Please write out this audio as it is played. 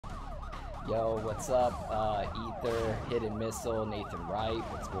Yo, what's up? Ether, Hidden Missile, Nathan Wright.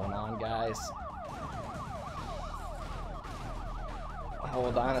 What's going on, guys?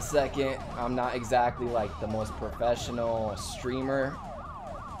 Hold on a second. I'm not exactly like the most professional streamer.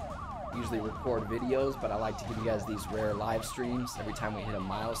 Usually record videos, but I like to give you guys these rare live streams every time we hit a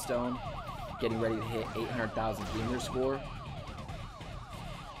milestone. Getting ready to hit 800,000 Gamerscore.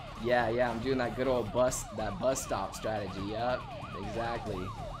 Yeah, I'm doing that good old bus stop strategy. Yep, exactly.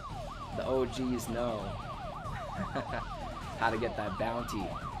 The OGs know how to get that bounty.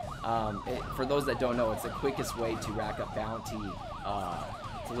 For those that don't know, it's the quickest way to rack up bounty.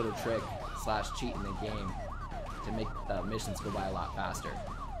 It's a little trick / cheat in the game to make the missions go by a lot faster.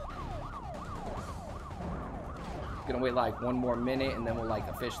 Gonna wait like one more minute and then we'll like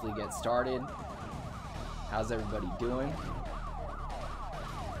officially get started. How's everybody doing?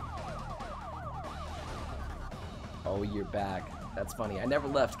 Oh, you're back. That's funny. I never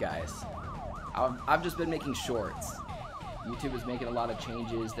left, guys. I've just been making shorts. YouTube is making a lot of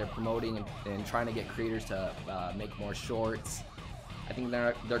changes. They're promoting and trying to get creators to make more shorts. I think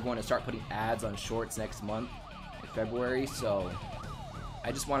they're going to start putting ads on shorts next month in February. So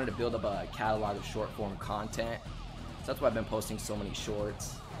I just wanted to build up a catalog of short form content. So that's why I've been posting so many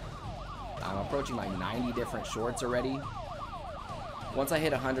shorts. I'm approaching like 90 different shorts already. Once I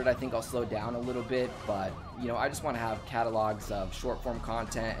hit 100, I think I'll slow down a little bit, but you know, I just want to have catalogs of short form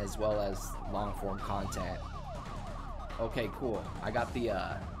content as well as long form content. Okay, cool. I got the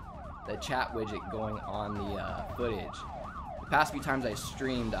chat widget going on the footage. The past few times I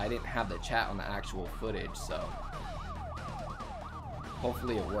streamed, I didn't have the chat on the actual footage, so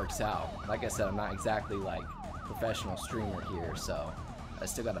hopefully it works out. Like I said, I'm not exactly like professional streamer here, so I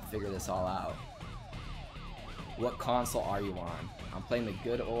still got to figure this all out. What console are you on? I'm playing the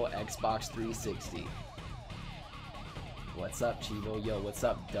good old Xbox 360. What's up, Cheevo? Yo, what's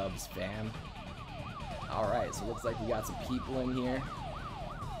up, Dubs fam? Alright, so looks like we got some people in here.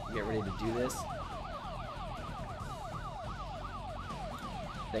 Get ready to do this.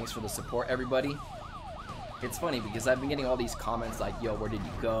 Thanks for the support, everybody. It's funny because I've been getting all these comments like, yo, where did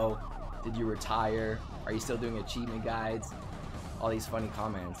you go? Did you retire? Are you still doing achievement guides? All these funny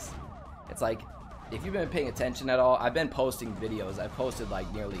comments. It's like, if you've been paying attention at all, I've been posting videos. I've posted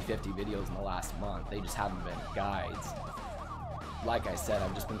like nearly 50 videos in the last month. They just haven't been guides. Like I said,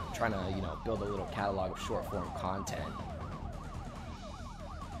 I've just been trying to, you know, build a little catalog of short form content.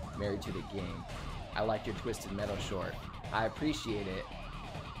 Married to the game. I like your Twisted Metal short. I appreciate it.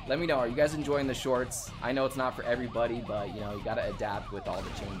 Let me know, are you guys enjoying the shorts? I know it's not for everybody, but you know, you gotta adapt with all the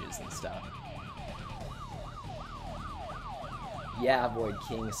changes and stuff. Yeah, Void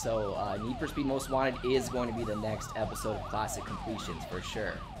King. So, Need for Speed Most Wanted is going to be the next episode of Classic Completions for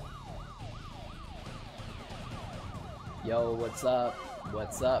sure. Yo, what's up?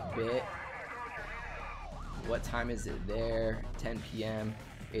 What's up, Bit? What time is it there? 10 p.m.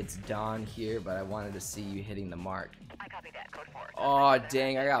 It's dawn here, but I wanted to see you hitting the mark. I copy that. Code 4. Oh,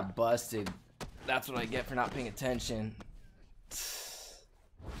 dang, I got busted. That's what I get for not paying attention.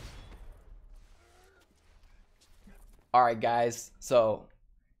 Alright guys, so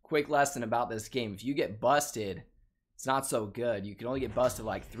quick lesson about this game. If you get busted, it's not so good. You can only get busted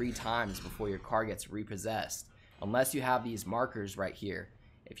like 3 times before your car gets repossessed. Unless you have these markers right here.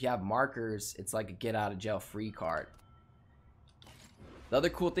 If you have markers, it's like a get out of jail free card. The other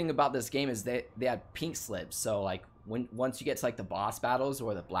cool thing about this game is they have pink slips. So like once you get to like the boss battles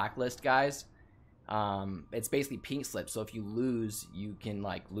or the blacklist guys, it's basically pink slips. So if you lose, you can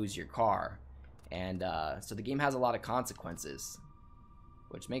like lose your car. And so the game has a lot of consequences,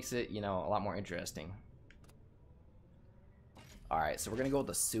 which makes it, you know, a lot more interesting. Alright, so we're going to go with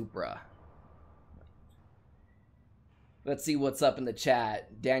the Supra. Let's see what's up in the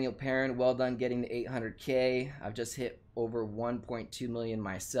chat. Daniel Perrin, well done getting the 800k. I've just hit over 1.2 million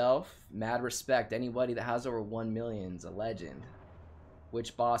myself. Mad respect. Anybody that has over 1 million is a legend.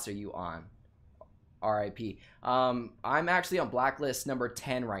 Which boss are you on? RIP. I'm actually on blacklist number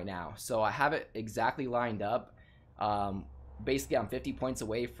 10 right now, so I have it exactly lined up. Basically, I'm 50 points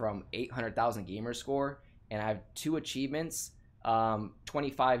away from 800,000 Gamerscore, and I have 2 achievements,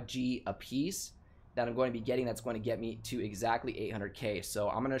 25G a piece, that I'm going to be getting. That's going to get me to exactly 800k. So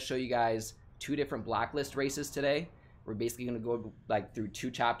I'm going to show you guys 2 different blacklist races today. We're basically going to go like through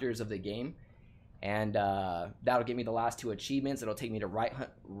 2 chapters of the game. And that'll give me the last 2 achievements. It'll take me to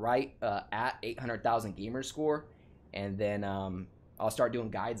right at 800,000 Gamerscore, and then I'll start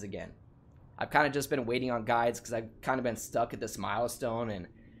doing guides again. I've kind of just been waiting on guides because I've kind of been stuck at this milestone, and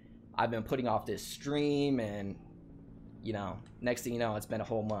I've been putting off this stream, and you know, next thing you know, it's been a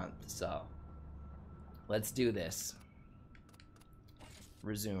whole month. So let's do this.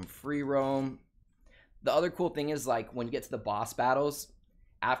 Resume free roam. The other cool thing is, like, when you get to the boss battles,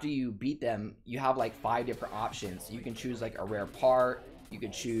 after you beat them, you have like 5 different options. You can choose like a rare part. You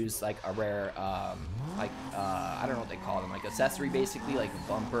could choose like a rare, I don't know what they call them, like accessory basically, like a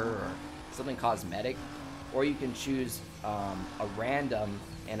bumper or something cosmetic. Or you can choose a random,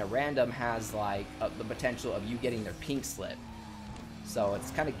 and a random has like the potential of you getting their pink slip. So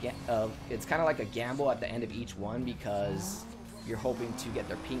it's kind of like a gamble at the end of each one, because you're hoping to get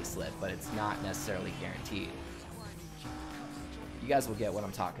their pink slip, but it's not necessarily guaranteed. You guys will get what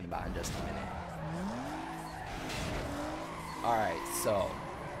I'm talking about in just a minute. Alright, so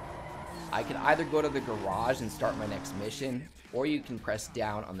I can either go to the garage and start my next mission, or you can press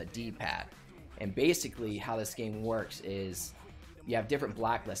down on the D-pad. And basically how this game works is you have different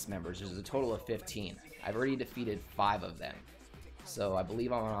blacklist members. There's a total of 15. I've already defeated 5 of them. So I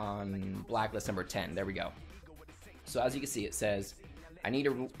believe I'm on blacklist number 10. There we go. So as you can see, it says I need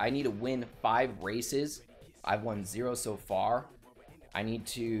to win 5 races. I've won 0 so far. I need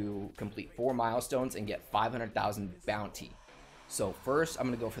to complete 4 milestones and get 500,000 bounty. So first, I'm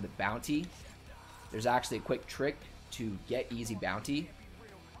going to go for the bounty. There's actually a quick trick to get easy bounty.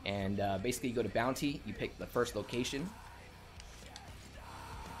 And basically, you go to bounty, you pick the first location.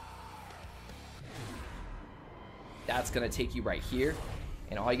 That's going to take you right here.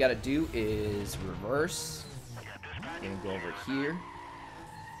 And all you got to do is reverse. And go over here.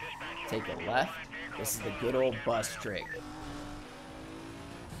 Take a left. This is the good old bus trick.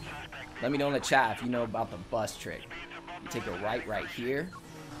 Let me know in the chat if you know about the bus trick. You take a right here.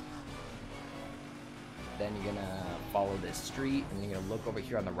 Then you're gonna follow this street, and you're gonna look over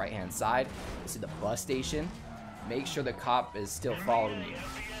here on the right hand side. You see the bus station. Make sure the cop is still following you.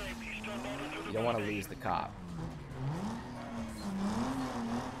 You don't want to lose the cop.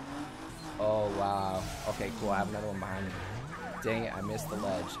 Oh wow. Okay, cool. I have another one behind me. Dang it, I missed the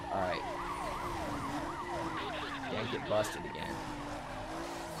ledge. Alright. Can't get busted again.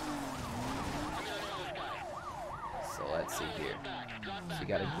 So let's see here. So you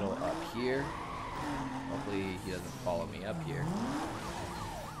gotta go up here. Hopefully he doesn't follow me up here.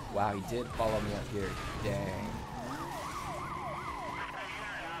 Wow, he did follow me up here. Dang.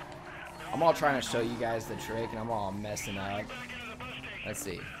 I'm all trying to show you guys the trick, and I'm all messing up. Let's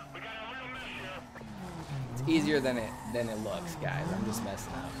see. It's easier than it looks, guys. I'm just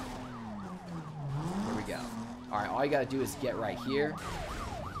messing up. Here we go. Alright, all you gotta do is get right here.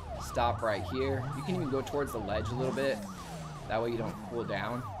 Stop right here. You can even go towards the ledge a little bit. That way you don't cool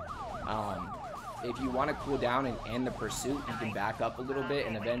down. If you want to cool down and end the pursuit, you can back up a little bit,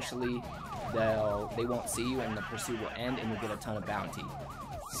 and eventually they won't see you, and the pursuit will end, and you'll get a ton of bounty.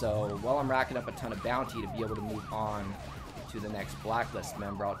 So while I'm racking up a ton of bounty to be able to move on to the next blacklist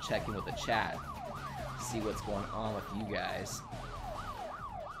member, I'll check in with the chat, see what's going on with you guys.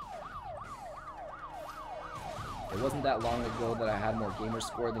 It wasn't that long ago that I had more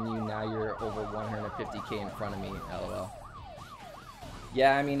Gamerscore than you. Now you're over 150k in front of me. LOL.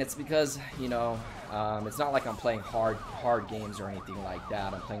 Yeah, I mean, it's because, you know, it's not like I'm playing hard games or anything like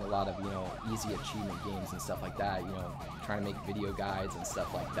that. I'm playing a lot of, you know, easy achievement games and stuff like that, you know, trying to make video guides and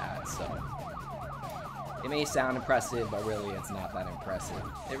stuff like that. So it may sound impressive, but really it's not that impressive.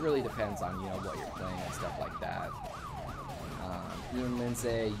 It really depends on, you know, what you're playing and stuff like that. Ian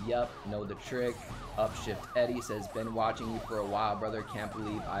Lindsay, yup, know the trick. Upshift Eddie says, been watching you for a while, brother. Can't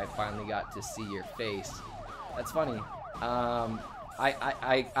believe I finally got to see your face. That's funny.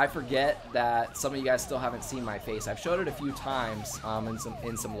 I forget that some of you guys still haven't seen my face. I've showed it a few times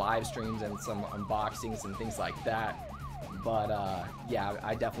in some live streams and some unboxings and things like that. But yeah,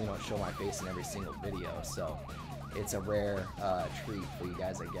 I definitely don't show my face in every single video, so it's a rare treat for you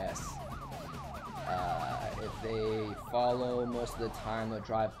guys, I guess. If they follow most of the time, they'll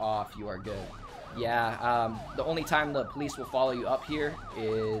drive off. You are good. Yeah, the only time the police will follow you up here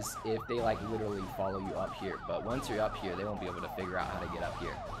is if they like literally follow you up here. But once you're up here, they won't be able to figure out how to get up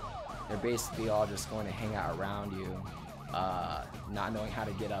here. They're basically all just going to hang out around you, not knowing how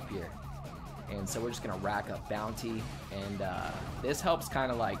to get up here. And so we're just going to rack up bounty, and this helps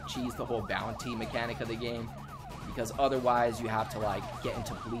kind of like cheese the whole bounty mechanic of the game, because otherwise you have to like get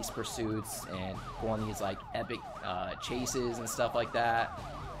into police pursuits and go on these like epic chases and stuff like that.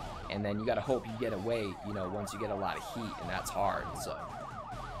 And then you gotta hope you get away, you know, once you get a lot of heat, and that's hard. So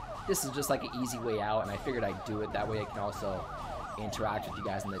this is just like an easy way out, and I figured I'd do it. That way I can also interact with you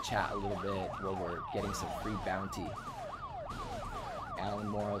guys in the chat a little bit while we're getting some free bounty. Alan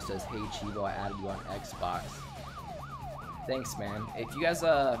Morrow says, hey Cheevo, I added you on Xbox. Thanks, man. If you guys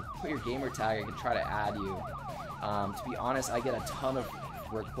put your gamer tag, I can try to add you. To be honest, I get a ton of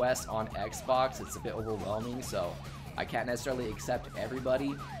requests on Xbox. It's a bit overwhelming, so I can't necessarily accept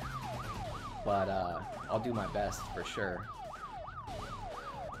everybody, but I'll do my best for sure.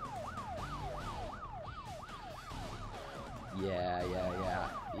 Yeah,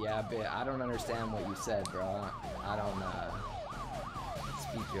 but I don't understand what you said, bro. I don't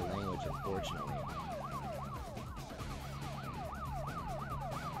speak your language, unfortunately.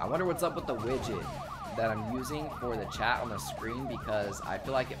 I wonder what's up with the widget that I'm using for the chat on the screen, because I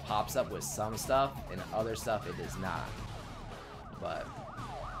feel like it pops up with some stuff and other stuff it does not. But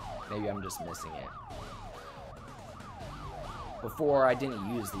maybe I'm just missing it. Before, I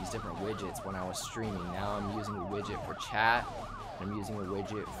didn't use these different widgets when I was streaming. Now I'm using a widget for chat. I'm using a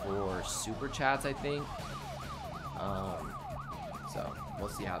widget for super chats, I think. So we'll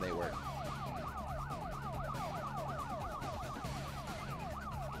see how they work.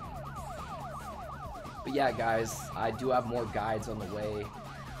 But yeah, guys, I do have more guides on the way.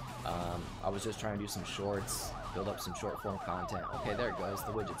 I was just trying to do some shorts, build up some short form content. Okay, there it goes.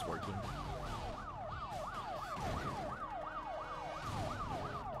 The widget's working.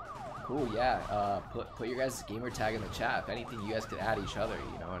 Cool, yeah. Put your guys' gamer tag in the chat. If anything, you guys could add each other.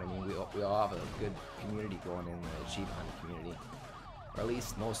 You know what I mean? We all have a good community going in the achievement hunting community, or at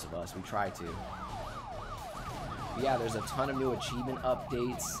least most of us. We try to. But yeah, there's a ton of new achievement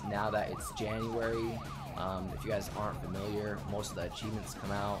updates now that it's January. If you guys aren't familiar, most of the achievements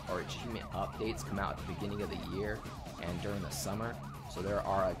come out, or achievement updates come out at the beginning of the year and during the summer. So there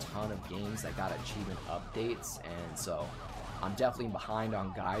are a ton of games that got achievement updates, and so I'm definitely behind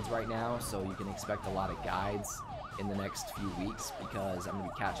on guides right now, so you can expect a lot of guides in the next few weeks, because I'm going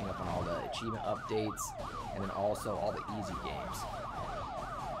to be catching up on all the achievement updates and then also all the easy games.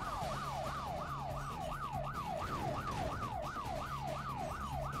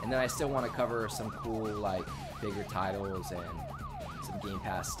 And then I still want to cover some cool, like, bigger titles and some Game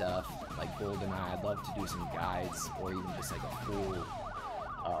Pass stuff, like GoldenEye. I'd love to do some guides, or even just like a full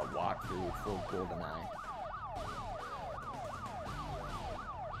walkthrough for GoldenEye.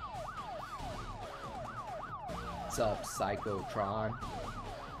 What's up, Psychotron?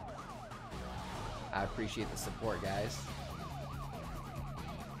 I appreciate the support, guys.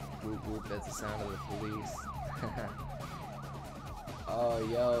 Whoop whoop, that's the sound of the police. Oh,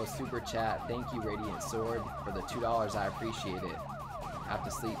 yo, super chat. Thank you, Radiant Sword, for the $2. I appreciate it. Have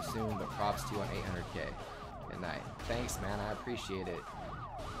to sleep soon, but props to you on 800k. Good night. Thanks, man. I appreciate it.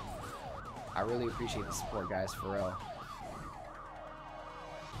 I really appreciate the support, guys, for real.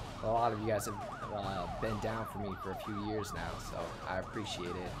 A lot of you guys have been down for me for a few years now, so I appreciate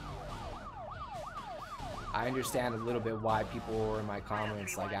it. I understand a little bit why people were in my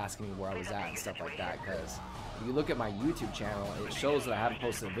comments like asking me where I was at and stuff like that, because if you look at my YouTube channel, it shows that I haven't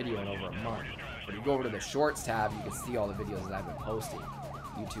posted a video in over a month. But if you go over to the Shorts tab, you can see all the videos that I've been posting.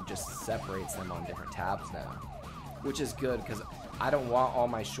 YouTube just separates them on different tabs now, which is good, because I don't want all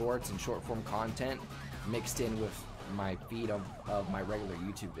my shorts and short form content mixed in with my feed of my regular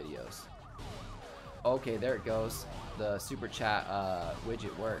YouTube videos. Okay, there it goes. The super chat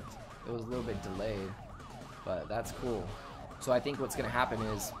widget worked. It was a little bit delayed, but that's cool. So I think what's gonna happen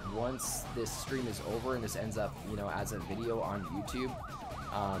is, once this stream is over and this ends up, you know, as a video on YouTube,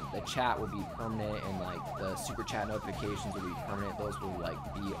 the chat will be permanent, and like the super chat notifications will be permanent. Those will like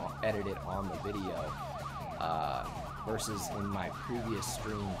be edited on the video. Versus in my previous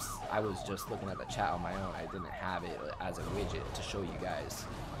streams, I was just looking at the chat on my own. I didn't have it as a widget to show you guys,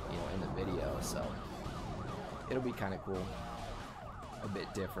 you know, in the video. So it'll be kind of cool, a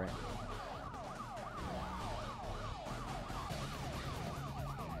bit different.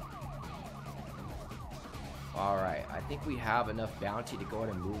 Alright, I think we have enough bounty to go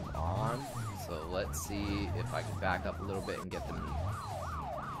ahead and move on. So let's see if I can back up a little bit and get them to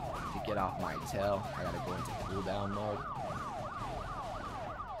get off my tail. I gotta go into cooldown mode.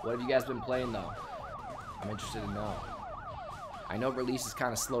 What have you guys been playing though? I'm interested to know. I know releases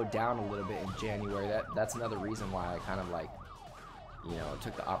kind of slowed down a little bit in January. That's another reason why I kind of like, you know,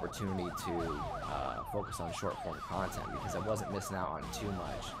 took the opportunity to focus on short form content, because I wasn't missing out on too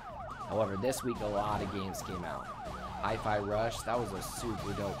much. However, this week a lot of games came out. Hi-Fi Rush, that was a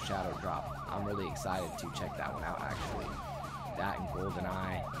super dope shadow drop. I'm really excited to check that one out actually. That and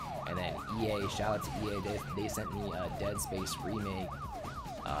GoldenEye. And then EA, shout out to EA, they sent me a Dead Space remake.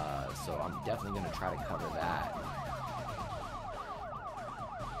 So I'm definitely going to try to cover that.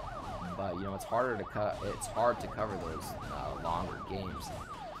 But you know, it's hard to cover those longer games.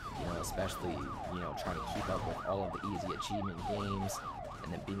 You know, especially, you know, trying to keep up with all of the easy achievement games,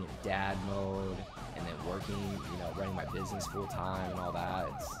 and then being in dad mode, and then working, you know, running my business full time and all that.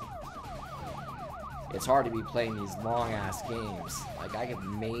 it's hard to be playing these long ass games. Like I could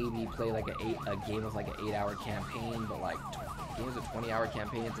maybe play like a game with like an 8-hour campaign, but like games with 20-hour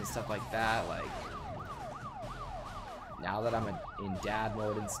campaigns and stuff like that, like now that I'm in dad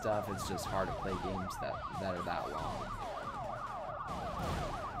mode and stuff, it's just hard to play games that are that long.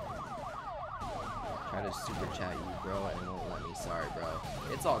 Try to super chat you, bro, and it won't let me. Sorry, bro.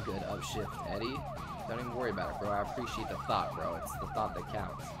 It's all good. Upshift, Eddie. Don't even worry about it, bro. I appreciate the thought, bro. It's the thought that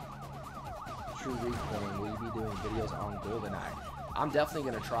counts. True Recoin, will you be doing videos on GoldenEye? I'm definitely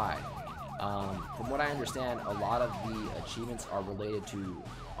gonna try. From what I understand, a lot of the achievements are related to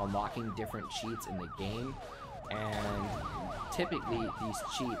unlocking different cheats in the game, and typically these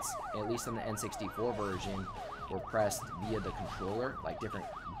cheats, at least in the N64 version, were pressed via the controller, like different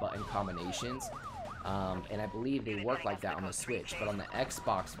button combinations. And I believe they work like that on the Switch, but on the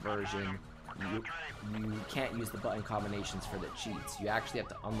Xbox version, you can't use the button combinations for the cheats. You actually have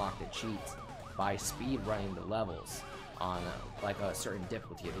to unlock the cheats by speed running the levels on like a certain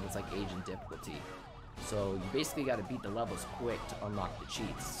difficulty. I think it's like Agent difficulty. So you basically got to beat the levels quick to unlock the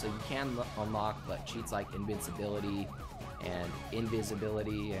cheats. So you can unlock like cheats like invincibility and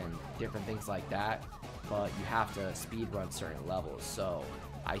invisibility and different things like that, but you have to speed run certain levels. So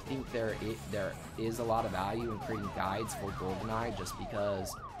I think there is a lot of value in creating guides for GoldenEye, just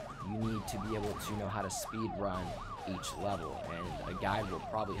because you need to be able to know how to speed run each level, and a guide will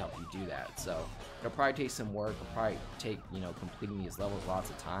probably help you do that. So it'll probably take some work. It'll probably take, you know, completing these levels lots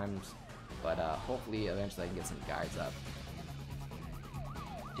of times, but hopefully eventually I can get some guides up.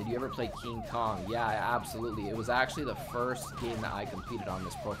 Did you ever play King Kong? Yeah, absolutely. It was actually the first game that I completed on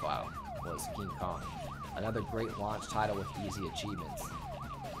this profile, was King Kong. Another great launch title with easy achievements.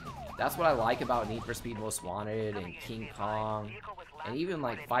 That's what I like about Need for Speed Most Wanted and King Kong, and even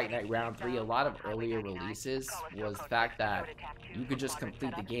like Fight Night Round 3, a lot of earlier releases was the fact that you could just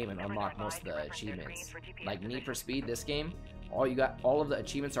complete the game and unlock most of the achievements. Like Need for Speed, this game, all of the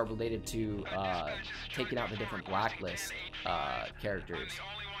achievements are related to taking out the different blacklist characters.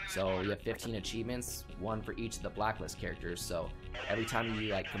 So you have 15 achievements, one for each of the blacklist characters. So every time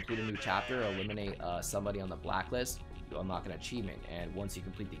you like complete a new chapter or eliminate somebody on the blacklist, you unlock an achievement. And once you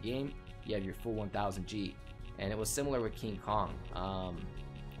complete the game, you have your full 1000 G. And it was similar with King Kong.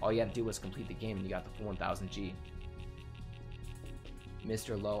 All you had to do was complete the game and you got the full 1000 G.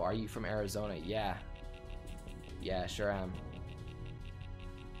 Mr. Lowe, are you from Arizona? Yeah. Yeah, sure am.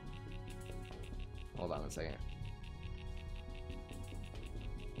 Hold on a second.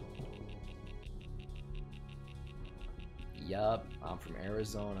 Yup, I'm from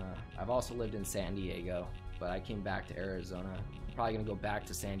Arizona. I've also lived in San Diego, but I came back to Arizona. I'm probably gonna go back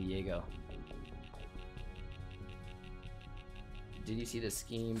to San Diego. Did you see the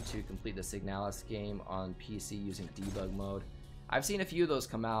scheme to complete the Signalis game on PC using debug mode? I've seen a few of those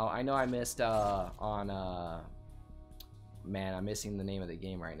come out. I know I missed on man, I'm missing the name of the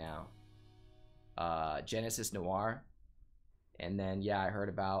game right now. Genesis Noir. And then yeah, I heard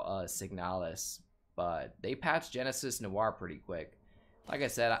about Signalis, but they patched Genesis Noir pretty quick. Like I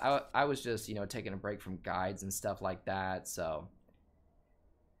said, I was just, you know, taking a break from guides and stuff like that, so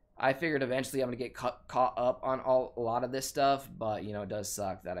I figured eventually I'm gonna get caught up on a lot of this stuff, but you know, it does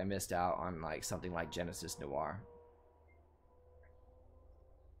suck that I missed out on like something like Genesis Noir.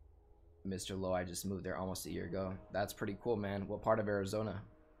 Mr. Lowe, I just moved there almost a year ago. That's pretty cool, man. What part of Arizona?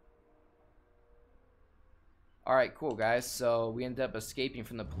 Alright, cool, guys. So we ended up escaping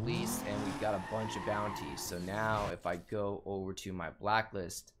from the police and we got a bunch of bounties. So now if I go over to my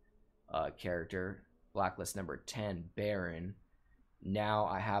blacklist character, blacklist number 10, Baron, now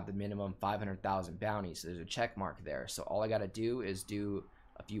I have the minimum 500,000 bounties. So there's a check mark there. So all I got to do is do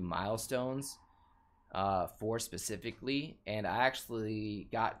a few milestones, 4 specifically, and I actually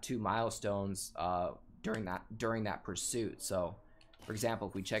got 2 milestones during that pursuit. So for example,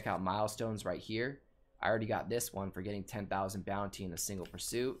 if we check out milestones right here, I already got this one for getting 10,000 bounty in a single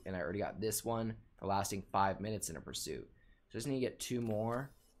pursuit, and I already got this one for lasting 5 minutes in a pursuit. So just need to get 2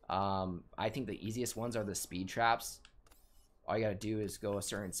 more. I think the easiest ones are the speed traps. All you gotta do is go a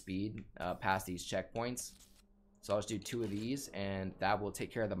certain speed past these checkpoints. So I'll just do 2 of these, and that will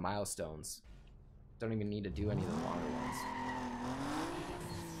take care of the milestones. Don't even need to do any of the longer ones.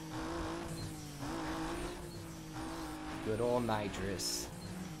 Good old Nitrous.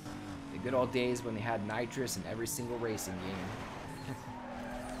 The good old days when they had Nitrous in every single racing game.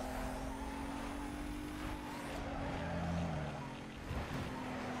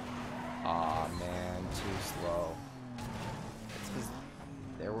 Aw, man, too slow. It's because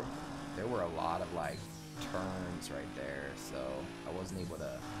there were a lot of like turns right there, so I wasn't able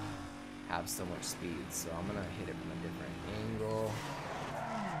to have so much speed. So I'm gonna hit it from a different angle.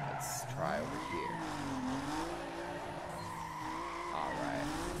 let's try over here. Alright.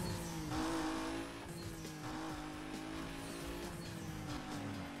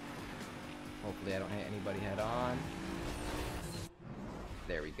 Hopefully I don't hit anybody head on.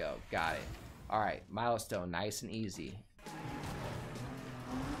 There we go. Got it. Alright, milestone. Nice and easy.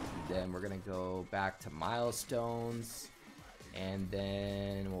 Then we're going to go back to milestones. And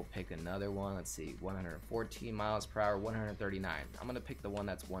then we'll pick another one. Let's see. 114 miles per hour, 139. I'm going to pick the one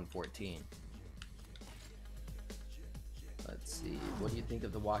that's 114. Let's see. What do you think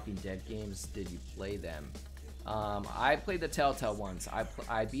of the Walking Dead games? Did you play them? I played the Telltale ones.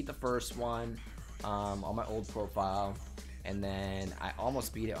 I beat the first one on my old profile, and then I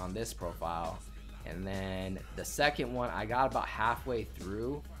almost beat it on this profile. And then the second one, I got about halfway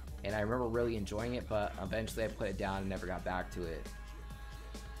through, and I remember really enjoying it, but eventually I put it down and never got back to it.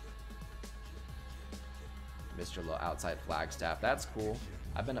 Mr. Low outside Flagstaff. That's cool.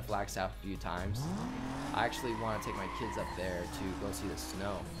 I've been to Flagstaff a few times. I actually want to take my kids up there to go see the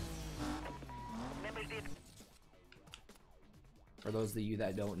snow. For those of you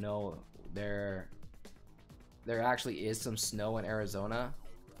that don't know, there actually is some snow in Arizona.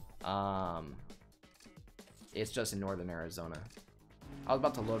 It's just in northern Arizona. I was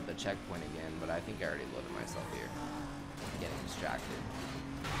about to load up the checkpoint again, but I think I already loaded myself here. I'm getting distracted.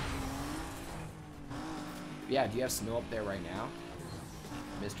 Yeah, do you have snow up there right now,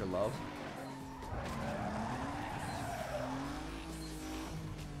 Mr. Low?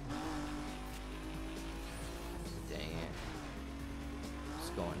 Dang it.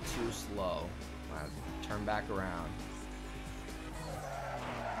 Just going too slow. I'll turn back around.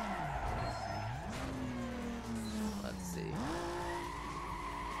 Let's see.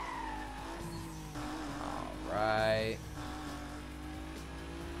 Alright.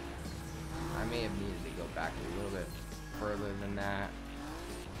 I may have needed to go back a little bit further than that.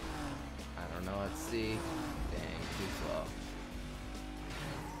 I don't know. Let's see. Dang, too slow.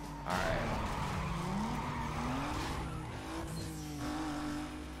 Alright.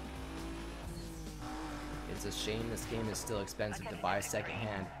 It's a shame this game is still expensive to buy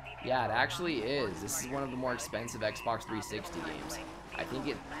secondhand. Yeah, it actually is. This is one of the more expensive Xbox 360 games. I think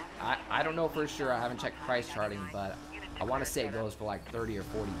it, I don't know for sure, I haven't checked price charting, but I want to say it goes for like 30 or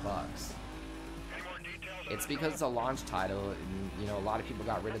 40 bucks. It's because it's a launch title, and you know, a lot of people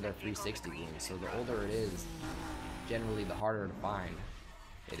got rid of their 360 games, so the older it is, generally the harder to find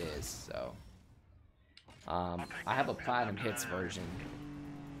it is. So I have a Platinum Hits version.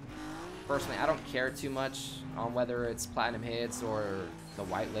 Personally, I don't care too much on whether it's Platinum Hits or the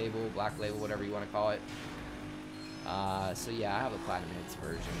white label, black label, whatever you want to call it. So yeah, I have a Platinum Hits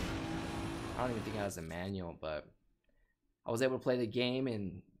version. I don't even think it has a manual, but I was able to play the game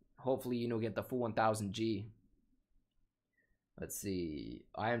and hopefully, you know, get the full 1000G. Let's see.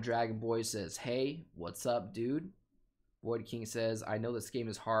 I am Dragon Boy says, hey, what's up, dude? Void King says, I know this game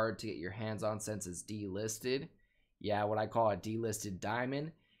is hard to get your hands on since it's delisted. Yeah, what I call a delisted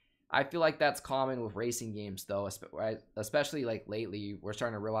diamond. I feel like that's common with racing games, though, especially like lately. We're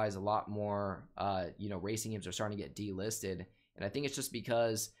starting to realize a lot more, you know, racing games are starting to get delisted, and I think it's just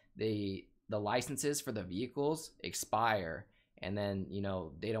because the licenses for the vehicles expire, and then you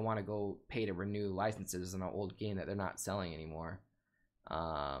know they don't want to go pay to renew licenses in an old game that they're not selling anymore,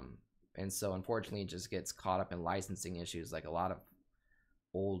 and so unfortunately, it just gets caught up in licensing issues, like a lot of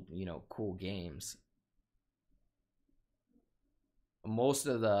old, you know, cool games. Most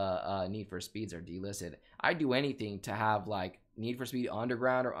of the Need for Speeds are delisted. I'd do anything to have like Need for Speed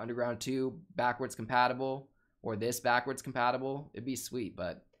Underground or Underground 2 backwards compatible, or this backwards compatible. It'd be sweet,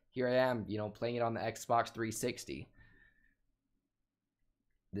 but here I am, you know, playing it on the Xbox 360.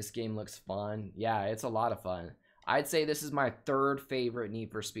 This game looks fun. Yeah, it's a lot of fun. I'd say this is my third favorite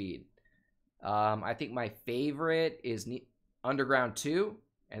Need for Speed. I think my favorite is Underground 2,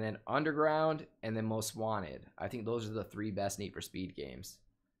 and then Underground, and then Most Wanted. I think those are the three best Need for Speed games.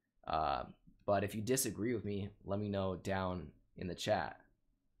 But if you disagree with me, let me know down in the chat.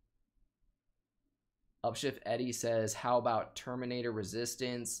 Upshift Eddie says, how about Terminator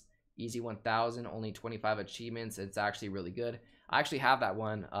Resistance? Easy 1000, only 25 achievements. It's actually really good. I actually have that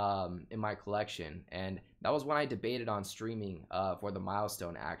one in my collection, and that was one I debated on streaming for the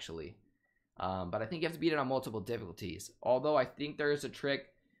milestone, actually. But I think you have to beat it on multiple difficulties. Although I think there is a trick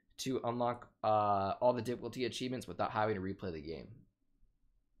to unlock all the difficulty achievements without having to replay the game.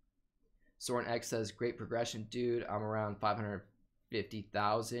 Soren X says, great progression, dude. I'm around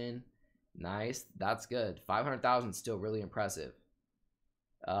 550,000. Nice. That's good. 500,000 is still really impressive.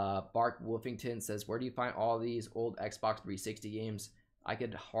 Bark Wolfington says, where do you find all these old Xbox 360 games? I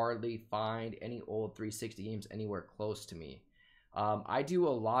could hardly find any old 360 games anywhere close to me. I do a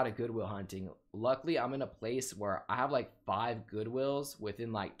lot of Goodwill hunting. Luckily, I'm in a place where I have like 5 Goodwills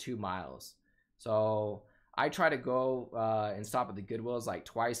within like 2 miles. So I try to go and stop at the Goodwills like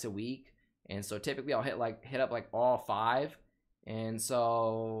twice a week. And so typically I'll hit up like all 5. And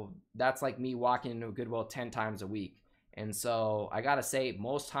so that's like me walking into a Goodwill 10 times a week. And so I gotta say,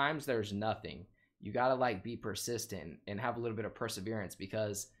 most times there's nothing. You gotta like be persistent and have a little bit of perseverance,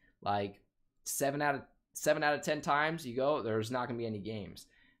 because like 7 out of 10 times you go, there's not gonna be any games.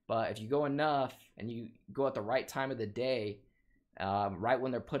 But if you go enough and you go at the right time of the day, right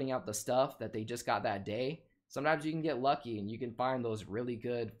when they're putting out the stuff that they just got that day, sometimes you can get lucky and you can find those really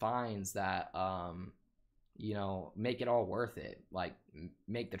good finds that you know, make it all worth it. Like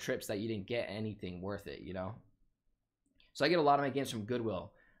make the trips that you didn't get anything worth it, you know. So I get a lot of my games from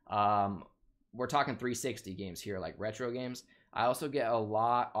Goodwill. We're talking 360 games here, like retro games. I also get a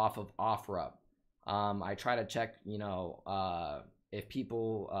lot off of OfferUp. I try to check, you know, if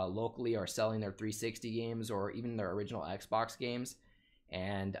people locally are selling their 360 games or even their original Xbox games.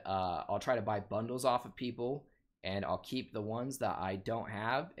 And I'll try to buy bundles off of people, and I'll keep the ones that I don't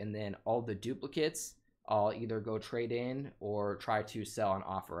have. And then all the duplicates, I'll either go trade in or try to sell on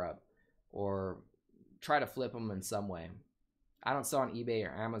OfferUp, or try to flip them in some way. I don't sell on eBay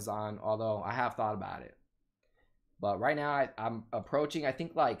or Amazon, although I have thought about it. But right now I'm approaching, I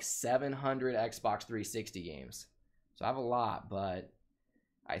think, like 700 Xbox 360 games. So I have a lot, but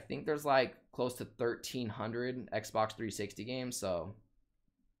I think there's like close to 1,300 Xbox 360 games. So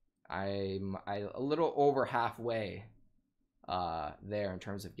I'm a little over halfway there in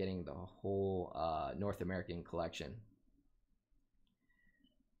terms of getting the whole North American collection.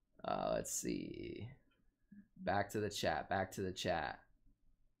 Let's see. Back to the chat.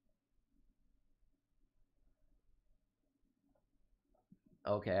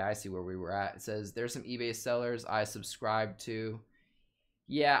 Okay, I see where we were at. It says there's some eBay sellers I subscribe to.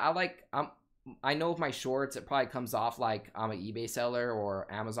 Yeah, I know with my shorts it probably comes off like I'm an eBay seller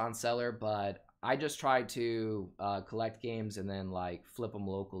or Amazon seller, but I just try to collect games and then like flip them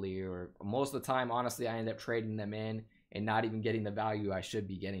locally, or most of the time, honestly, I end up trading them in and not even getting the value I should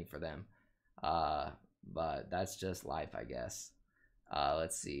be getting for them. But that's just life, I guess.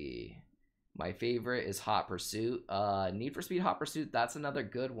 Let's see. My favorite is Hot Pursuit. Need for Speed Hot Pursuit, that's another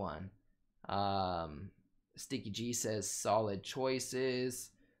good one. Sticky G says solid choices.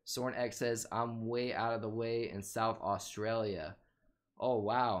 Soren X says I'm way out of the way in South Australia. Oh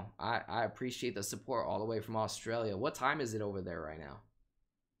wow, I appreciate the support all the way from Australia. What time is it over there right now?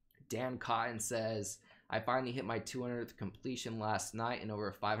 Dan Cotton says I finally hit my 200th completion last night and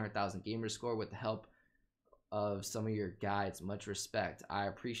over 500,000 gamer score with the help of some of your guides. Much respect. I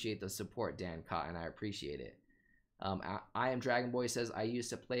appreciate the support, Dan Cotton. I appreciate it. I am Dragon Boy says I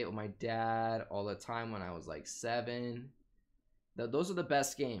used to play it with my dad all the time when I was like 7. Those are the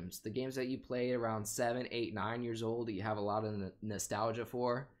best games. The games that you played around 7, 8, 9 years old that you have a lot of nostalgia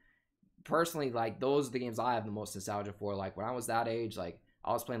for. Personally, like those are the games I have the most nostalgia for. Like when I was that age, like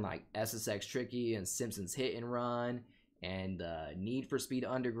I was playing like SSX Tricky and Simpsons Hit and Run and Need for Speed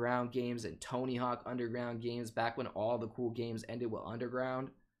Underground games and Tony Hawk Underground games back when all the cool games ended with Underground.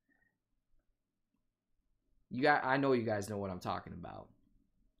 I know you guys know what I'm talking about.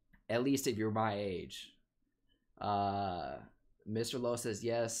 At least if you're my age. Mr. Lowe says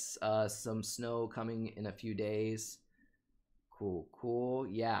yes, some snow coming in a few days. Cool.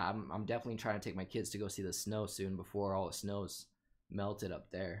 Yeah, I'm definitely trying to take my kids to go see the snow soon before all the snow's melted up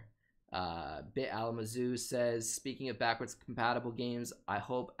there. Bit Alamazoo says, speaking of backwards compatible games, I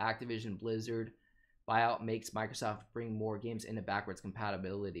hope Activision Blizzard buyout makes Microsoft bring more games into backwards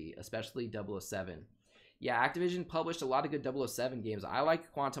compatibility, especially 007. Yeah, Activision published a lot of good 007 games. I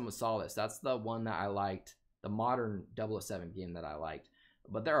like Quantum of Solace. That's the one that I liked, the modern 007 game that I liked.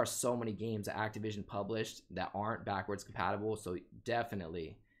 But there are so many games that Activision published that aren't backwards compatible, so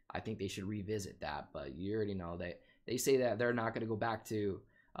definitely I think they should revisit that. But you already know they say that they're not going to go back to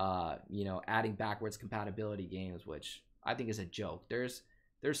adding backwards compatibility games, which I think is a joke. There's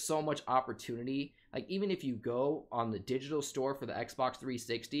so much opportunity. Like even if you go on the digital store for the Xbox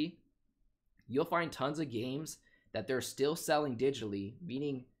 360, you'll find tons of games that they're still selling digitally,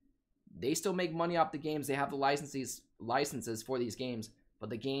 meaning they still make money off the games. They have the licenses for these games, but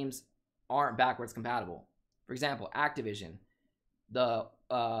the games aren't backwards compatible. For example, Activision, the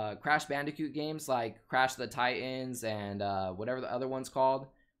Crash Bandicoot games like Crash of the Titans and whatever the other one's called,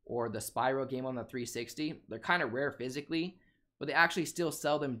 or the Spyro game on the 360, they're kind of rare physically, but they actually still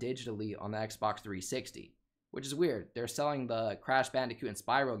sell them digitally on the Xbox 360, which is weird. They're selling the Crash Bandicoot and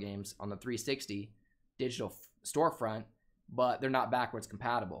Spyro games on the 360 digital storefront, but they're not backwards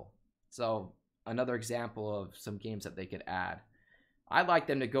compatible. So another example of some games that they could add. I'd like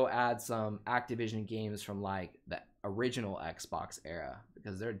them to go add some Activision games from like the original Xbox era,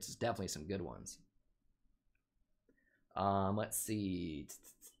 because there's definitely some good ones. Let's see.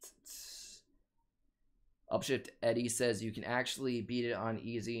 Upshift Eddie says you can actually beat it on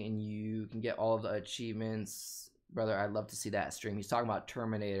easy and you can get all of the achievements. Brother, I'd love to see that stream. He's talking about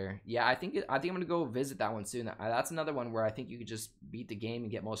Terminator. Yeah, I think I'm gonna go visit that one soon. That's another one where I think you could just beat the game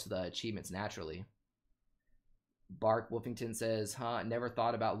and get most of the achievements naturally. Bark Wolfington says, huh, never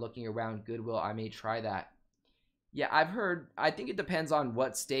thought about looking around Goodwill. I may try that. Yeah, I've heard, I think it depends on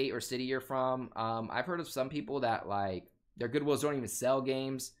what state or city you're from. I've heard of some people that like their Goodwills don't even sell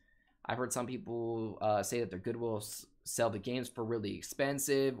games. I've heard some people say that their Goodwills sell the games for really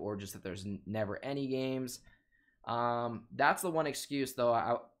expensive, or just that there's never any games. That's the one excuse though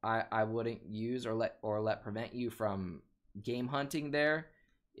I wouldn't use or let prevent you from game hunting there,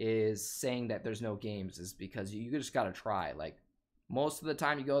 is saying that there's no games, is because you just gotta try. Like most of the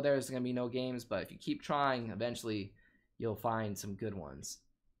time you go there, there's gonna be no games, but if you keep trying, eventually you'll find some good ones.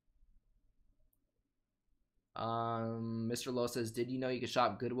 Mr. Lowe says, did you know you can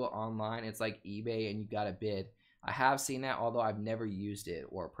shop Goodwill online? It's like eBay and you gotta bid. I have seen that, although I've never used it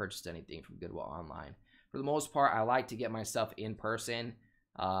or purchased anything from Goodwill online. For the most part, I like to get my stuff in person,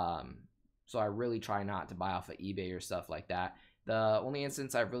 so I really try not to buy off of eBay or stuff like that. The only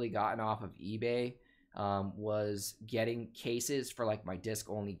instance I've really gotten off of eBay was getting cases for like my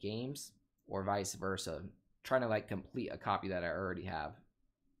disc-only games, or vice versa, trying to like complete a copy that I already have.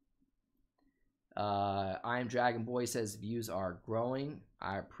 I am Dragon Boy says views are growing.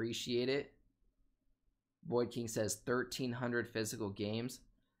 I appreciate it. Void King says 1,300 physical games.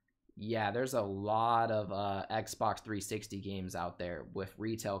 Yeah, there's a lot of Xbox 360 games out there with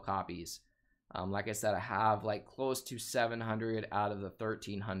retail copies. Like I said, I have like close to 700 out of the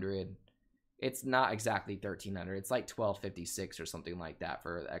 1,300. It's not exactly 1,300. It's like 1,256 or something like that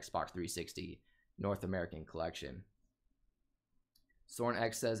for the Xbox 360 North American collection. Soren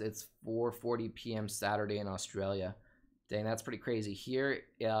X says it's 4:40 p.m. Saturday in Australia. Dang, that's pretty crazy. Here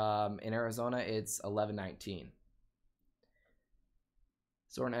in Arizona, it's 11:19.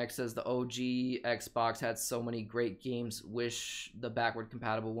 Soren X says the OG Xbox had so many great games. Wish the backward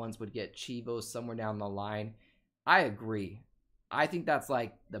compatible ones would get Cheevo somewhere down the line. I agree. I think that's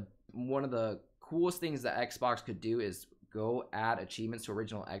like one of the coolest things that Xbox could do is go add achievements to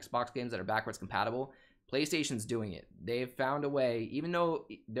original Xbox games that are backwards compatible. PlayStation's doing it. They've found a way, even though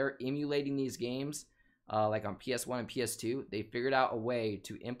they're emulating these games like on PS1 and PS2, they figured out a way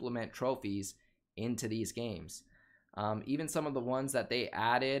to implement trophies into these games. Even some of the ones that they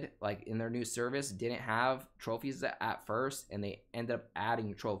added like in their new service didn't have trophies at first, and they ended up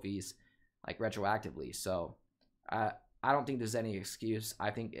adding trophies like retroactively. So I don't think there's any excuse.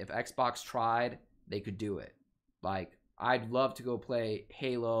 I think if Xbox tried, they could do it. Like I'd love to go play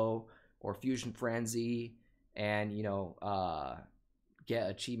Halo or Fusion Frenzy and, you know, get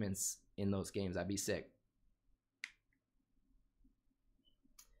achievements in those games. That'd be sick.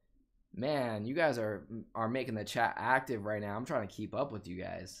 Man, you guys are making the chat active right now. I'm trying to keep up with you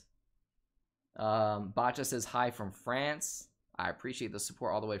guys. Bacha says hi from France. I appreciate the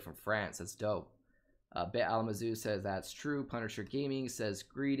support all the way from France. That's dope. Bet Alamazoo says that's true. Punisher Gaming says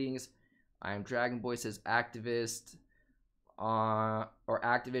greetings. I am Dragon Boy says activist. Or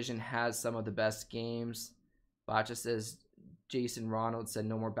Activision has some of the best games. Bacha says Jason Ronald said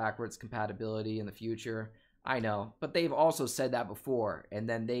no more backwards compatibility in the future. I know, but they've also said that before, and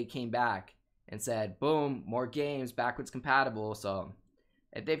then they came back and said, boom, more games, backwards compatible. So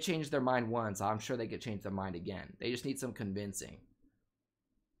if they've changed their mind once, I'm sure they could change their mind again. They just need some convincing.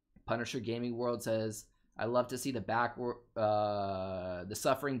 Punisher Gaming World says, I love to see the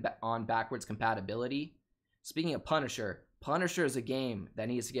suffering on backwards compatibility. Speaking of Punisher, Punisher is a game that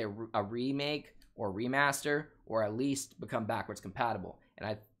needs to get a remake or remaster, or at least become backwards compatible.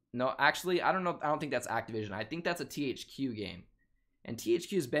 And actually, I don't think that's Activision. I think that's a THQ game. And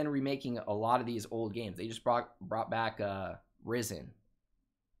THQ's been remaking a lot of these old games. They just brought back Risen.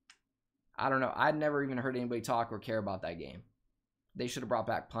 I don't know. I'd never even heard anybody talk or care about that game. They should have brought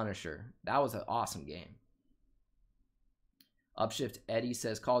back Punisher. That was an awesome game. Upshift Eddie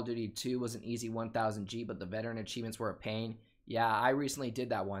says Call of Duty 2 was an easy 1000G, but the veteran achievements were a pain. Yeah, I recently did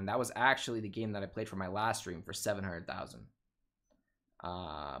that one. That was actually the game that I played for my last stream for 700,000.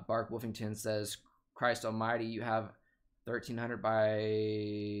 Bark Wolfington says, Christ Almighty, you have 1,300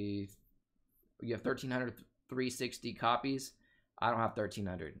 360 copies. I don't have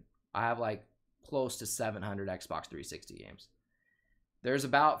 1,300. I have like close to 700 Xbox 360 games. There's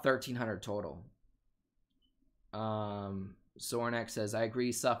about 1,300 total. Sornex says, I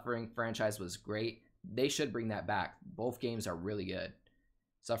agree, Suffering franchise was great. They should bring that back. Both games are really good.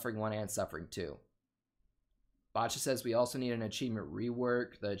 Suffering 1 and Suffering 2. Botcha says we also need an achievement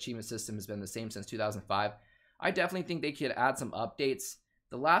rework. The achievement system has been the same since 2005. I definitely think they could add some updates.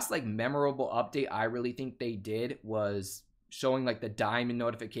 The last like memorable update I really think they did was showing like the diamond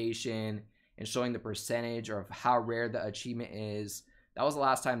notification and showing the percentage of how rare the achievement is. That was the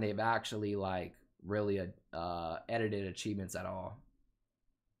last time they've actually like really edited achievements at all.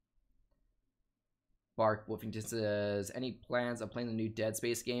 Bark Wolfington says, any plans of playing the new Dead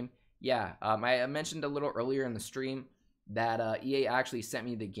Space game? Yeah, I mentioned a little earlier in the stream that EA actually sent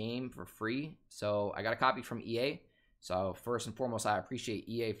me the game for free. So I got a copy from EA. So first and foremost, I appreciate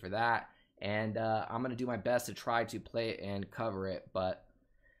EA for that. And I'm going to do my best to try to play it and cover it. But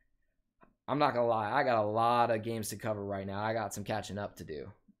I'm not going to lie, I got a lot of games to cover right now. I got some catching up to do.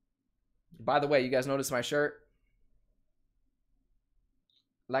 By the way, you guys notice my shirt?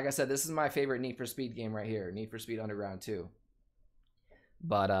 Like I said, this is my favorite Need for Speed game right here. Need for Speed Underground 2.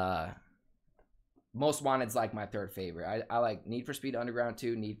 But Most Wanted's like my third favorite. I like Need for Speed Underground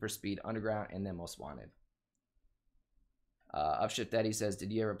 2, Need for Speed Underground, and then Most Wanted. Upshift Eddie says,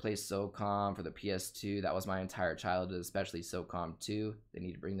 did you ever play SOCOM for the PS2? That was my entire childhood, especially SOCOM 2. They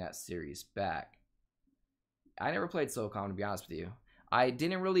need to bring that series back. I never played SOCOM, to be honest with you. I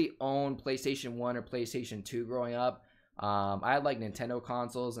didn't really own PlayStation 1 or PlayStation 2 growing up. I had like Nintendo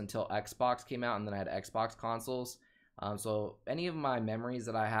consoles until Xbox came out, and then I had Xbox consoles. So any of my memories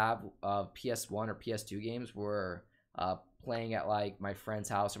that I have of PS1 or PS2 games were playing at like my friend's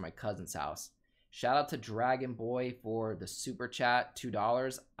house or my cousin's house. Shout out to Dragon Boy for the super chat,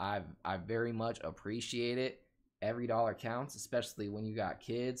 $2. I very much appreciate it. Every dollar counts, especially when you got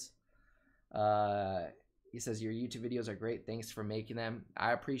kids. He says your YouTube videos are great. Thanks for making them.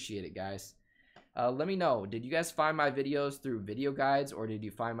 I appreciate it, guys. Let me know, did you guys find my videos through video guides, or did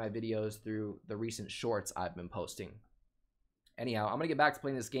you find my videos through the recent shorts I've been posting? Anyhow, I'm gonna get back to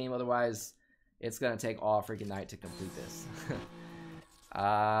playing this game, otherwise it's gonna take all freaking night to complete this.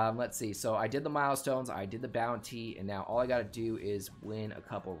 Let's see. So I did the milestones, I did the bounty, and now all I gotta do is win a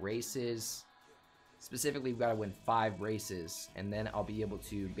couple races. Specifically, we've got to win 5 races, and then I'll be able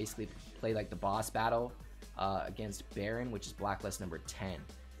to basically play like the boss battle against Baron, which is blacklist number 10.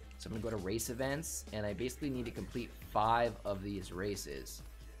 So I'm gonna go to race events, and I basically need to complete 5 of these races.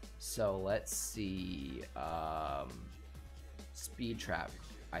 So let's see. Speed trap.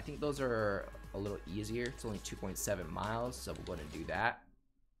 I think those are a little easier. It's only 2.7 miles, so we're going to do that.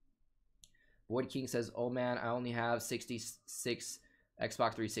 Void King says, oh man, I only have 66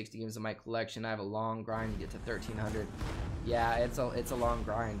 Xbox 360 games in my collection. I have a long grind to get to 1300. Yeah, it's a long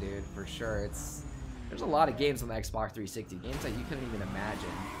grind, dude, for sure. There's a lot of games on the Xbox 360, games that you couldn't even imagine.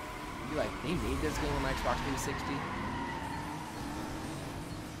 You'd be like, they made this game on the Xbox 360?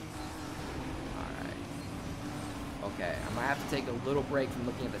 Okay, I might have to take a little break from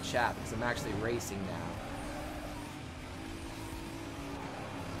looking at the chat because I'm actually racing now.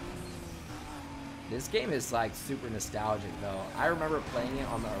 This game is like super nostalgic though. I remember playing it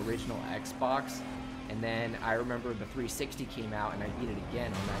on the original Xbox, and then I remember the 360 came out and I beat it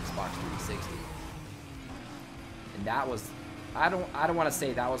again on the Xbox 360. And that was, I don't want to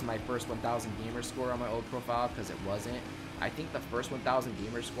say that was my first 1000 gamer score on my old profile, because it wasn't. I think the first 1000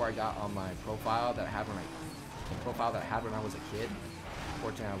 gamer score I got on my profile that I had when I was a kid.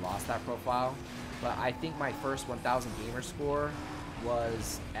 Unfortunately, I lost that profile. But I think my first 1000 gamer score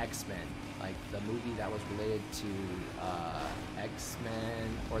was X-Men, like the movie that was related to X-Men,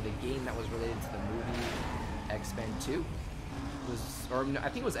 or the game that was related to the movie X-Men 2. I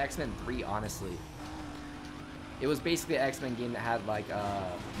think it was X-Men 3, honestly. It was basically an X-Men game that had like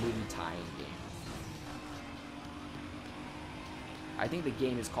a movie tie-in game. I think the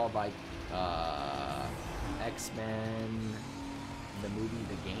game is called like X-Men, the movie,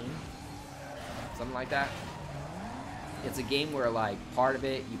 the game, something like that. It's a game where like part of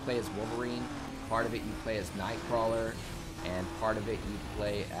it you play as Wolverine, part of it you play as Nightcrawler, and part of it you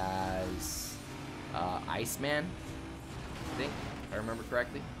play as Iceman, I think, if I remember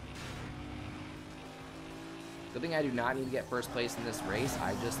correctly. Good thing I do not need to get first place in this race.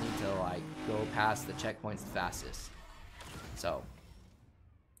 I just need to like go past the checkpoints the fastest. So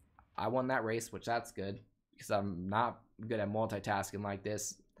I won that race, which that's good, because I'm not good at multitasking like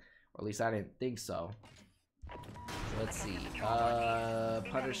this, or at least I didn't think so. Let's see.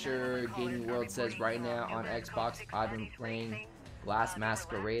 Punisher Gaming World says right now on Xbox I've been playing Last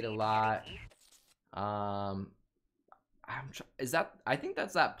Masquerade a lot. I think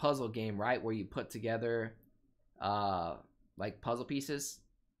that's that puzzle game, right, where you put together like puzzle pieces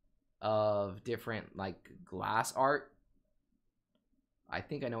of different like glass art. I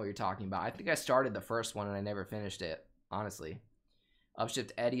think I know what you're talking about. I think I started the first one and I never finished it, honestly.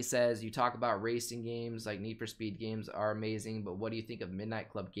 Upshift Eddie says, you talk about racing games like Need for Speed games are amazing, but what do you think of Midnight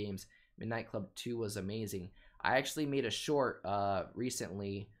Club games? Midnight Club 2 was amazing. I actually made a short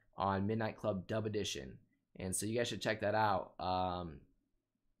recently on Midnight Club Dub Edition, and so you guys should check that out.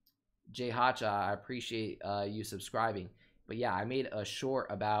 Jay Hacha, I appreciate you subscribing. But yeah, I made a short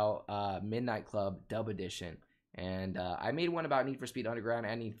about Midnight Club Dub Edition, and I made one about Need for Speed Underground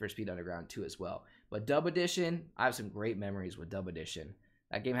and Need for Speed Underground 2 as well. But Dub Edition, I have some great memories with Dub Edition.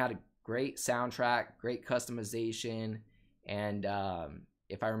 That game had a great soundtrack, great customization, and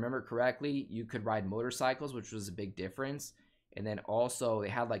if I remember correctly, you could ride motorcycles, which was a big difference. And then also they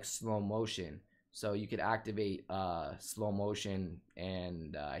had like slow motion, so you could activate slow motion,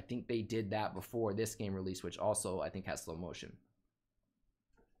 and I think they did that before this game release, which also I think has slow motion.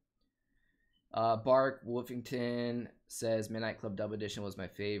 Bark Wolfington says Midnight Club Dub Edition was my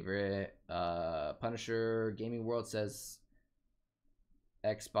favorite. Punisher Gaming World says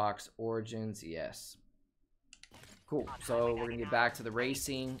Xbox Origins. Yes. Cool. So we're gonna get back to the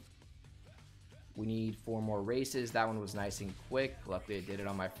racing. We need 4 more races. That one was nice and quick. Luckily I did it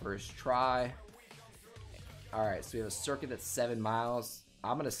on my first try. Alright, so we have a circuit that's 7 miles.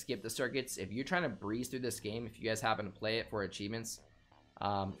 I'm gonna skip the circuits. If you're trying to breeze through this game, if you guys happen to play it for achievements,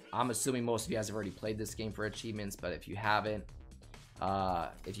 I'm assuming most of you guys have already played this game for achievements, but if you haven't,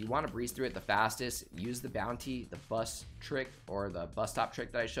 if you want to breeze through it the fastest, use the bounty, the bus trick, or the bus stop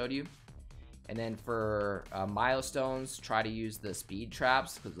trick that I showed you. And then for milestones, try to use the speed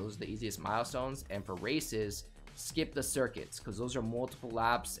traps, because those are the easiest milestones. And for races, skip the circuits, because those are multiple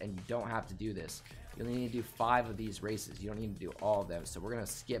laps and you don't have to do this. You only need to do 5 of these races. You don't need to do all of them. So we're going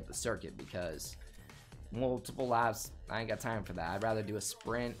to skip the circuit because multiple laps, I ain't got time for that. I'd rather do a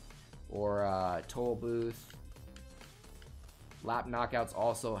sprint or a toll booth. Lap knockouts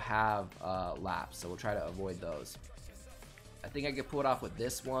also have laps, so we'll try to avoid those. I think I could pull it off with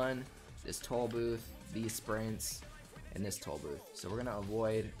this one, this toll booth, these sprints, and this toll booth. So we're gonna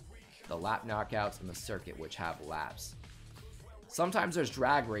avoid the lap knockouts and the circuit, which have laps. Sometimes there's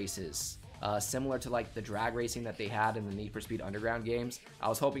drag races, similar to like the drag racing that they had in the Need for Speed Underground games. I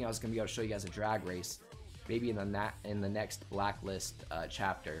was hoping I was gonna be able to show you guys a drag race, maybe in the next Blacklist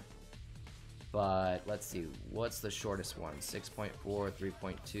chapter. But let's see, what's the shortest one? 6.4,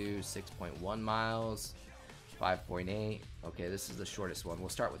 3.2, 6.1 miles, 5.8. Okay, this is the shortest one. We'll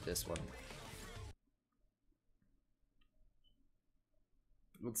start with this one.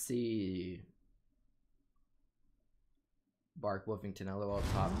 Let's see. Bark Wolfington, LOL,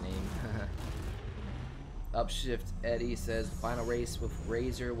 top name. Upshift Eddie says, final race with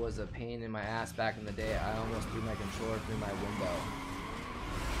Razor was a pain in my ass back in the day. I almost threw my controller through my window.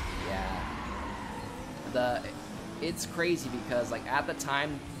 Yeah. It's crazy because like at the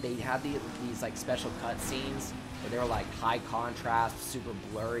time they had these like special cutscenes where they were like high contrast, super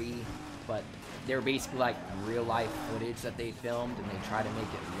blurry, but they were basically like real life footage that they filmed, and they tried to make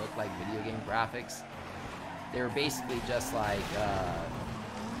it look like video game graphics. They were basically just like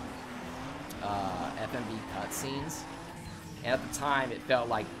FMV cutscenes, and at the time it felt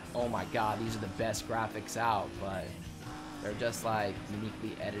like, oh my god, these are the best graphics out, but they're just like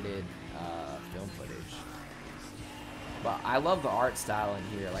uniquely edited film footage. But I love the art style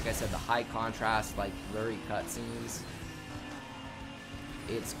in here. Like I said, the high contrast, like blurry cutscenes.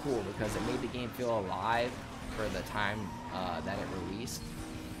 It's cool because it made the game feel alive for the time that it released.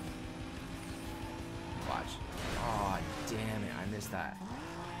 Watch. Oh, damn it. I missed that.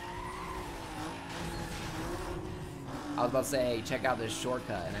 I was about to say, hey, check out this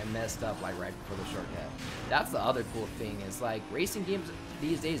shortcut, and I messed up like right before the shortcut. That's the other cool thing, is like racing games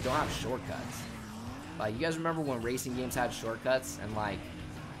these days don't have shortcuts. Like, you guys remember when racing games had shortcuts, and like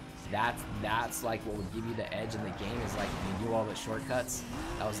that's like what would give you the edge in the game, is like you knew all the shortcuts.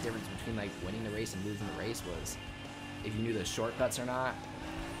 That was the difference between like winning the race and losing the race, was if you knew the shortcuts or not.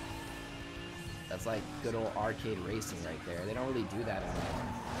 That's like good old arcade racing right there. They don't really do that anymore.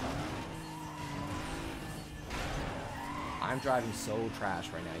 I'm driving so trash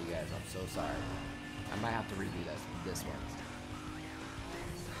right now, you guys. I'm so sorry. I might have to redo this one.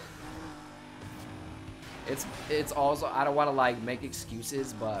 It's also, I don't want to like make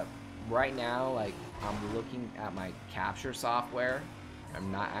excuses, but right now, like, I'm looking at my capture software.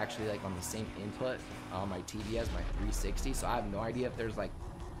 I'm not actually like on the same input on my TV as my 360, so I have no idea if there's like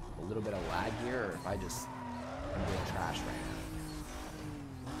a little bit of lag here, or if I'm doing trash right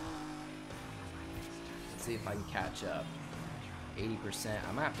now. Let's see if I can catch up. 80%.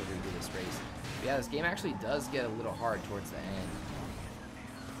 I might have to redo this race. But yeah, this game actually does get a little hard towards the end.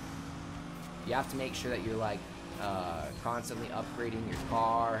 You have to make sure that you're like constantly upgrading your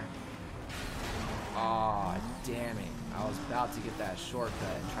car. Aw, damn it. I was about to get that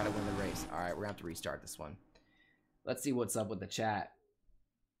shortcut and try to win the race. Alright, we're gonna have to restart this one. Let's see what's up with the chat.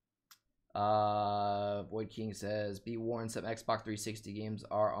 Void King says, be warned, some Xbox 360 games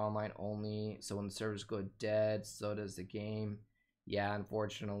are online only, so when the servers go dead, so does the game. Yeah,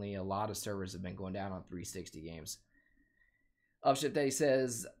 unfortunately, a lot of servers have been going down on 360 games. Upshift Daddy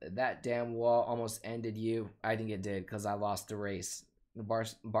says, that damn wall almost ended you. I think it did, because I lost the race.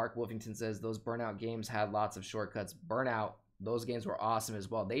 Bark Wolfington says, those Burnout games had lots of shortcuts. Burnout, those games were awesome as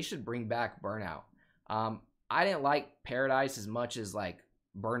well. They should bring back Burnout. I didn't like Paradise as much as like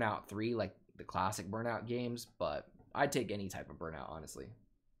Burnout 3, like the classic Burnout games, but I'd take any type of Burnout, honestly.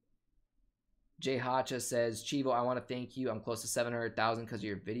 Jay Hacha says, Cheevo, I want to thank you. I'm close to 700,000 because of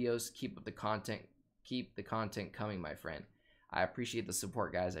your videos. Keep up the content. Keep the content coming, my friend. I appreciate the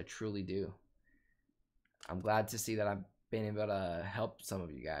support, guys. I truly do. I'm glad to see that I've been able to help some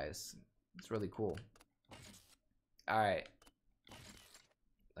of you guys. It's really cool. All right.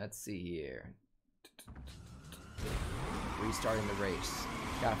 Let's see here. Restarting the race.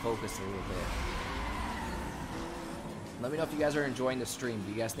 Gotta focus a little bit. Let me know if you guys are enjoying the stream.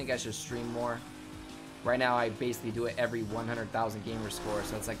 Do you guys think I should stream more? Right now, I basically do it every 100,000 gamer score,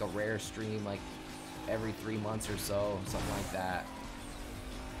 so it's like a rare stream, like every 3 months or so, something like that.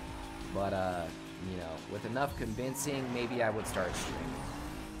 But, you know, with enough convincing, maybe I would start streaming.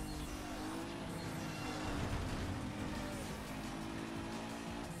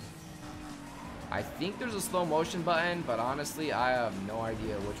 I think there's a slow motion button, but honestly, I have no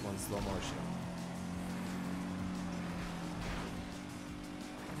idea which one's slow motion.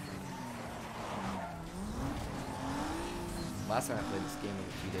 Last time I played this game was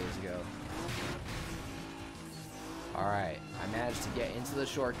a few days ago. Alright, I managed to get into the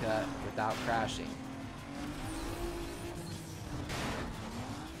shortcut without crashing.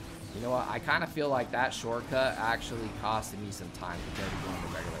 You know what, I kind of feel like that shortcut actually costed me some time compared to going the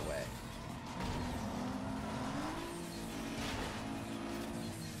regular way.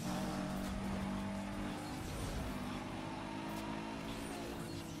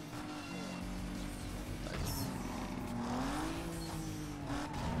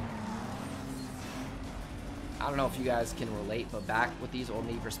 I don't know if you guys can relate, but back with these old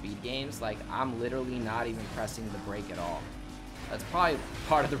Need for Speed games, like, I'm literally not even pressing the brake at all. That's probably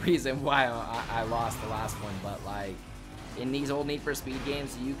part of the reason why I lost the last one, but like, in these old Need for Speed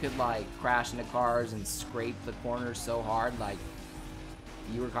games, you could like crash into cars and scrape the corners so hard, like,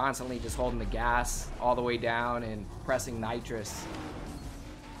 you were constantly just holding the gas all the way down and pressing nitrous.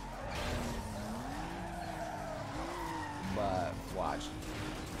 But watch,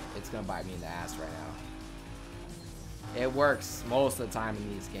 it's gonna bite me in the ass right now. It works most of the time in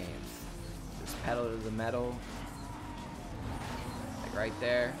these games. Just pedal to the metal. Like right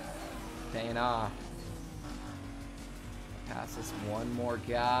there. Paying off. Pass this one more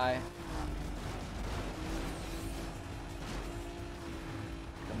guy.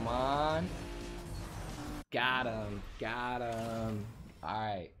 Come on. Got him. Got him.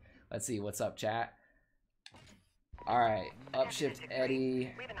 Alright. Let's see. What's up, chat? Alright, Upshift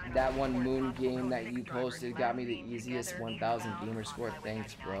Eddie, that one Moon game that you posted got me the easiest 1,000 gamer score.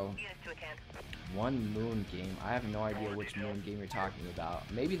 Thanks, bro. One Moon game. I have no idea which Moon game you're talking about.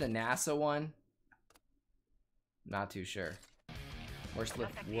 Maybe the NASA one? Not too sure. Worst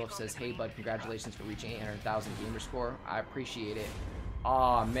Wolf says, hey bud, congratulations for reaching 800,000 gamer score. I appreciate it.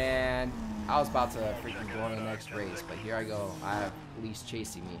 Aw, man. I was about to freaking go on the next race, but here I go. I have police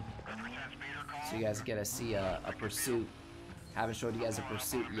chasing me. So you guys get to see a pursuit. Haven't showed you guys a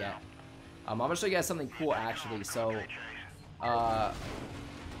pursuit yet. I'm gonna show you guys something cool actually. So, well,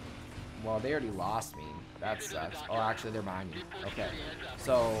 they already lost me. That sucks. Oh, actually, they're behind me. Okay.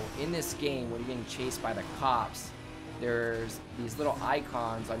 So in this game, when you're getting chased by the cops, there's these little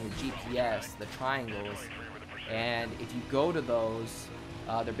icons on your GPS, the triangles, and if you go to those,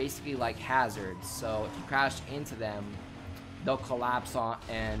 they're basically like hazards. So if you crash into them, they'll collapse on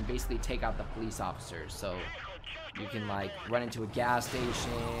and basically take out the police officers. So you can like run into a gas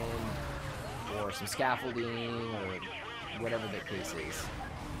station or some scaffolding or whatever the case is.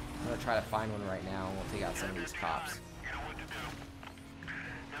 I'm gonna try to find one right now and we'll take out some of these cops.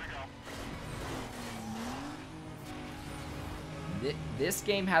 This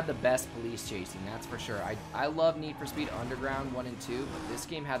game had the best police chasing, that's for sure. I love Need for Speed Underground 1 and 2, but this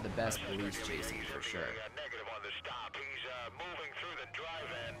game had the best police chasing for sure.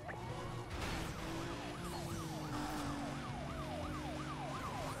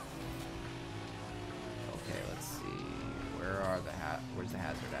 Okay, let's see. Where's the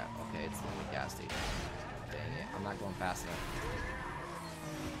hazard at? Okay, it's in the gas station. Dang it, I'm not going fast enough.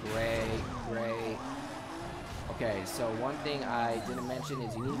 Great. Okay, so one thing I didn't mention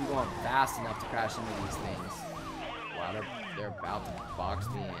is you need to be going fast enough to crash into these things. Wow, they're about to box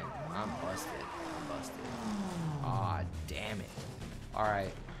me in. I'm busted. I'm busted. Aw, damn it.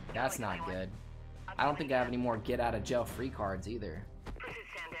 Alright, that's not good. I don't think I have any more get out of jail free cards either.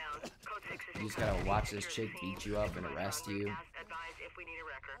 You just gotta watch this chick beat you up and arrest you.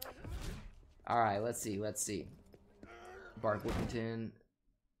 Alright, let's see. Bark Whippington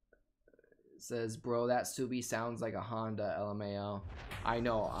says, bro, that Subi sounds like a Honda, LMAO. I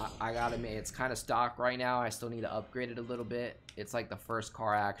know, I gotta admit, it's kind of stock right now. I still need to upgrade it a little bit. It's like the first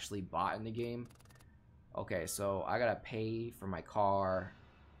car I actually bought in the game. Okay, so I gotta pay for my car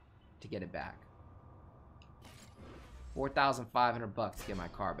to get it back. 4,500 bucks to get my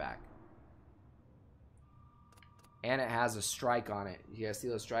car back. And it has a strike on it. You guys see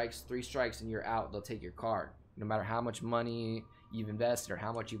those strikes? 3 strikes and you're out. They'll take your card. No matter how much money you've invested or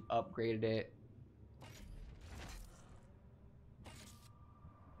how much you've upgraded it.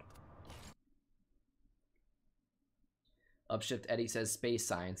 Upshift Eddie says space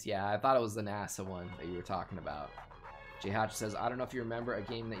science. Yeah, I thought it was the NASA one that you were talking about. J Hatch says, I don't know if you remember a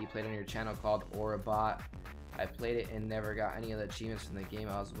game that you played on your channel called Orabot. I played it and never got any of the achievements from the game.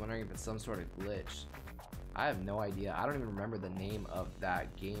 I was wondering if it's some sort of glitch. I have no idea. I don't even remember the name of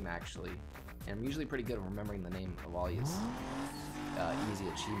that game actually. And I'm usually pretty good at remembering the name of all these easy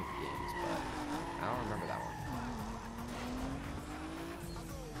achievement games, but I don't remember that one.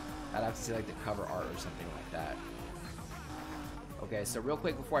 I'd have to see like the cover art or something like that. Okay, so real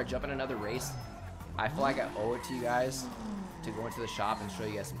quick before I jump in another race, I feel like I owe it to you guys to go into the shop and show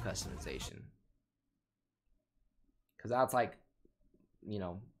you guys some customization. Because that's like, you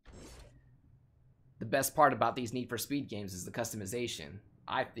know, the best part about these Need for Speed games is the customization,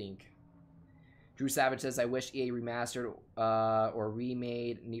 I think. Drew Savage says, I wish EA remastered or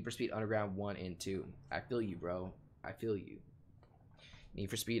remade Need for Speed Underground 1 and 2. I feel you, bro. I feel you.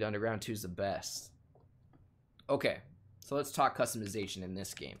 Need for Speed Underground 2 is the best. Okay, so let's talk customization in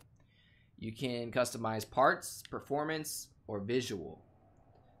this game. You can customize parts, performance, or visual.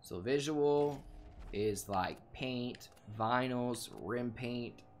 So visual is like paint, vinyls, rim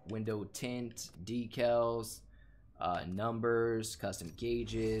paint, window tint, decals, numbers, custom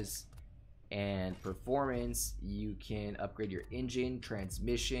gauges. And performance, you can upgrade your engine,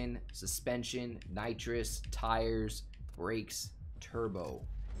 transmission, suspension, nitrous, tires, brakes, turbo.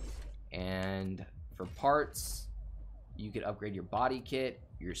 And for parts, you can upgrade your body kit,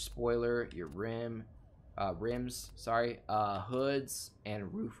 your spoiler, your rims, hoods,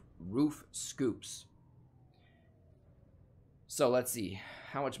 and roof scoops. So let's see,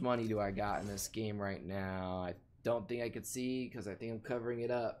 how much money do I got in this game right now? I don't think I could see because I think I'm covering it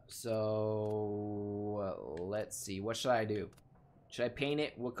up. So let's see, what should I do? Should I paint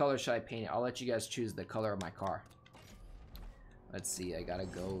it? What color should I paint it? I'll let you guys choose the color of my car. Let's see, I gotta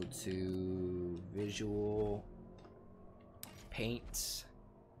go to visual, paint,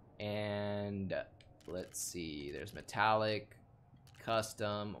 and let's see, there's metallic,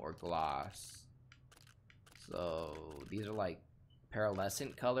 custom, or gloss. So these are like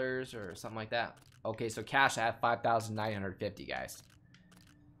pearlescent colors or something like that. Okay, so cash, I have 5,950, guys.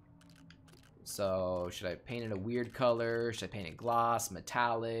 So should I paint it a weird color? Should I paint it gloss,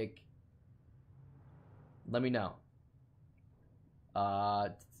 metallic? Let me know.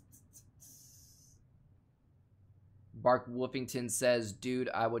 Bark Wolfington says,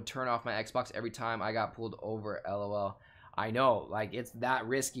 dude, I would turn off my Xbox every time I got pulled over, LOL. I know, like, it's that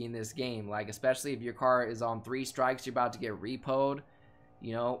risky in this game. Like, especially if your car is on 3 strikes, you're about to get repoed,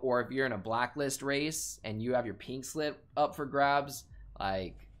 you know, or if you're in a blacklist race and you have your pink slip up for grabs.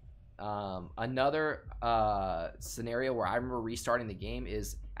 Like, another scenario where I remember restarting the game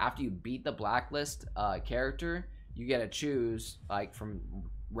is after you beat the blacklist character, you get to choose, like, from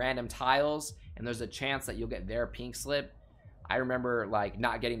random tiles, and there's a chance that you'll get their pink slip. I remember, like,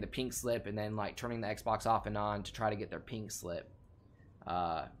 not getting the pink slip and then, like, turning the Xbox off and on to try to get their pink slip.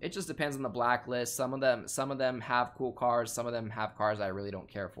 It just depends on the blacklist. Some of them have cool cars. Some of them have cars I really don't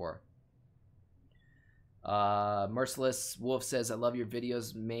care for. Merciless Wolf says, I love your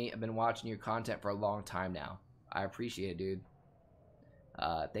videos, mate. I've been watching your content for a long time now. I appreciate it, dude.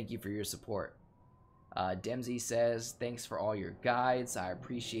 Thank you for your support. Dempsey says, thanks for all your guides. I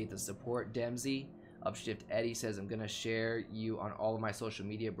appreciate the support, Dempsey. Upshift Eddie says, I'm gonna share you on all of my social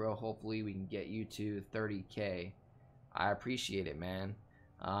media, bro. Hopefully we can get you to 30K. I appreciate it, man.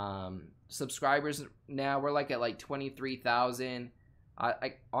 Subscribers now, we're like at like 23,000.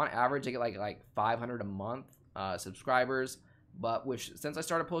 I on average I get like 500 a month subscribers, but since I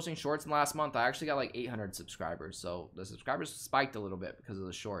started posting shorts in the last month, I actually got like 800 subscribers. So the subscribers spiked a little bit because of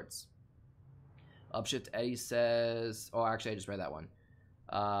the shorts. Upshift Eddie says, oh, actually, I just read that one.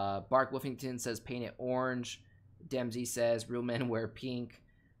 Bark Wolfington says, paint it orange. Dempsey says, real men wear pink.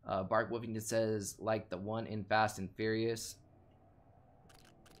 Bark Wolfington says, like the one in Fast and Furious.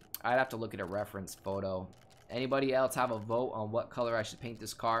 I'd have to look at a reference photo. Anybody else have a vote on what color I should paint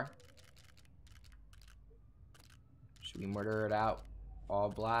this car? Should we murder it out all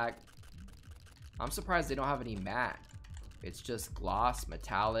black? I'm surprised they don't have any matte. It's just gloss,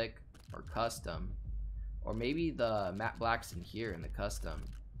 metallic, or custom. Or maybe the matte black's in here in the custom.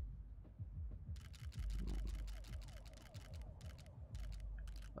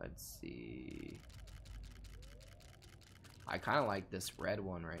 Let's see. I kind of like this red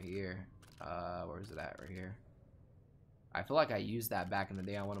one right here. Where is it at? Right here. I feel like I used that back in the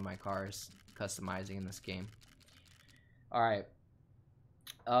day on one of my cars, customizing in this game. Alright.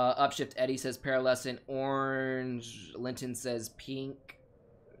 Upshift Eddie says pearlescent orange. Linton says pink.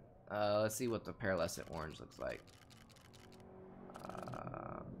 Let's see what the pearlescent orange looks like.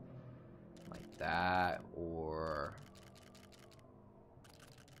 Like that, or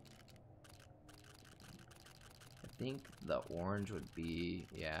I think the orange would be,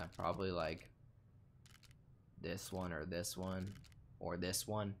 yeah, probably like this one or this one or this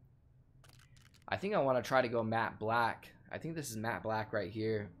one. I think I want to try to go matte black. I think this is matte black right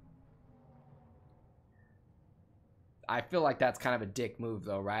here. I feel like that's kind of a dick move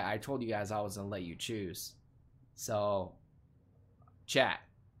though, right? I told you guys I was gonna let you choose. So, chat,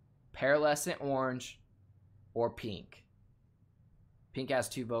 pearlescent orange or pink. Pink has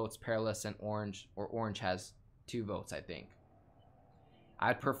 2 votes, pearlescent orange, or orange has 2 votes, I think.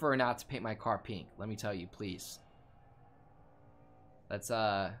 I'd prefer not to paint my car pink, let me tell you, please. Let's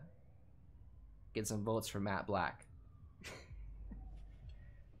get some votes for matte black.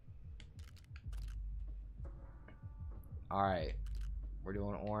 Alright, we're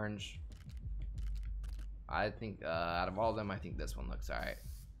doing orange. I think out of all of them, I think this one looks alright.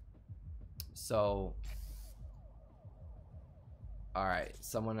 So, alright,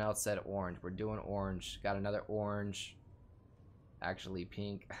 someone else said orange. We're doing orange. Got another orange. Actually,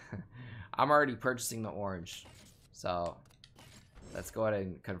 pink. I'm already purchasing the orange. So, let's go ahead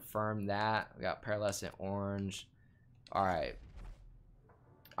and confirm that. We got pearlescent orange. Alright.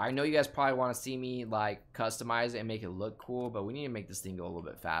 I know you guys probably want to see me like customize it and make it look cool, but we need to make this thing go a little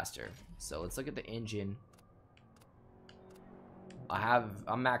bit faster. So let's look at the engine. I'm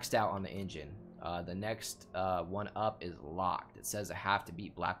maxed out on the engine. The next one up is locked. It says I have to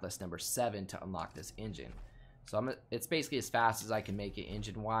beat blacklist number 7 to unlock this engine. So it's basically as fast as I can make it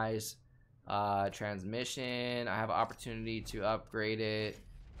engine wise. Transmission, I have an opportunity to upgrade it.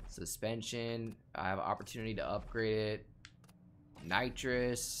 Suspension, I have an opportunity to upgrade it.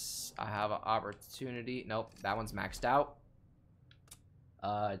 Nitrous, I have an opportunity. Nope, that one's maxed out.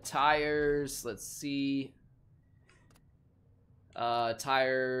 Tires, let's see.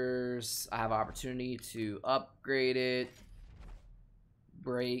 Tires, I have an opportunity to upgrade it.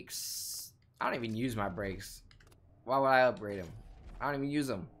 Brakes, I don't even use my brakes. Why would I upgrade them? I don't even use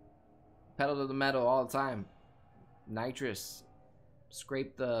them. Pedal to the metal all the time. Nitrous,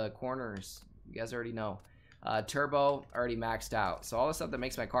 scrape the corners. You guys already know. Turbo, already maxed out. So all the stuff that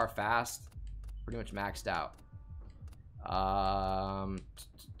makes my car fast, pretty much maxed out. I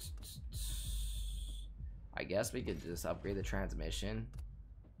guess we could just upgrade the transmission.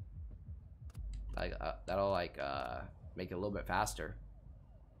 Like that'll like make it a little bit faster.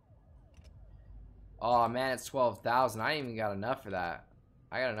 Oh man, it's 12,000. I ain't even got enough for that.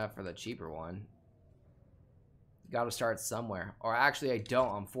 I got enough for the cheaper one. Got to start somewhere. Or actually I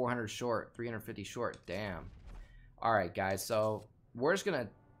don't. I'm 400 short, 350 short. Damn. All right, guys. So we're just gonna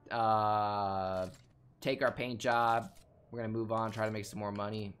take our paint job. We're gonna move on, try to make some more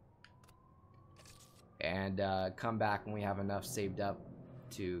money, and come back when we have enough saved up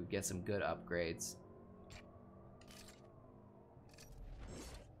to get some good upgrades.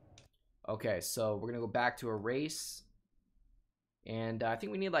 Okay, so we're gonna go back to a race. And I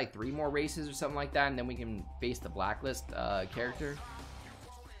think we need like 3 more races or something like that, and then we can face the blacklist character.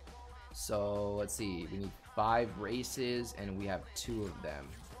 So let's see, we need 5 races and we have 2 of them.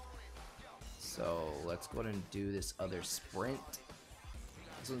 So let's go ahead and do this other sprint.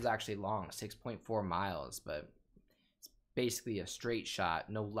 This one's actually long, 6.4 miles, but it's basically a straight shot,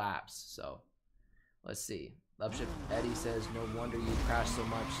 no laps. So let's see. Upshift Eddie says, no wonder you crash so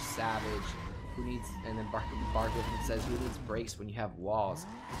much, savage. Who needs, and then Barker says, who needs brakes when you have walls?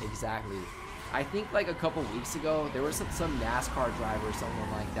 Exactly. I think like a couple weeks ago, there was some NASCAR driver or someone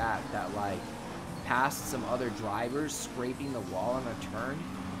like that like passed some other drivers scraping the wall on a turn.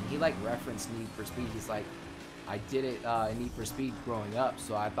 And he like referenced Need for Speed. He's like, I did it in Need for Speed growing up,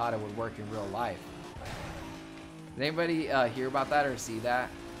 so I thought it would work in real life. Did anybody hear about that or see that?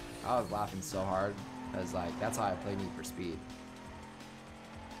 I was laughing so hard because like that's how I play Need for Speed.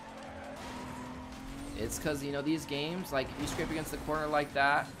 It's because, you know, these games, like if you scrape against the corner like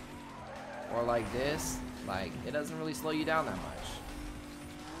that or like this, like it doesn't really slow you down that much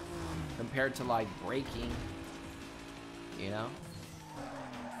compared to like braking, you know.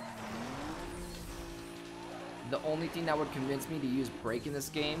 The only thing that would convince me to use brake in this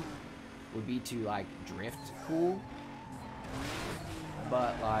game would be to like drift cool,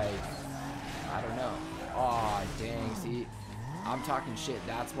 but like I don't know. Oh dang, see, I'm talking shit.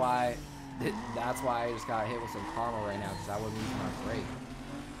 That's why I just got hit with some karma right now because I wasn't using my brake.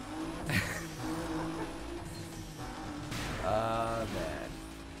 Man.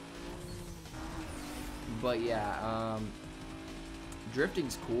 But yeah,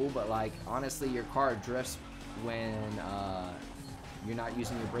 drifting's cool, but like honestly, your car drifts when you're not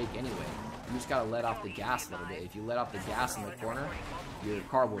using your brake anyway. You just gotta let off the gas a little bit. If you let off the gas in the corner, your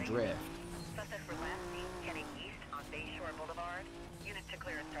car will drift.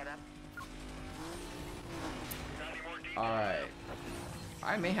 Alright.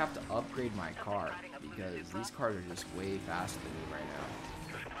 I may have to upgrade my car because these cars are just way faster than me right now.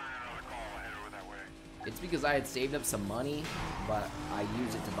 It's because I had saved up some money, but I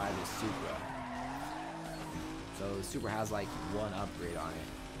used it to buy this Supra. So the Supra has like one upgrade on it.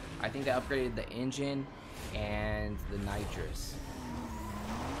 I think they upgraded the engine and the nitrous.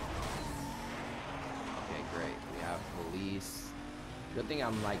 Okay, great. We have police. Good thing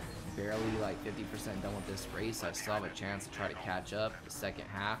I'm like barely like 50% done with this race. I still have a chance to try to catch up the second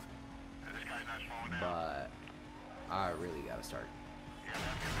half, but I really gotta start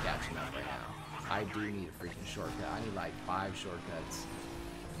catching up right now. I do need a freaking shortcut. I need like 5 shortcuts,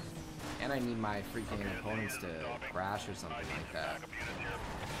 and I need my freaking opponents to crash or something like that.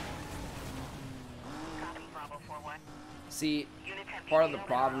 See, part of the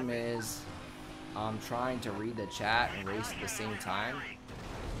problem is I'm trying to read the chat and race at the same time.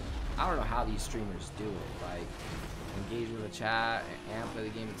 I don't know how these streamers do it, like engage with the chat and play the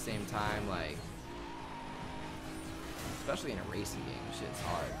game at the same time, like especially in a racing game, shit's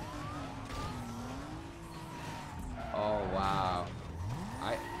hard. Oh wow.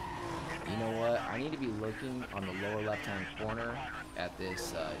 You know what? I need to be looking on the lower left-hand corner at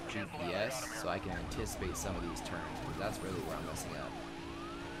this GPS so I can anticipate some of these turns, because that's really where I'm messing up.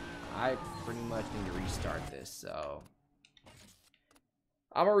 I pretty much need to restart this, so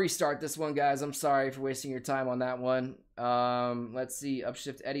I'm gonna restart this one, guys. I'm sorry for wasting your time on that one. Let's see.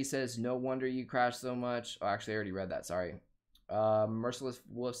 Upshift Eddie says, no wonder you crashed so much. Oh, actually, I already read that. Sorry. Merciless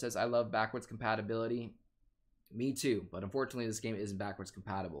Wolf says, I love backwards compatibility. Me too, but unfortunately, this game isn't backwards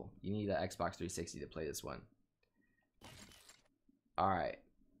compatible. You need an Xbox 360 to play this one. All right.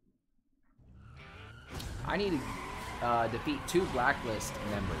 I need to defeat 2 blacklist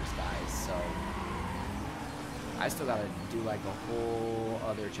members, guys. So I still gotta do like a whole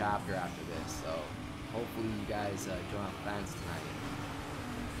other chapter after this, so hopefully you guys don't have plans tonight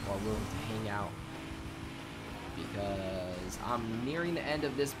or willing to hang out, because I'm nearing the end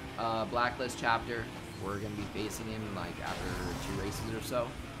of this blacklist chapter. We're gonna be facing him like after 2 races or so,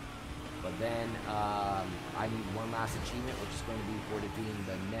 but then I need one last achievement, which is going to be for defeating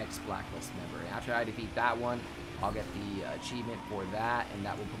the next blacklist member. And after I defeat that one, I'll get the achievement for that, and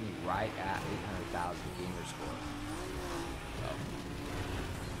that will put me right at 800,000 Gamerscore. So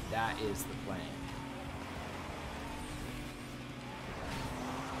that is the plan.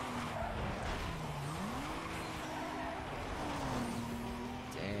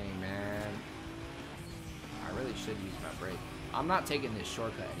 Dang, man. I really should use my brake. I'm not taking this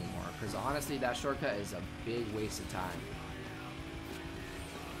shortcut anymore, because honestly, that shortcut is a big waste of time.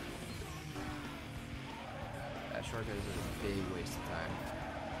 That shortcut is a big waste of time.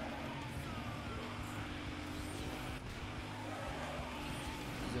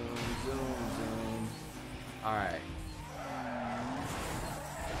 Zoom, zoom, zoom. Alright.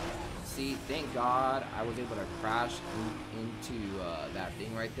 See, thank God I was able to crash into that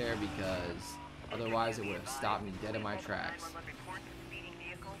thing right there, because otherwise it would have stopped me dead in my tracks.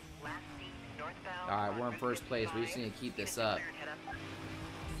 Alright, we're in first place. We just need to keep this up.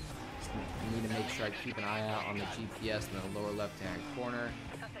 I need to make sure I keep an eye out on the GPS in the lower left-hand corner.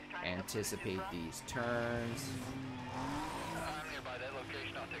 Anticipate these turns.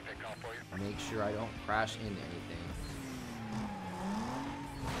 Make sure I don't crash into anything.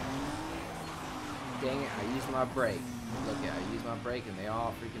 Dang it, I used my brake. Look at, I used my brake and they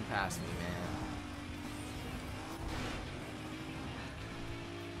all freaking passed me, man.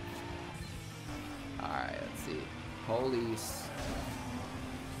 Alright, let's see. Police.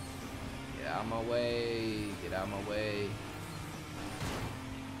 Get out out of my way. Get out of my way.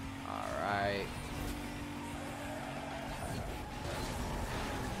 Alright.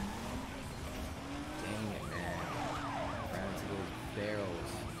 Dang it, man. Ran into those barrels.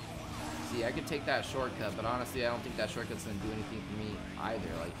 See, I could take that shortcut, but honestly, I don't think that shortcut's gonna do anything for me either.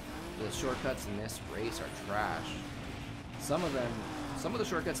 Like, the shortcuts in this race are trash. Some of the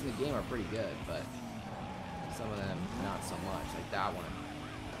shortcuts in the game are pretty good, but some of them not so much. Like that one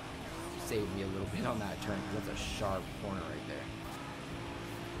saved me a little bit on that turn because that's a sharp corner right there.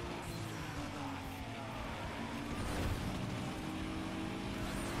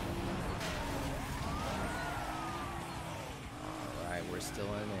 Alright, we're still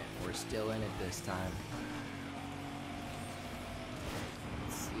in it. We're still in it this time.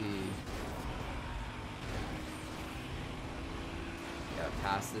 Let's see. Gotta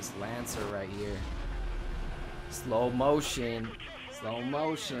pass this Lancer right here. Slow motion. Slow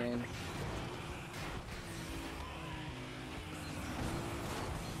motion.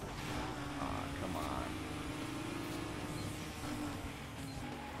 Oh, come on.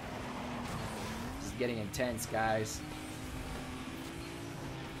 This is getting intense, guys.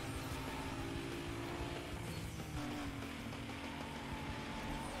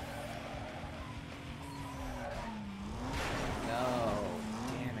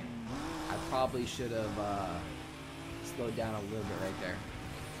 Probably should have slowed down a little bit right there.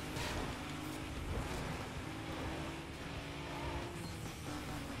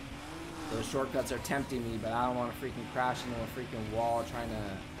 Those shortcuts are tempting me, but I don't want to freaking crash into a freaking wall trying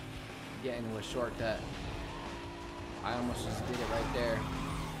to get into a shortcut. I almost just did it right there.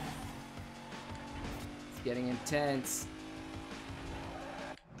 It's getting intense.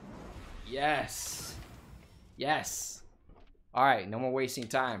 Yes. Yes. All right, no more wasting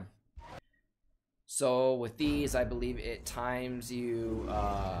time. So with these, I believe it times you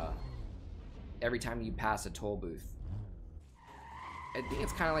every time you pass a toll booth. I think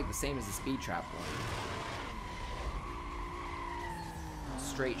it's kind of like the same as the speed trap one.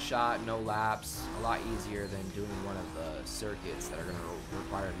 Straight shot, no laps, a lot easier than doing one of the circuits that are going to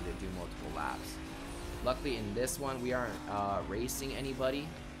require you to do multiple laps. Luckily in this one, we aren't racing anybody,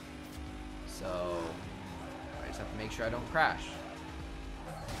 so I just have to make sure I don't crash.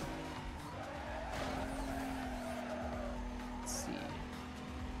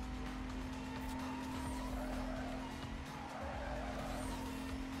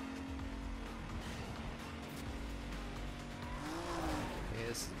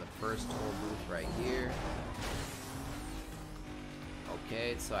 This is the first toll booth right here.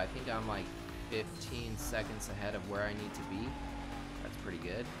 Okay, so I think I'm like 15 seconds ahead of where I need to be. That's pretty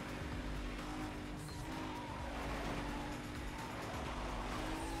good.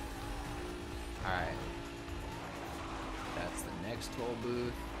 Alright. That's the next toll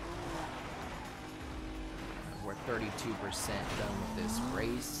booth. We're 32% done with this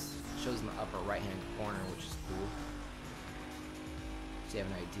race. It shows in the upper right hand corner, which is cool. So you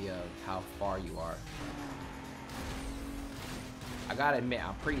have an idea of how far you are. I gotta admit,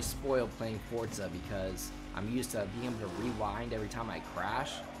 I'm pretty spoiled playing Forza because I'm used to being able to rewind every time I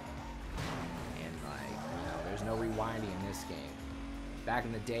crash. And like, you know, there's no rewinding in this game. Back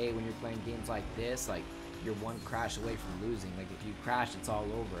in the day when you're playing games like this, like you're one crash away from losing. Like if you crash, it's all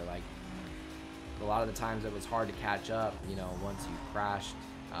over. Like a lot of the times it was hard to catch up, you know, once you crashed,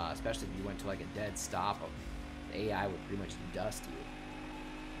 especially if you went to like a dead stop, the AI would pretty much dust you.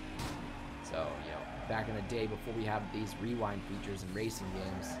 So, you know, back in the day before we had these rewind features in racing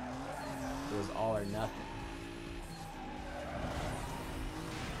games, it was all or nothing.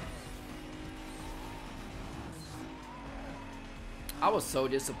 I was so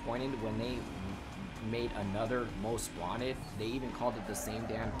disappointed when they made another Most Wanted. They even called it the same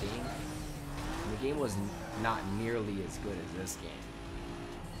damn thing. And the game was not nearly as good as this game.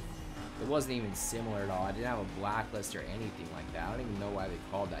 It wasn't even similar at all. I didn't have a blacklist or anything like that. I don't even know why they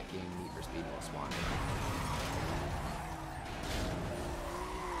called that game Need for Speed Most Wanted.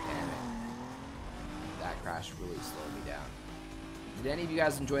 Damn it. That crash really slowed me down. Did any of you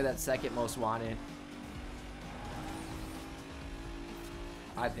guys enjoy that second Most Wanted?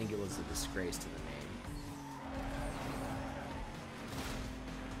 I think it was a disgrace to the name.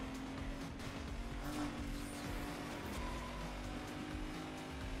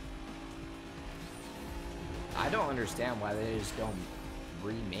 I don't understand why they just don't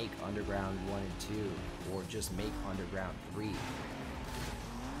remake Underground 1 and 2 or just make Underground 3.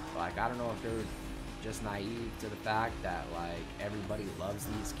 Like, I don't know if they're just naive to the fact that like everybody loves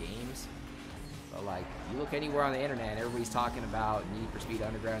these games. But like, you look anywhere on the internet, everybody's talking about Need for Speed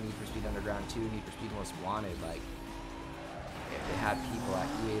Underground, Need for Speed Underground 2, Need for Speed Most Wanted. Like, they had people at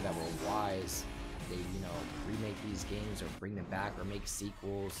EA that were wise. They, you know, remake these games or bring them back or make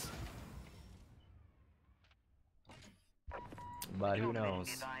sequels. But who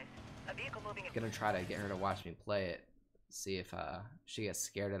knows? Gonna try to get her to watch me play it. See if she gets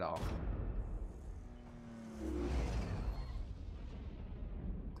scared at all.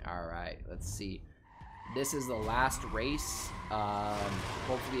 Alright, let's see. This is the last race.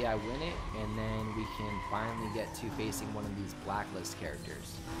 Hopefully I win it, and then we can finally get to facing one of these blacklist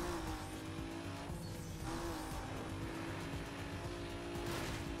characters.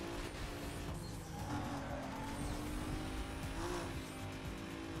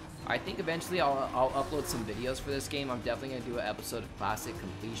 I think eventually I'll upload some videos for this game. I'm definitely going to do an episode of classic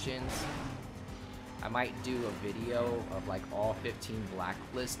completions. I might do a video of like all 15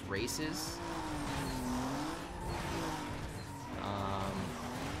 blacklist races.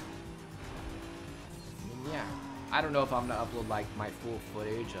 Yeah, I don't know if I'm going to upload like my full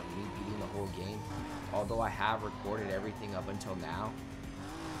footage of me beating the whole game, although I have recorded everything up until now.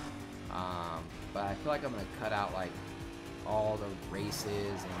 But I feel like I'm going to cut out like all the races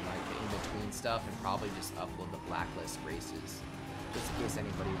and like the in-between stuff and probably just upload the blacklist races, just in case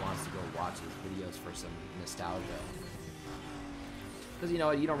anybody wants to go watch these videos for some nostalgia. Because, you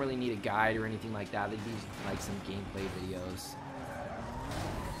know, you don't really need a guide or anything like that. They do like some gameplay videos.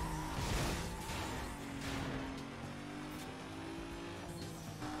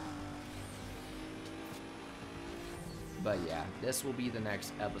 But yeah, this will be the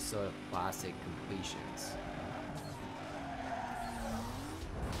next episode of Classic Completions.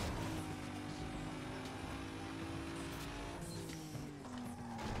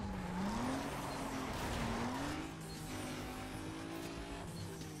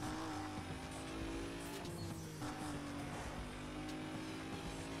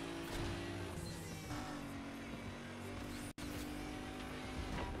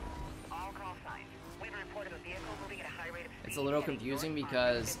 It's a little confusing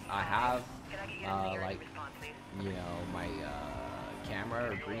because I have, like, you know, my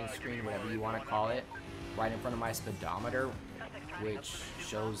camera or green screen, whatever you want to call it, right in front of my speedometer, which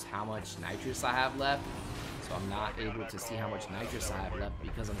shows how much nitrous I have left. So I'm not able to see how much nitrous I have left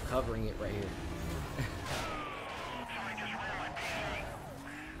because I'm covering it right here.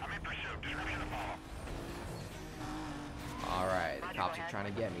 Alright, the cops are trying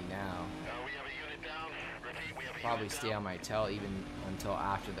to get me now. Probably stay on my tail even until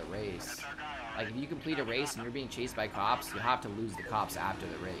after the race. Like, if you complete a race and you're being chased by cops, you'll have to lose the cops after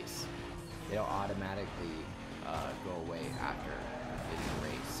the race. They don't automatically go away after completing the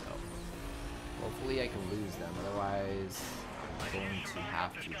race, so hopefully I can lose them. Otherwise, I'm going to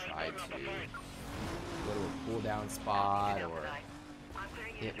have to try to go to a cool down spot or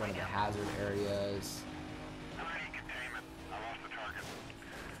hit one of the hazard areas.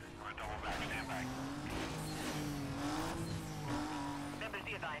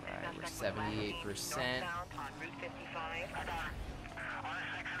 Alright, we're 78%. Dang,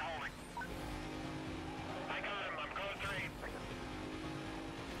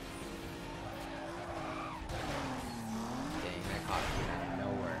 that caught me out of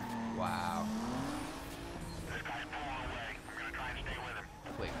nowhere. Wow.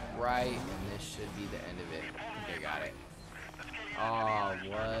 Quick right, and this should be the end of it. I think I got it. Oh,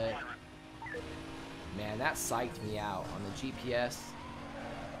 what? Man, that psyched me out on the GPS.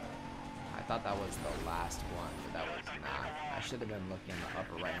 I thought that was the last one, but that was not. I should have been looking in the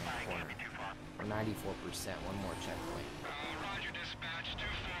upper right hand corner. We're 94%, one more checkpoint. Roger, dispatch 2-4.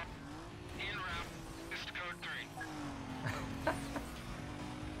 En route. This is code 3.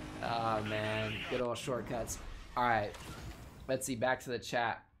 Oh man, good old shortcuts. Alright, let's see, back to the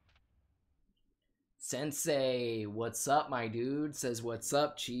chat. Sensei, what's up, my dude? Says, what's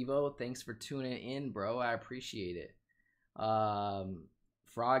up, Cheevo? Thanks for tuning in, bro. I appreciate it.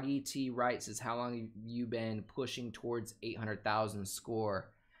 Froggy T Wright says, how long have you been pushing towards 800,000 score?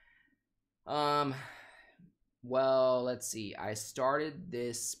 Well, let's see. I started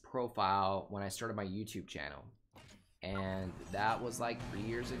this profile when I started my YouTube channel, and that was like 3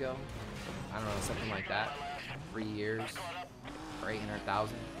 years ago. I don't know, something like that. 3 years for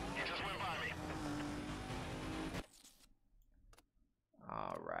 800,000.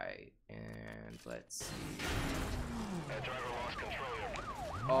 All right, and let's see.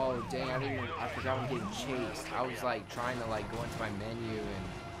 Oh dang! I forgot I'm getting chased. I was like trying to like go into my menu and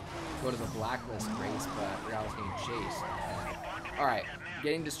go to the blacklist race, but I forgot I was getting chased. All right,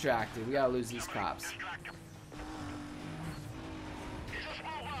 getting distracted. We gotta lose these cops.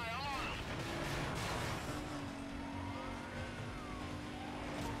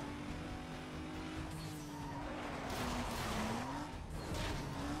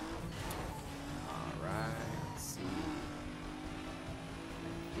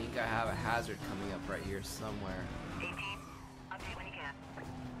 I have a hazard coming up right here somewhere.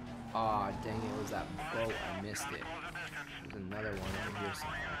 Aw, dang it, it was that boat. I missed it. There's another one over here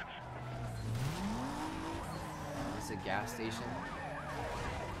somewhere. Is this a gas station?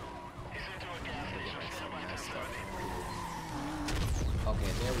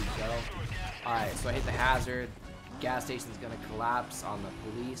 Okay, there we go. Alright, so I hit the hazard. Gas station's gonna collapse on the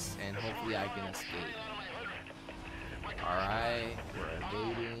police, and hopefully I can escape. Alright, we're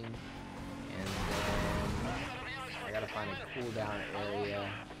evading. And then I gotta find a cooldown area.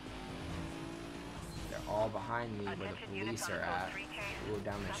 They're all behind me where the police are at. We'll go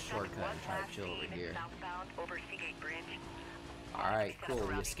down this shortcut and try to chill over here. Alright, cool,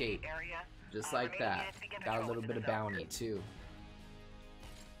 we escaped. Just like that. Got a little bit of bounty too.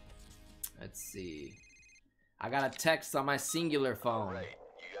 Let's see. I got a text on my singular phone.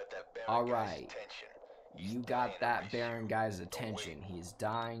 Alright. You got that Baron guy's attention. He's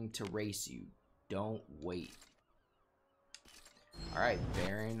dying to race you. Don't wait. Alright,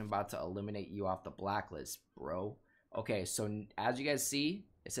 Baron, I'm about to eliminate you off the blacklist, bro. Okay, so as you guys see,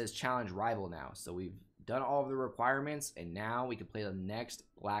 it says challenge rival now. So we've done all of the requirements, and now we can play the next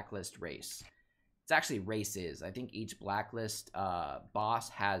blacklist race. It's actually races. I think each blacklist boss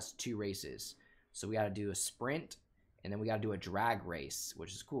has 2 races. So we got to do a sprint, and then we got to do a drag race,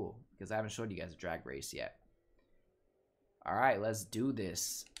 which is cool because I haven't showed you guys a drag race yet. All right, let's do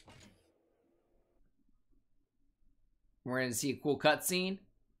this. We're going to see a cool cutscene.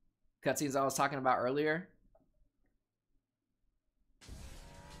 Cutscenes I was talking about earlier.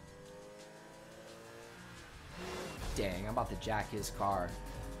 Dang, I'm about to jack his car.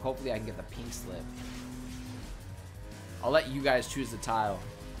 Hopefully I can get the pink slip. I'll let you guys choose the tile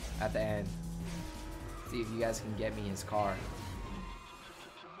at the end. See if you guys can get me his car.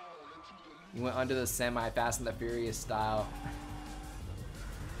 You went under the semi, Fast and the Furious style.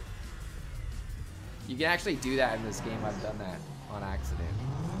 You can actually do that in this game. I've done that on accident.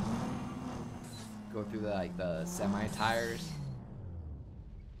 Go through the semi tires.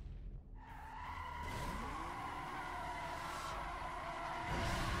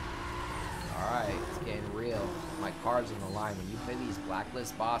 Alright, it's getting real. My car's on the line. When you play these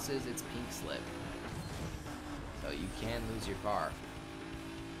blacklist bosses, it's pink slip. So you can lose your car.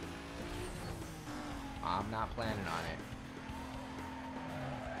 I'm not planning on it.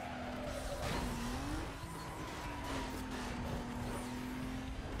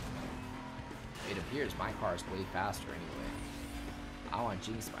 It appears my car is way faster anyway. I don't want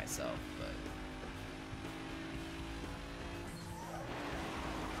to jinx myself, but...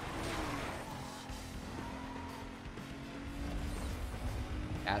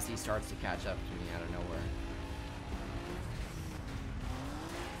 as he starts to catch up to me out of nowhere.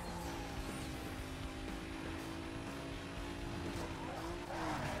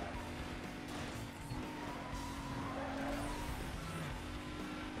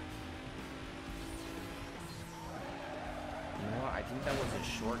 You know what? I think that was a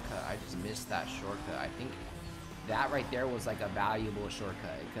shortcut. I just missed that shortcut. I think that right there was like a valuable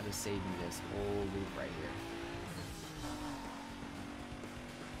shortcut. It could have saved me this whole loop right here.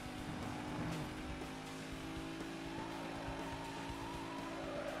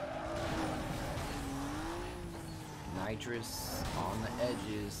 Nitrous on the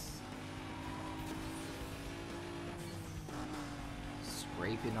edges,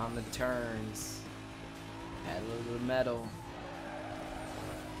 scraping on the turns, pedal to the metal.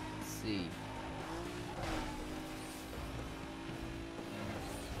 Let's see.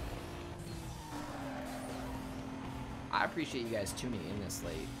 I appreciate you guys tuning in this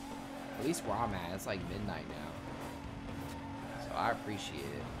late. At least where I'm at, it's like midnight now, so I appreciate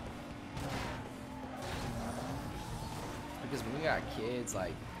it. Because when you got kids,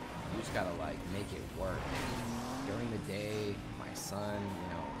 like, you just gotta like make it work. During the day, my son, you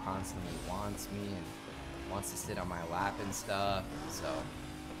know, constantly wants me and wants to sit on my lap and stuff. So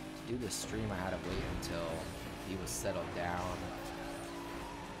to do this stream, I had to wait until he was settled down,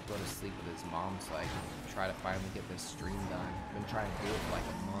 go to sleep with his mom, so I can try to finally get this stream done. I've been trying to do it for like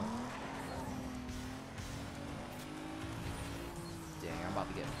a month. Dang, I'm about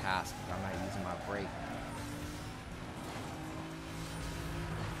to get passed because I'm not using my brake.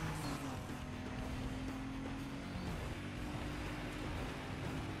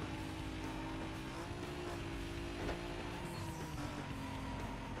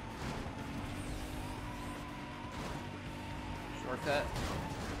 Shortcut.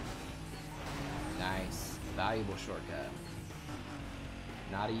 Nice. Valuable shortcut.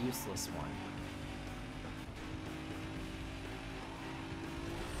 Not a useless one.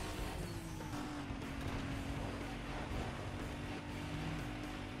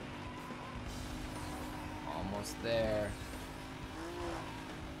 Almost there.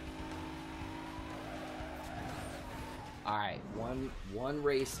 Alright, one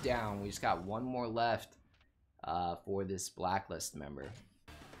race down. We just got one more left for this blacklist member.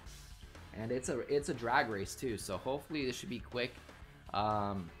 And it's a drag race too, so hopefully this should be quick.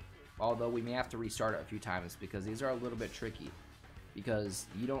 Although we may have to restart it a few times because these are a little bit tricky. Because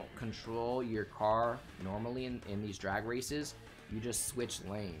you don't control your car normally in these drag races, you just switch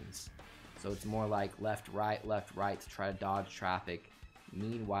lanes. So it's more like left, right to try to dodge traffic,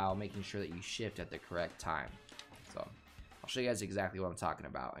 meanwhile making sure that you shift at the correct time. So I'll show you guys exactly what I'm talking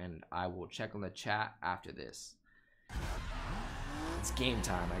about, and I will check on the chat after this. It's game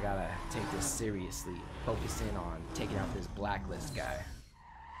time. I gotta take this seriously, focus in on taking out this blacklist guy.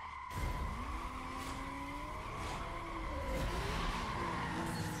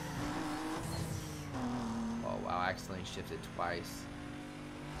 Oh wow, I accidentally shifted twice.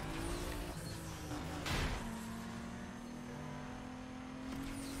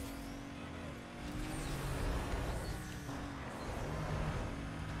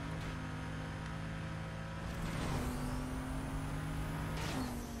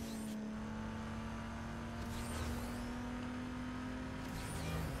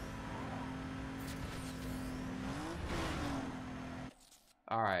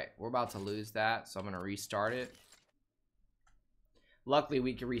 Alright, we're about to lose that, so I'm going to restart it. Luckily,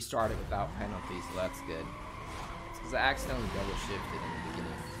 we can restart it without penalties, so that's good. It's because I accidentally double shifted in the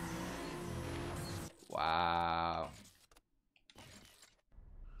beginning. Wow.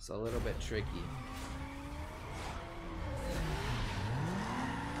 It's a little bit tricky.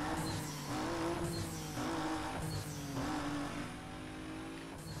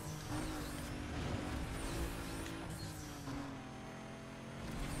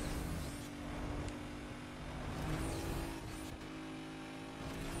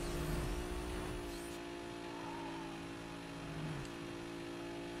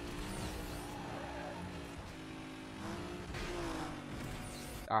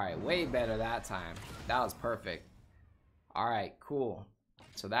 Alright, way better that time. That was perfect. Alright, cool.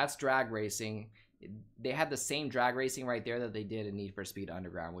 So that's drag racing. They had the same drag racing right there that they did in Need for Speed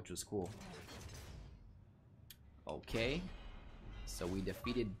Underground, which was cool. Okay. So we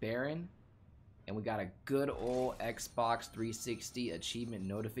defeated Baron. And we got a good old Xbox 360 achievement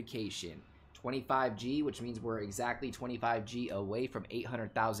notification. 25G, which means we're exactly 25G away from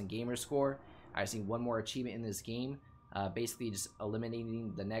 800,000 Gamerscore. I just need one more achievement in this game. Basically just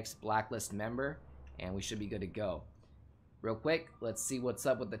eliminating the next blacklist member, and we should be good to go. Real quick, let's see what's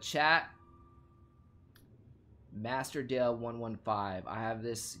up with the chat. Masterdale115. I have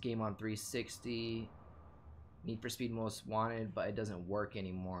this game on 360. Need for Speed Most Wanted, but it doesn't work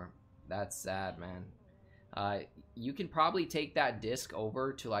anymore. That's sad, man. You can probably take that disc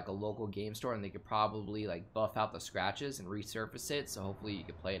over to like a local game store, and they could probably like buff out the scratches and resurface it, so hopefully you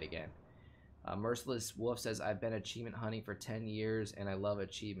can play it again. Merciless Wolf says, I've been achievement hunting for 10 years and I love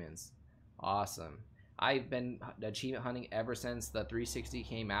achievements. Awesome. I've been achievement hunting ever since the 360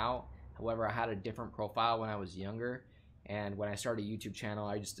 came out. However, I had a different profile when I was younger, and when I started a YouTube channel,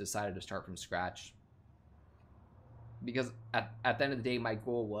 I just decided to start from scratch. Because at the end of the day, my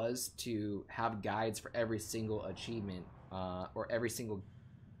goal was to have guides for every single achievement, or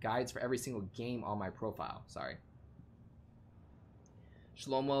guides for every single game on my profile. Sorry.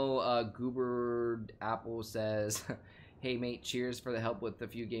 Shlomo Goober Apple says, hey mate, cheers for the help with a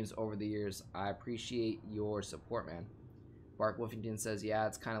few games over the years. I appreciate your support, man. Bark Wolfington says, yeah,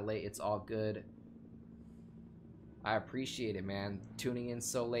 it's kind of late. It's all good. I appreciate it, man. Tuning in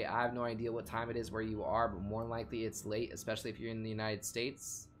so late. I have no idea what time it is where you are, but more than likely it's late, especially if you're in the United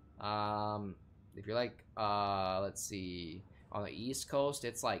States. If you're like, let's see, on the East Coast,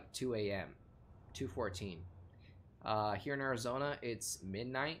 it's like 2 a.m., 2:14. Here in Arizona, it's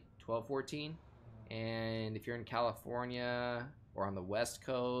midnight, 12:14, and if you're in California or on the West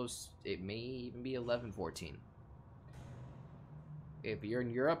Coast, it may even be 11:14. If you're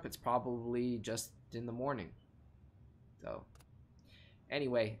in Europe, it's probably just in the morning. So,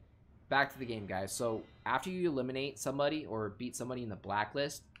 anyway, back to the game, guys. So, after you eliminate somebody or beat somebody in the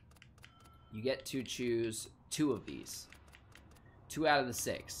blacklist, you get to choose 2 of these. 2 out of the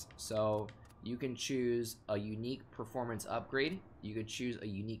 6. So, you can choose a unique performance upgrade. You could choose a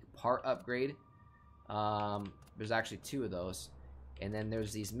unique part upgrade. There's actually 2 of those. And then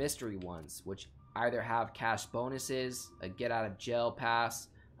there's these mystery ones, which either have cash bonuses, a get out of jail pass,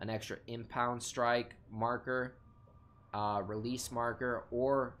 an extra impound strike marker, release marker,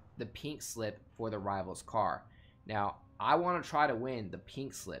 or the pink slip for the rival's car. Now, I want to try to win the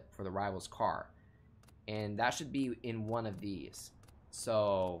pink slip for the rival's car, and that should be in one of these.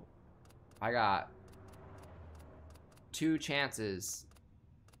 So I got 2 chances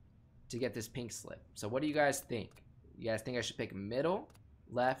to get this pink slip. So what do you guys think? You guys think I should pick middle,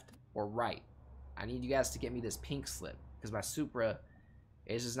 left, or right? I need you guys to get me this pink slip because my Supra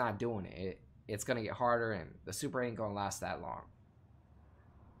is just not doing it. It's gonna get harder, and the Supra ain't gonna last that long.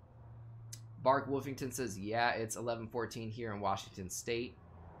 Bark Wolfington says, yeah, it's 11:14 here in Washington State.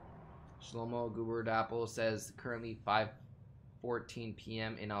 Shlomo Guberdapple says, currently 5:14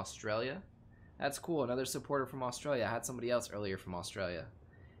 p.m. in Australia. That's cool. Another supporter from Australia. I had somebody else earlier from Australia.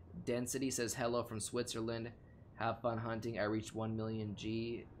 Density says, hello from Switzerland. Have fun hunting. I reached 1 million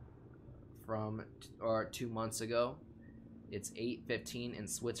G from 2 months ago. It's 8:15 in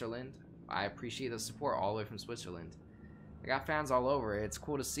Switzerland. I appreciate the support all the way from Switzerland. I got fans all over. It's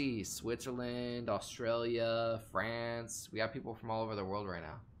cool to see Switzerland, Australia, France. We got people from all over the world right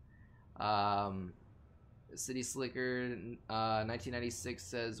now. City Slicker 1996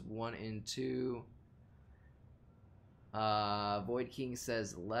 says 1 and 2. Void King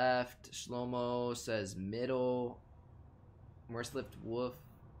says left. Shlomo says middle. Mercilift Wolf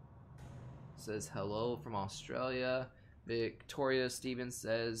says hello from Australia. Victoria Stevens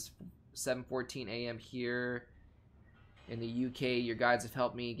says 7:14 a.m. here in the UK. Your guides have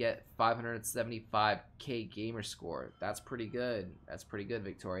helped me get 575k Gamerscore. That's pretty good. That's pretty good,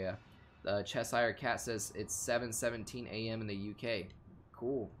 Victoria. The Cheshire Cat says it's 7:17 a.m. in the UK.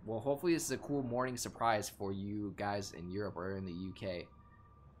 Cool. Well, hopefully this is a cool morning surprise for you guys in Europe or in the UK.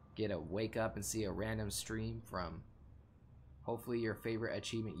 Get to wake up and see a random stream from hopefully your favorite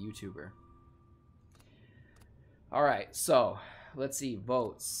achievement YouTuber. Alright, so let's see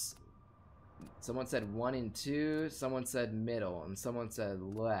votes. Someone said 1 and 2, someone said middle, and someone said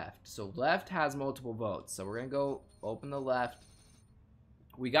left. So left has multiple votes. So we're gonna go open the left.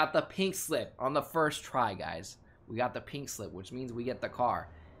 We got the pink slip on the first try, guys. We got the pink slip, which means we get the car.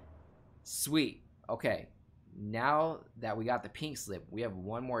 Sweet. Okay. Now that we got the pink slip, we have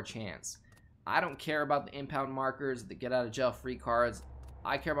one more chance. I don't care about the impound markers, the get out of jail free cards.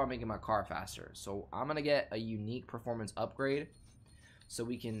 I care about making my car faster. So I'm going to get a unique performance upgrade so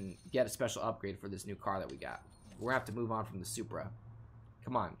we can get a special upgrade for this new car that we got. We're going to have to move on from the Supra.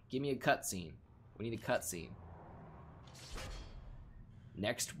 Come on. Give me a cutscene. We need a cutscene.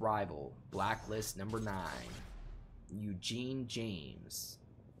 Next rival. Blacklist number 9. Eugene James.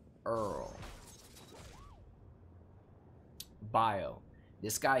 Earl. Bio.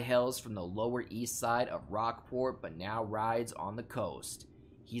 This guy hails from the Lower East Side of Rockport, but now rides on the coast.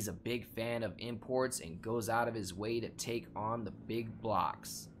 He's a big fan of imports and goes out of his way to take on the big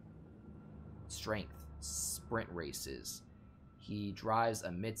blocks. Strength. Sprint races. He drives a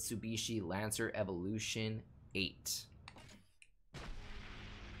Mitsubishi Lancer Evolution 8.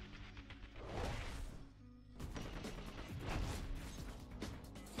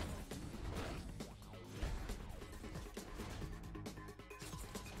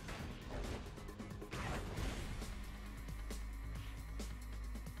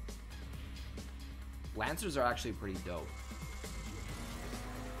 Lancers are actually pretty dope.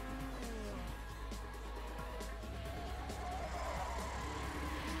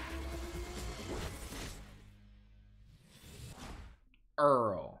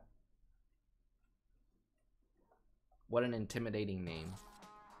 Earl. What an intimidating name.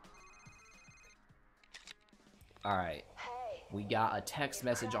 Alright. We got a text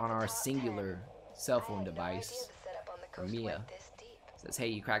message on our singular cell phone device from Mia. Says, hey,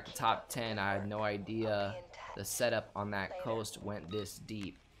 you cracked the top 10. I had no idea the setup on that coast went this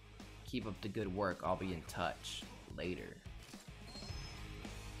deep. Keep up the good work. I'll be in touch later.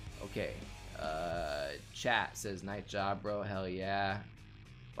 Okay. Chat says, nice job, bro. Hell yeah.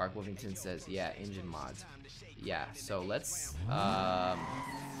 Bark Wolfington says, yeah, engine mods. Yeah, so let's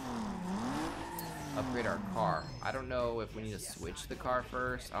upgrade our car. I don't know if we need to switch the car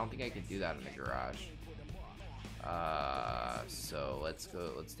first. I don't think I could do that in the garage. So let's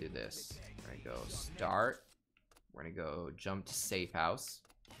do this. We're gonna go start. We're gonna go jump to safe house.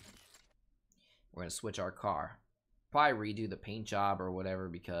 We're gonna switch our car. Probably redo the paint job or whatever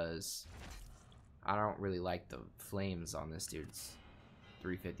because I don't really like the flames on this dude's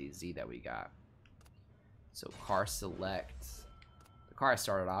 350Z that we got. So car select. The car I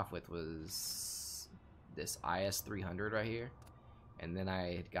started off with was this IS300 right here. And then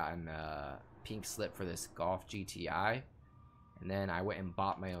I had gotten pink slip for this Golf GTI, and then I went and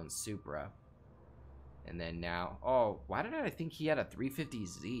bought my own Supra, and then now, oh, why did I think he had a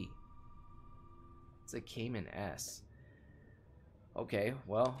 350Z? It's a Cayman S. Okay,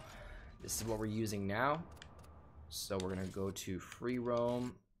 well, this is what we're using now. So we're gonna go to free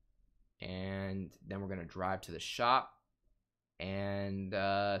roam, and then we're gonna drive to the shop and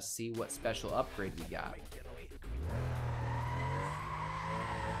see what special upgrade we got.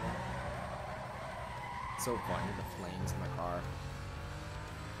 So funny, the flames in the car.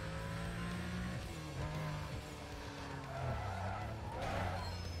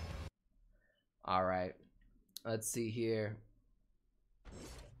 Alright. Let's see here.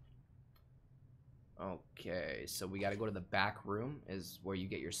 Okay, so we gotta go to the back room, is where you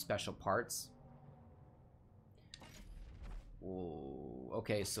get your special parts. Whoa.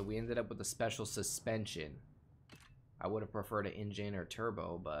 Okay, so we ended up with a special suspension. I would have preferred an engine or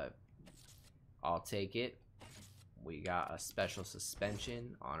turbo, but I'll take it. We got a special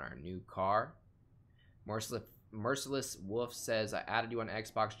suspension on our new car. Merciless Wolf says, I added you on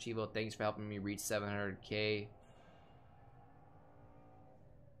Xbox, Cheevo. Thanks for helping me reach 700k.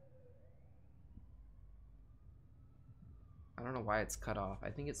 I don't know why it's cut off. I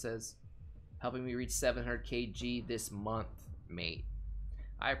think it says, helping me reach 700k G this month, mate.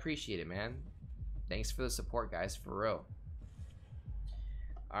 I appreciate it, man. Thanks for the support, guys, for real.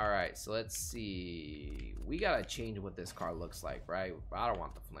 Alright, so let's see. We gotta change what this car looks like, right? I don't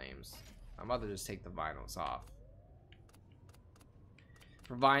want the flames. I'm about to just take the vinyls off.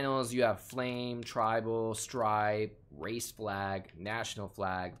 For vinyls, you have flame, tribal, stripe, race flag, national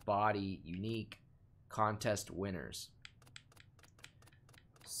flag, body, unique, contest winners.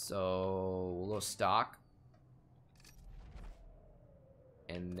 So we'll go stock.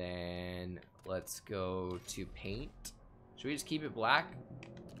 And then let's go to paint. Should we just keep it black?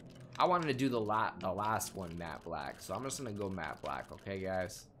 I wanted to do the last one matte black, so I'm just gonna go matte black, okay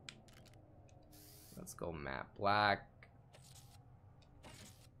guys? Let's go matte black.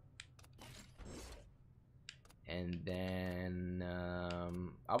 And then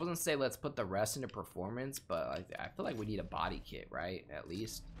I was gonna say let's put the rest into performance, but I feel like we need a body kit, right? At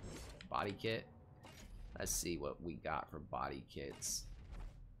least body kit. Let's see what we got for body kits.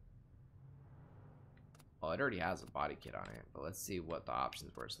 Oh, it already has a body kit on it, but let's see what the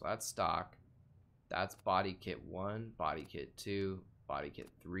options were. So that's stock. That's body kit 1, body kit 2, body kit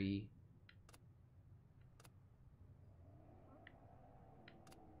 3.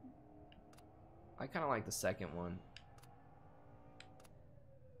 I kind of like the second one.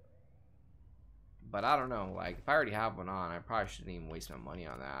 But I don't know, like if I already have one on, I probably shouldn't even waste my money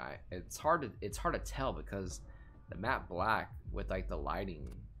on that. It's hard to tell because the matte black with like the lighting,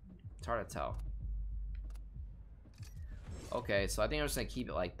 it's hard to tell. Okay, so I think I'm just gonna keep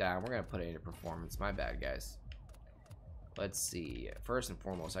it like that. We're gonna put it into performance. My bad, guys. Let's see. First and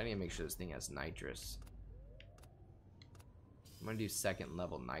foremost, I need to make sure this thing has nitrous. I'm gonna do second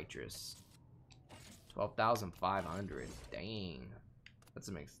level nitrous. 12,500. Dang, that's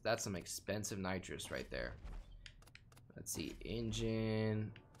some expensive nitrous right there. Let's see,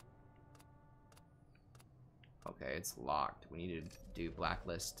 engine. Okay, it's locked. We need to do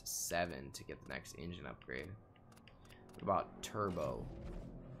blacklist 7 to get the next engine upgrade. What about turbo?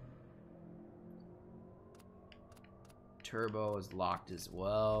 Turbo is locked as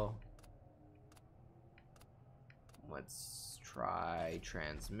well. Let's try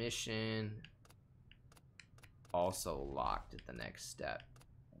transmission. Also locked at the next step.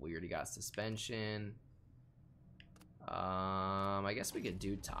 We already got suspension. I guess we could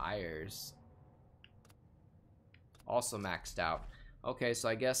do tires. Also maxed out. Okay, so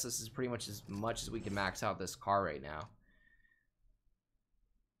I guess this is pretty much as we can max out this car right now.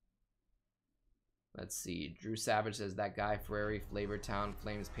 Let's see. Drew Savage says that guy Ferrari Flavortown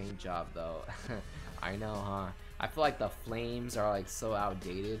Flames paint job though. I know, huh? I feel like the flames are like so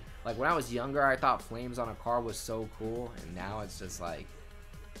outdated. Like when I was younger, I thought flames on a car was so cool, and now it's just like,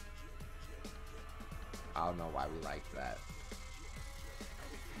 I don't know why we like that.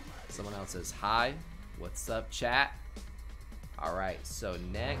 Someone else says hi. What's up, chat? All right, so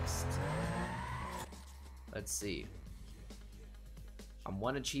next, let's see. I'm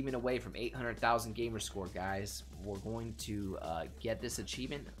one achievement away from 800,000 Gamerscore, guys. We're going to get this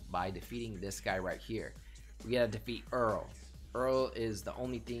achievement by defeating this guy right here. We gotta defeat Earl. Earl is the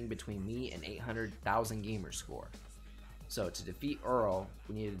only thing between me and 800,000 Gamerscore. So to defeat Earl,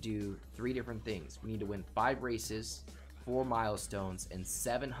 we need to do 3 different things. We need to win 5 races, 4 milestones, and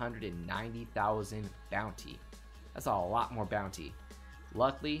 790,000 bounty. That's a lot more bounty.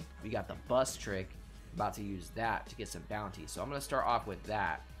 Luckily, we got the bus trick. About to use that to get some bounty. So I'm gonna start off with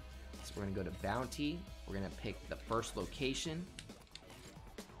that. So we're gonna go to bounty. We're gonna pick the first location.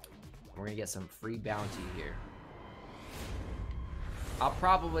 We're gonna get some free bounty here. I'll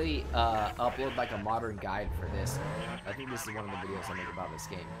probably upload like a modern guide for this. I think this is one of the videos I make about this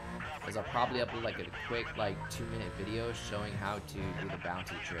game. Is I'll probably upload like a quick like 2-minute video showing how to do the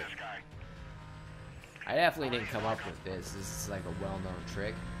bounty trick. I definitely didn't come up with this. This is like a well-known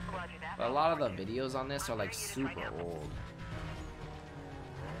trick. But a lot of the videos on this are like super old.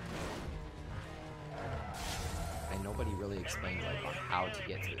 nobody really explained like on how to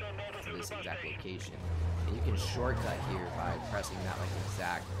get to this exact location. And you can shortcut here by pressing that like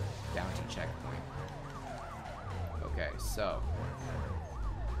exact bounty checkpoint. Okay, so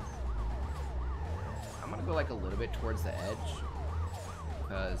I'm gonna go like a little bit towards the edge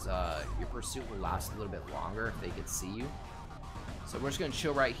because your pursuit will last a little bit longer if they could see you. So we're just gonna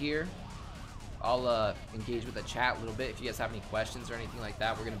chill right here. I'll engage with the chat a little bit. If you guys have any questions or anything like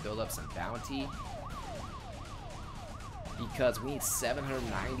that, we're gonna build up some bounty because we need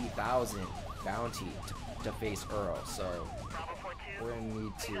 790,000 bounty to face Earl. So we're gonna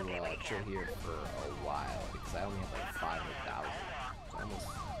need to chill here for a while because I only have like 500,000. So almost,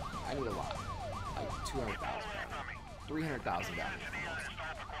 I need a lot, like 200,000 bounty, 300,000 bounty almost.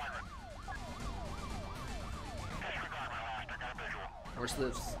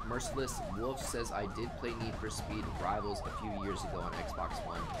 Merciless Wolf says, I did play Need for Speed Rivals a few years ago on Xbox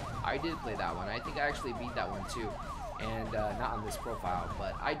One. I did play that one. I think I actually beat that one too. And not on this profile,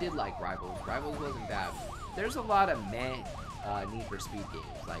 but I did like Rivals. Rivals wasn't bad. There's a lot of meh Need for Speed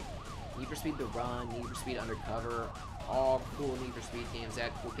games. Like Need for Speed The Run, Need for Speed Undercover, all cool Need for Speed games. They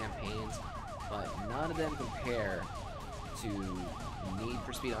had cool campaigns, but none of them compare to Need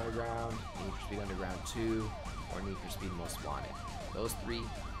for Speed Underground, Need for Speed Underground 2, or Need for Speed Most Wanted. Those three,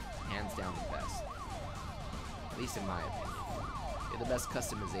 hands down the best. At least in my opinion. They're the best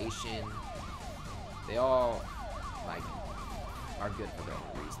customization. They all, like, are good for their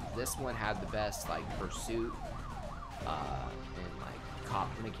own reasons. This one had the best, like, pursuit, and, like, cop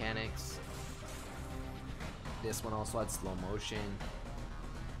mechanics. This one also had slow motion.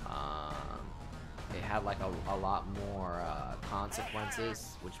 It had, like, a lot more,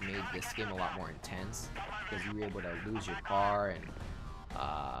 consequences, which made this game a lot more intense. Because you were able to lose your car, and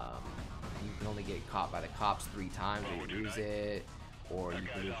you can only get caught by the cops 3 times or you lose it, or you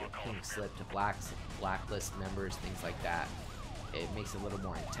can lose your pink slip to blacklist members, things like that. It makes it a little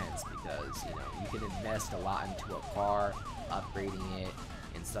more intense because, you know, you can invest a lot into a car, upgrading it,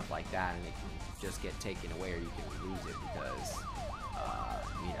 and stuff like that, and it can just get taken away or you can lose it because,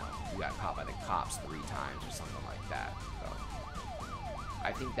 you know, you got caught by the cops 3 times or something like that. So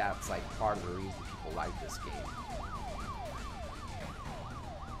I think that's like part of the reason people like this game.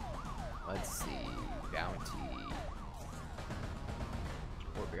 Let's see, bounty.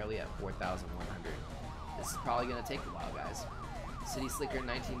 We're barely at 4,100. This is probably gonna take a while, guys. City Slicker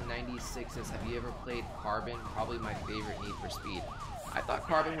 1996 says, have you ever played Carbon? Probably my favorite Need for Speed. I thought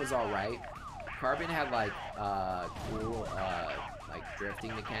Carbon was alright. Carbon had like cool like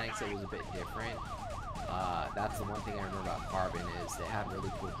drifting mechanics that was a bit different. That's the one thing I remember about Carbon is they had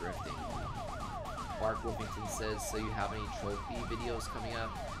really cool drifting. Mark Wolfington says, so you have any trophy videos coming up?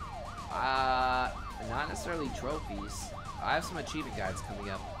 Not necessarily trophies. I have some achievement guides coming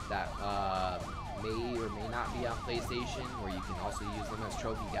up that may or may not be on PlayStation, where you can also use them as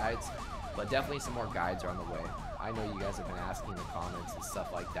trophy guides, but definitely some more guides are on the way. I know you guys have been asking in the comments and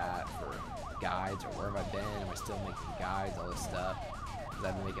stuff like that for guides, or where have I been, am I still making guides, all this stuff, because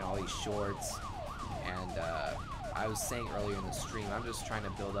I've been making all these shorts, and I was saying earlier in the stream, I'm just trying to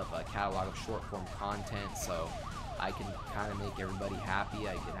build up a catalog of short form content so I can kind of make everybody happy.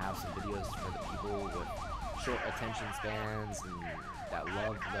 I can have some videos for the people with short attention spans and that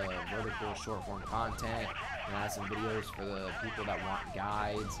love the vertical short form content, and I have some videos for the people that want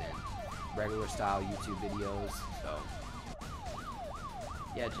guides and regular style YouTube videos. So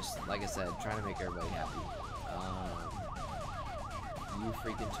yeah, just like I said, trying to make everybody happy. You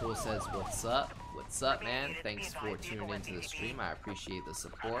Freaking Tool says, what's up? What's up, man? Thanks for tuning into the stream. I appreciate the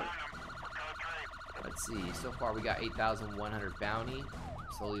support. Let's see, so far we got 8,100 bounty.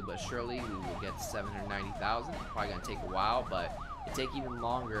 Slowly but surely we will get to 790,000. Probably gonna take a while, but it'd take even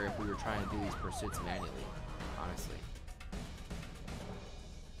longer if we were trying to do these pursuits manually, honestly.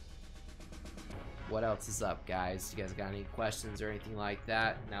 What else is up, guys? You guys got any questions or anything like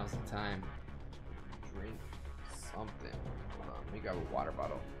that? Now's the time. Drink something. Hold on, let me grab a water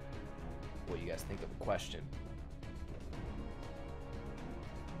bottle. What do you guys think of a question?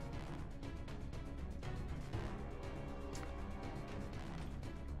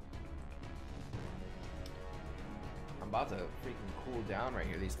 I'm about to freaking cool down right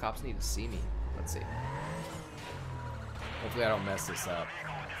here. These cops need to see me. Let's see. Hopefully I don't mess this up.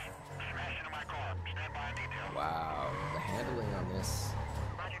 Wow, the handling on this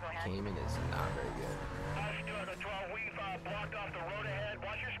Cayman is not very good.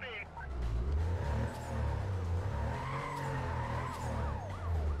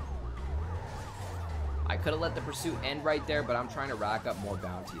 I could have let the pursuit end right there, but I'm trying to rack up more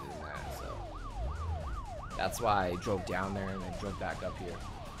bounty than that, so that's why I drove down there and then drove back up here.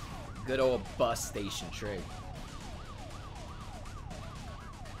 Good old bus station trick.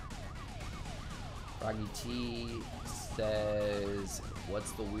 Froggy T says,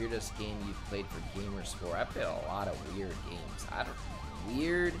 what's the weirdest game you've played for Gamerscore? I've played a lot of weird games. I have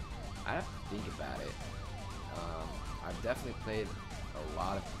to think about it. I've definitely played a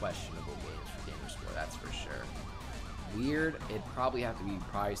lot of questionable games for Gamerscore, that's for sure. Weird, it'd probably have to be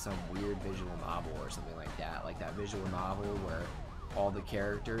some weird visual novel or something like that. Like that visual novel where all the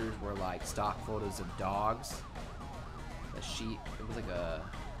characters were like stock photos of dogs. It was like a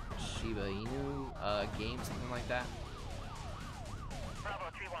Shiba Inu game, something like that.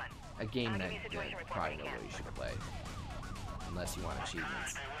 A game that probably nobody should play unless you want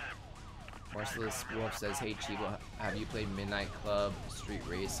achievements. Marcellus Wolf says, hey Cheevo, have you played Midnight Club Street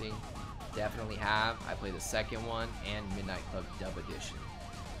Racing? Definitely have. I played the second one and Midnight Club Dub Edition.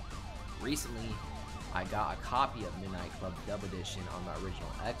 Recently, I got a copy of Midnight Club Dub Edition on the original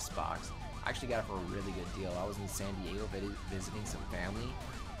Xbox. I actually got it for a really good deal. I was in San Diego visiting some family,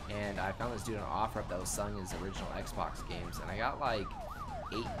 and I found this dude on OfferUp that was selling his original Xbox games, and I got like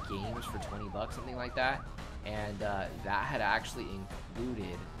 8 games for 20 bucks, something like that, and that had actually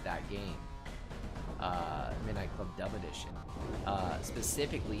included that game. Midnight Club Dub Edition.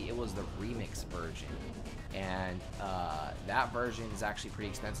 Specifically, it was the remix version, and that version is actually pretty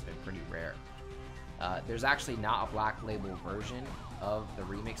expensive and pretty rare. There's actually not a black label version of the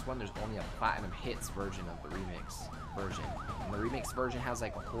remix one. There's only a platinum hits version of the remix version. And the remix version has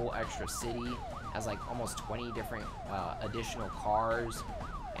like a whole extra city, has like almost 20 different additional cars,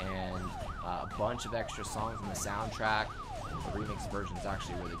 and a bunch of extra songs in the soundtrack. The remix version is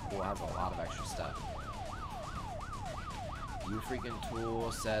actually really cool. It has a lot of extra stuff. You Freaking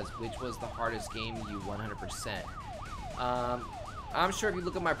Tool says, which was the hardest game you 100%? I'm sure if you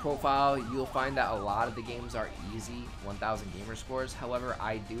look at my profile, you'll find that a lot of the games are easy 1000 gamer scores. However,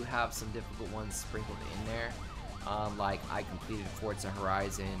 I do have some difficult ones sprinkled in there. Like I completed Forza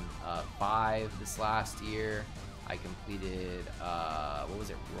Horizon 5 this last year. I completed, what was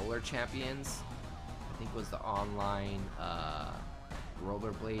it, Roller Champions? I think was the online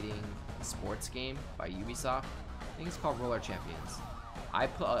rollerblading sports game by Ubisoft. I think it's called Roller Champions. I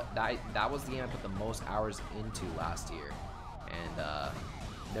put that was the game I put the most hours into last year, and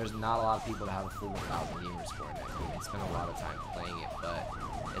there's not a lot of people that have a full 1000 gamer score in that game. I spent a lot of time playing it, but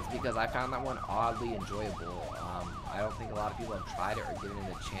it's because I found that one oddly enjoyable. I don't think a lot of people have tried it or given it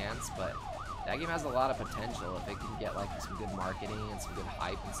a chance, but that game has a lot of potential if it can get like some good marketing and some good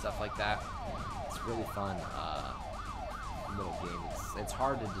hype and stuff like that. It's really fun little game. It's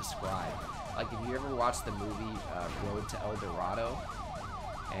hard to describe. Like if you ever watched the movie Road to El Dorado,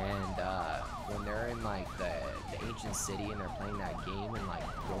 and when they're in like the ancient city and they're playing that game and like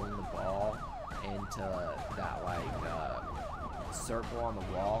throwing the ball into that like circle on the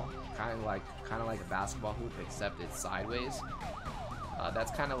wall, kind of like a basketball hoop except it's sideways.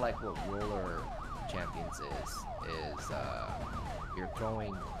 That's kind of like what Roller Champions is you're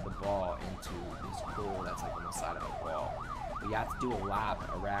throwing the ball into this pool that's like on the side of a wall. But you have to do a lap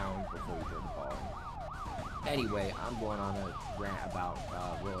around before you throw the ball in. Anyway, I'm going on a rant about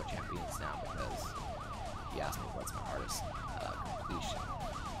Roller Champions now because you asked me what's my hardest completion.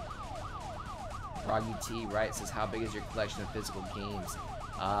 Froggy T Wright says, how big is your collection of physical games?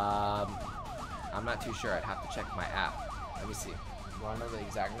 I'm not too sure. I'd have to check my app. Let me see. You want to know the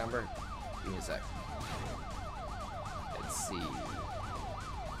exact number? Give me a sec. Let's see.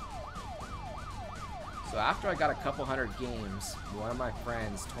 So after I got a couple hundred games, one of my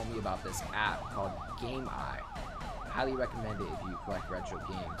friends told me about this app called Game Eye. I highly recommend it if you collect retro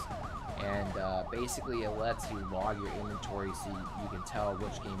games. And basically it lets you log your inventory so you can tell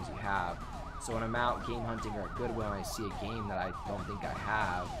which games you have. So when I'm out game hunting or at Goodwill and I see a game that I don't think I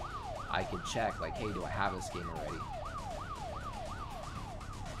have, I can check like, hey, do I have this game already?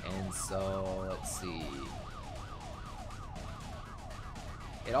 And so, let's see.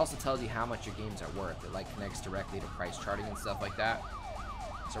 It also tells you how much your games are worth. It like connects directly to price charting and stuff like that.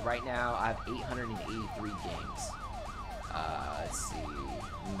 So right now I have 883 games. Let's see.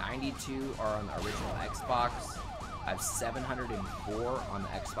 92 are on the original Xbox. I have 704 on the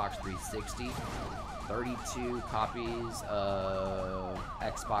Xbox 360. 32 copies of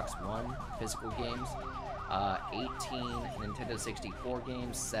Xbox One physical games. 18 Nintendo 64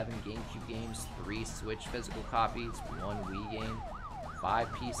 games, 7 GameCube games, 3 Switch physical copies, 1 Wii game, 5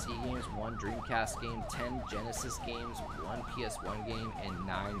 PC games, 1 Dreamcast game, 10 Genesis games, 1 PS1 game, and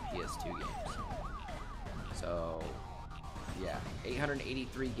 9 PS2 games. So, yeah,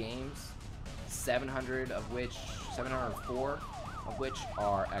 883 games, 704 of which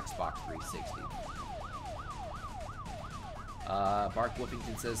are Xbox 360. Bark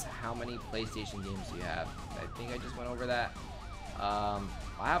Whoopington says, how many PlayStation games do you have? I think I just went over that.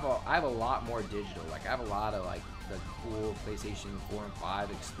 I have a lot more digital. Like I have a lot of like the cool PlayStation 4 and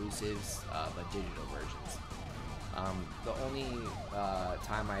 5 exclusives, but digital versions. The only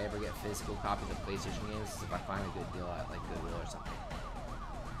time I ever get physical copies of PlayStation games is if I find a good deal at like Goodwill or something.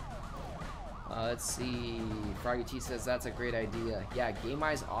 Let's see. Froggy T says that's a great idea. Yeah,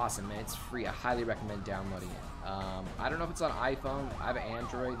 GameEye is awesome, man. It's free. I highly recommend downloading it. I don't know if it's on iPhone. I have an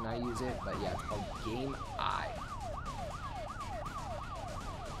Android and I use it, but yeah, it's called GameEye.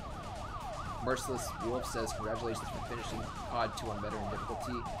 Merciless Wolf says, congratulations for finishing COD 2 on better in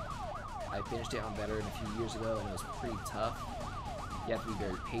difficulty. I finished it on better a few years ago and it was pretty tough. You have to be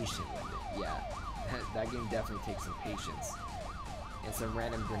very patient with it. Yeah, that game definitely takes some patience. And some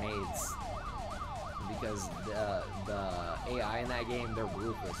random grenades. Because the AI in that game, they're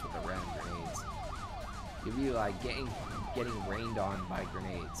ruthless with the random grenades. You'll be like getting rained on by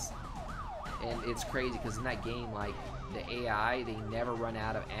grenades. And it's crazy because in that game, like the AI, they never run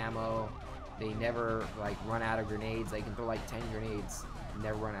out of ammo. They never like run out of grenades. They can throw like 10 grenades and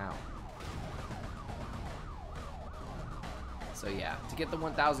never run out. So yeah, to get the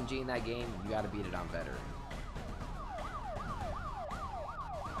 1000G in that game, you gotta beat it on better.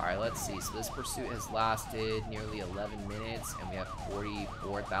 Alright, let's see. So this pursuit has lasted nearly 11 minutes and we have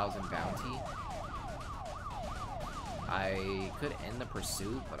 44,000 bounty. I could end the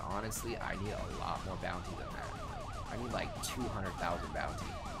pursuit, but honestly, I need a lot more bounty than that. Like, I need like 200,000 bounty.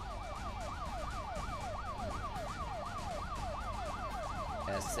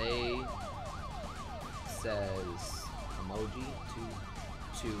 SA says emoji,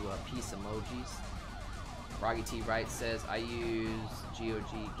 two peace emojis. Froggy T Wright says, I use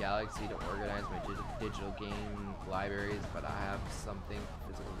GOG Galaxy to organize my digital game libraries, but I have something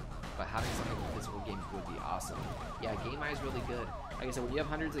physical. But having something physical game would be awesome. Yeah, GameEye is really good. Like I said, when you have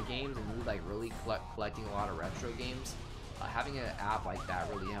hundreds of games and you like really collecting a lot of retro games, having an app like that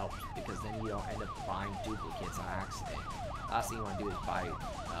really helps because then you don't end up buying duplicates on accident. Last thing you want to do is buy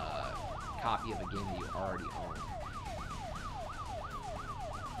a copy of a game that you already own.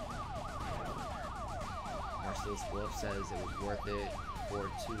 Marcellus Wolf says it was worth it for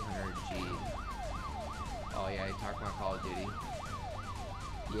 200G. Oh yeah, he talked about Call of Duty.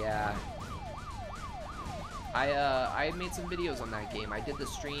 Yeah. I made some videos on that game. I did the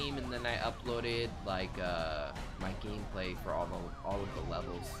stream and then I uploaded like my gameplay for all of the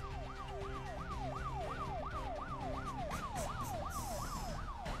levels.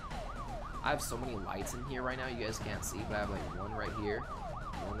 I have so many lights in here right now, you guys can't see, but I have like one right here,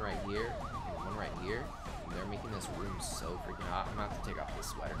 and one right here, and they're making this room so freaking hot. I'm gonna have to take off this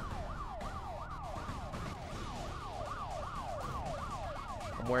sweater.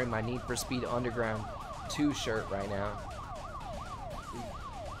 I'm wearing my Need for Speed Underground 2 shirt right now.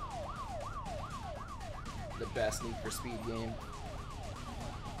 The best Need for Speed game.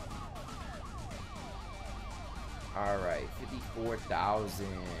 Alright, 54,000.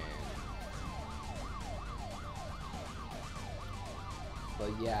 But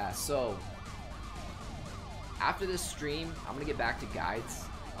yeah, so after this stream, I'm gonna get back to guides.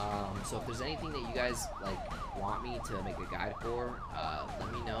 So if there's anything that you guys like want me to make a guide for,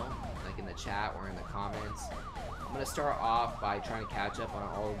 let me know, like in the chat or in the comments. I'm gonna start off by trying to catch up on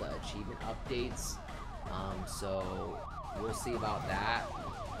all of the achievement updates. So we'll see about that.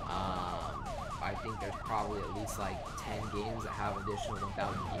 I think there's probably at least like 10 games that have additional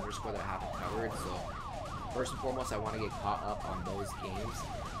 1000 Gamerscore that I haven't covered. So first and foremost, I want to get caught up on those games,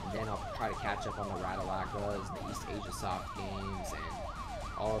 and then I'll try to catch up on the Radalakas and the East Asia Soft games and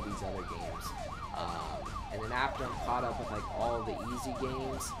all of these other games. And then after I'm caught up with like all of the easy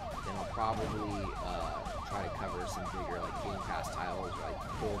games, then I'll probably try to cover some bigger like Game Pass titles like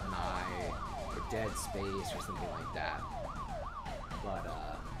GoldenEye or Dead Space or something like that. But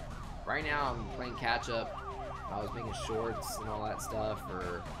right now I'm playing catch up. I was making shorts and all that stuff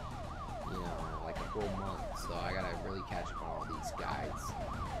for, you know, like a full month, so I gotta really catch up on all these guides.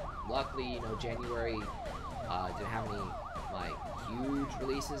 Luckily, you know, January didn't have any like huge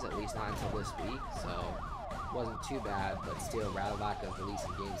releases, at least not until this week, so it wasn't too bad. But still, Radalaka's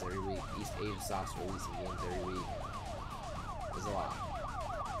releasing games every week, East Asia Soft's releasing games every week. There's a lot.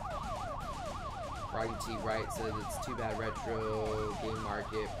 Froggy T Wright says it's too bad retro game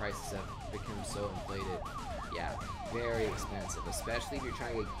market prices have become so inflated. Yeah, very expensive, especially if you're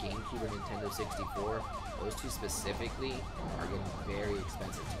trying to get GameCube or Nintendo 64. Those two specifically are getting very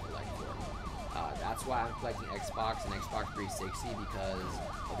expensive to collect for. That's why I'm collecting Xbox and Xbox 360, because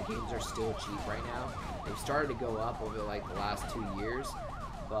the games are still cheap right now. They've started to go up over like the last 2 years,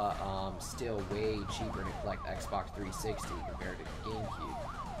 but still way cheaper to collect Xbox 360 compared to GameCube.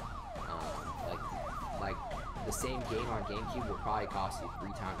 Like the the same game on GameCube will probably cost you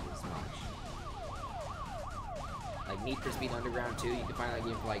 3 times as much. Like Need for Speed Underground 2, you can find that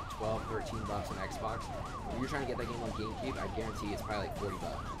game for like 12, 13 bucks on Xbox. If you're trying to get that game on GameCube, I guarantee it's probably like 40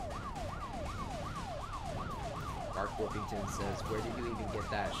 bucks. Mark Wolfington says, where did you even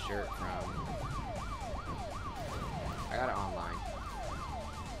get that shirt from? I got it online.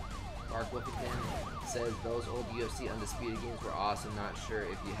 Mark Wolfington says, those old UFC Undisputed games were awesome. Not sure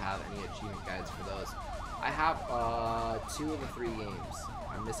if you have any achievement guides for those. I have 2 of the 3 games.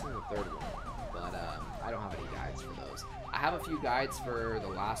 I'm missing the 3rd one, but I don't have any guides for those. I have a few guides for the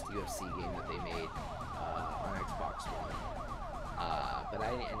last UFC game that they made on Xbox One, but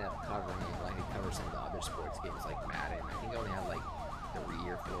I didn't end up covering it. Like I covered some of the other sports games like Madden. I think I only had like 3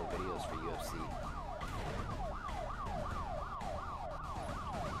 or 4 videos for UFC.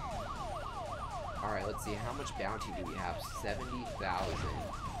 Alright, let's see. How much bounty do we have? 70,000.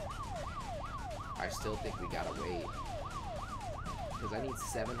 I still think we gotta wait. Because I need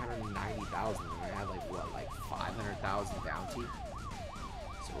 790,000 and I have like, what, like 500,000 bounty?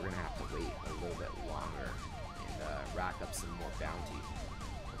 So we're gonna have to wait a little bit longer and rack up some more bounty.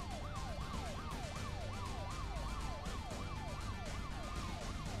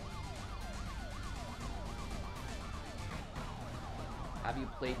 Have you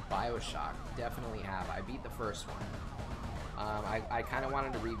played BioShock? Definitely have. I beat the first one. I kind of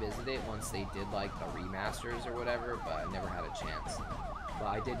wanted to revisit it once they did like the remasters or whatever, but I never had a chance. But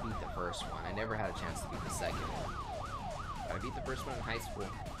I did beat the first one. I never had a chance to beat the second one. But I beat the first one in high school.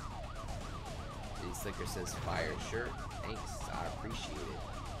 City Slicker says fire shirt. Thanks, I appreciate it.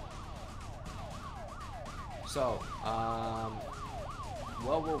 So,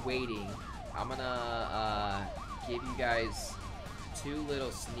 while we're waiting, I'm gonna give you guys 2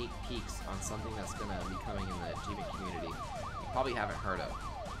 little sneak peeks on something that's gonna be coming in the achievement community. You probably haven't heard of.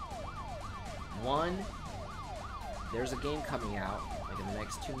 1, there's a game coming out like in the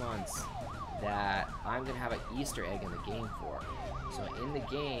next 2 months that I'm gonna have an Easter egg in the game for. So in the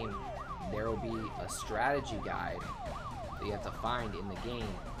game, there will be a strategy guide that you have to find in the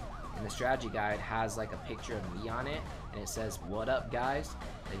game. And the strategy guide has like a picture of me on it, and it says, "What up, guys?"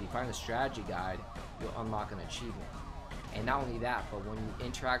 And if you find the strategy guide, you'll unlock an achievement. And not only that, but when you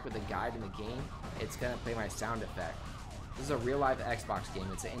interact with the guide in the game, it's gonna play my sound effect. This is a real life Xbox game,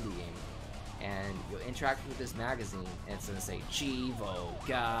 it's an indie game. And you'll interact with this magazine, and it's gonna say, Cheevo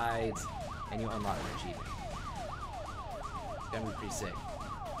guides, and you'll unlock an achievement. It's gonna be pretty sick.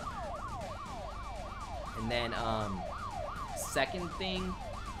 And then, second thing,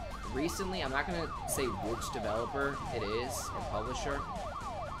 recently, I'm not gonna say which developer it is, or publisher,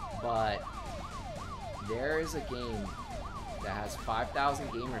 but there is a game that has 5,000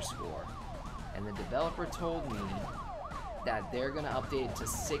 Gamerscore, and the developer told me that they're gonna update it to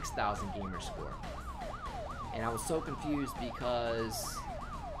 6,000 Gamerscore. And I was so confused because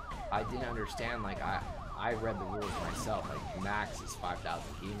I didn't understand, like I read the rules myself, like max is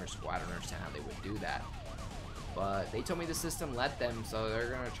 5,000 Gamerscore. I don't understand how they would do that. But they told me the system let them, so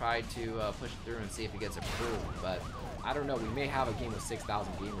they're gonna try to push it through and see if it gets approved. But I don't know, we may have a game with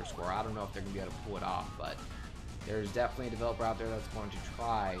 6,000 Gamerscore. I don't know if they're gonna be able to pull it off, but there's definitely a developer out there that's going to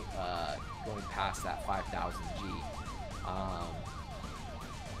try going past that 5,000 G.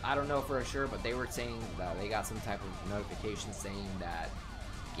 I don't know for sure, but they were saying that they got some type of notification saying that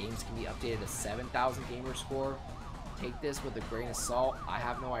games can be updated to 7,000 Gamerscore. Take this with a grain of salt. I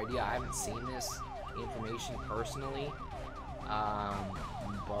have no idea. I haven't seen this information personally.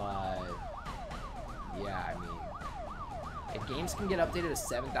 But yeah, I mean, if games can get updated to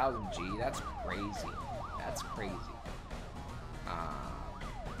 7,000 G, that's crazy. That's crazy.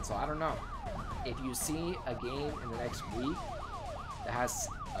 So I don't know. If you see a game in the next week that has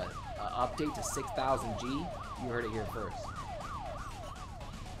an update to 6,000 G, you heard it here first.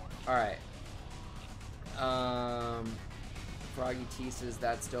 Alright. Froggy T says,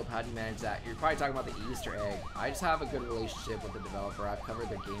 that's dope. How do you manage that? You're probably talking about the Easter egg. I just have a good relationship with the developer. I've covered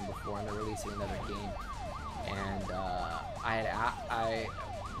their game before, and they're releasing another game. And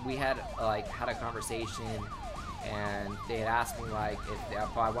we had a conversation, and they had asked me like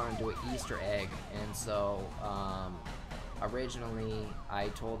if I wanted to do an Easter egg, and so originally I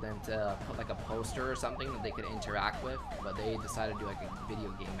told them to put like a poster or something that they could interact with, but they decided to do like a video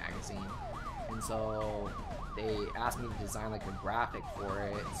game magazine, and so they asked me to design like a graphic for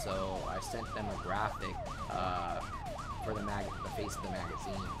it. So I sent them a graphic for the face of the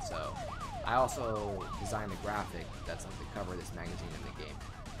magazine. So I also designed the graphic that's like the cover of this magazine in the game.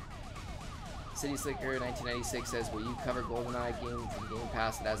 City Slicker 1996 says, will you cover GoldenEye game from Game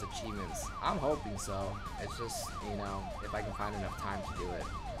Pass that has achievements? I'm hoping so. It's just, you know, if I can find enough time to do it.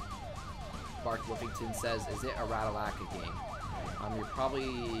 Bark Woofington says, is it a Ratalaika game? You're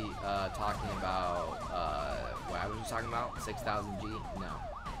probably talking about what I was just talking about, 6000G? No,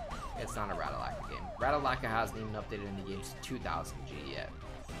 it's not a Ratalaika game. Ratalaika hasn't even updated any games to 2000G yet,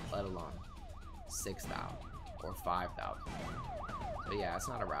 let alone 6000 or 5000. So yeah, it's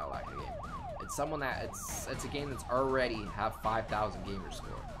not a Ratalaika game. It's someone that it's a game that's already have 5000 gamer score.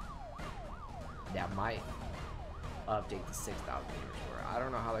 That might update to 6000 gamer score. I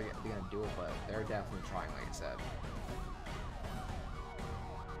don't know how they're gonna do it, but they're definitely trying, like I said.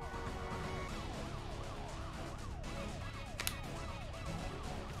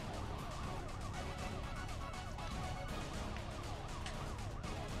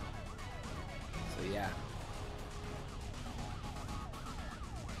 So yeah.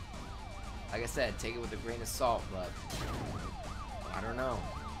 Like I said, take it with a grain of salt, but I don't know.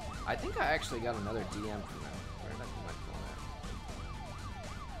 I think I actually got another DM from them. Where did I put my phone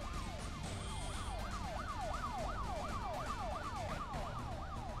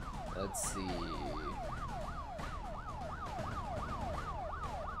at? Let's see.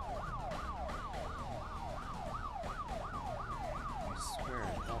 I swear I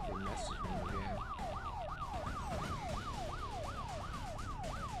thought they messaged me again.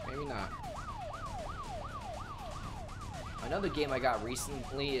 Maybe not. Another game I got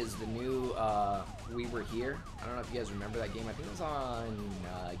recently is the new We Were Here. I don't know if you guys remember that game. I think it was on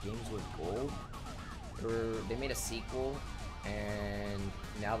Games with Gold. They made a sequel, and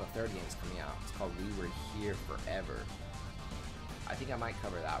now the third game is coming out. It's called We Were Here Forever. I think I might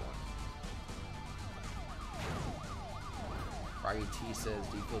cover that one. Froggy T says,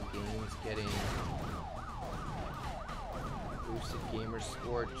 do you feel games getting boosted gamer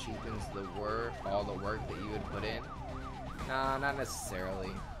score cheapens all the work that you would put in? Nah, not necessarily.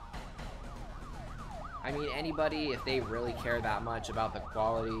 I mean, anybody, if they really care that much about the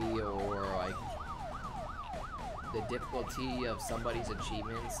quality or like the difficulty of somebody's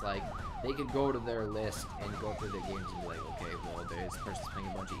achievements, like they could go to their list and go through their games and be like, okay, well, this person's playing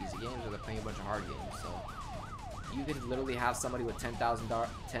a bunch of easy games or they're playing a bunch of hard games. So you could literally have somebody with 10,000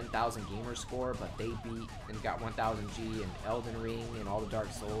 gamer score, but they beat and got 1000G in Elden Ring and all the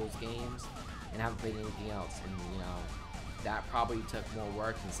Dark Souls games and haven't played anything else, and you know, that probably took more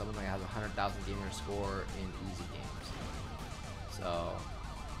work than someone that has 100,000 gamer score in easy games. So,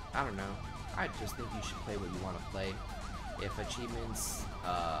 I don't know. I just think you should play what you want to play. If achievements,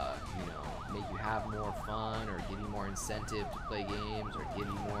 you know, make you have more fun or give you more incentive to play games or give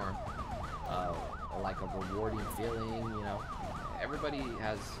you more, like a rewarding feeling, you know. Everybody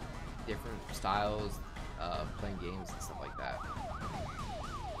has different styles of playing games and stuff like that.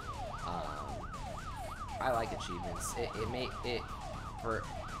 I like achievements.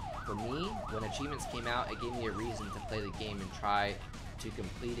 For me, when achievements came out, it gave me a reason to play the game and try to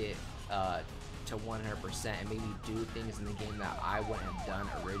complete it to 100% and maybe do things in the game that I wouldn't have done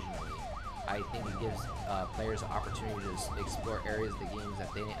originally. I think it gives players an opportunity to explore areas of the games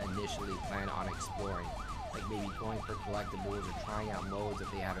that they didn't initially plan on exploring, like maybe going for collectibles or trying out modes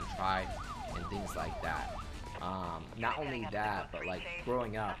that they haven't tried and things like that. Not only that, but like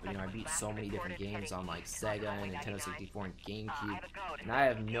growing up, you know, I beat so many different games on like Sega and Nintendo 64 and GameCube, and I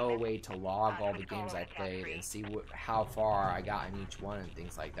have no way to log all the games I played and see how far I got in each one and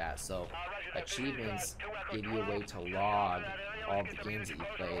things like that. So achievements give you a way to log all the games that you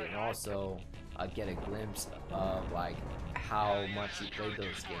played and also get a glimpse of like how much you played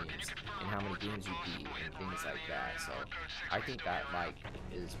those games and how many games you beat and things like that. So I think that like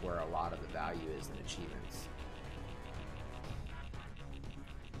is where a lot of the value is in achievements.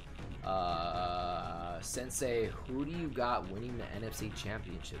 Sensei, who do you got winning the NFC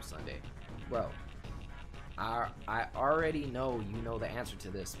Championship Sunday? Bro, I already know you know the answer to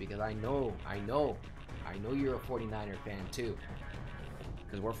this because I know you're a 49er fan too,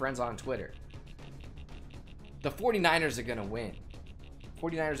 because we're friends on Twitter. The 49ers are gonna win.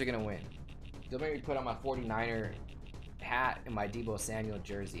 49ers are gonna win. Don't make me put on my 49er hat and my Deebo Samuel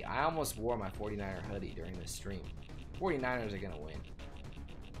jersey. I almost wore my 49er hoodie during this stream. 49ers are gonna win.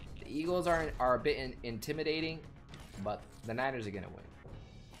 The Eagles are a bit intimidating, but the Niners are gonna win.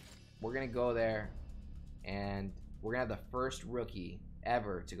 We're gonna go there, and we're gonna have the first rookie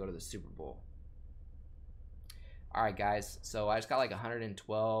ever to go to the Super Bowl. Alright guys, so I just got like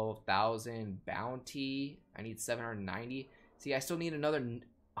 112,000 bounty. I need 790. See, I still need another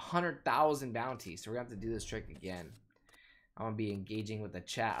 100,000 bounty, so we're gonna have to do this trick again. I'm gonna be engaging with the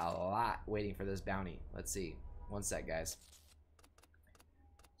chat a lot waiting for this bounty. Let's see. One sec, guys.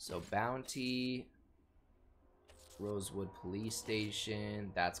 So bounty, Rosewood Police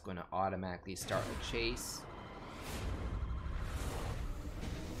Station, that's gonna automatically start a chase.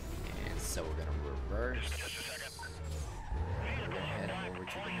 And so we're first, we're gonna head over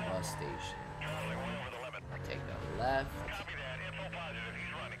to the bus station. Take the left. Let's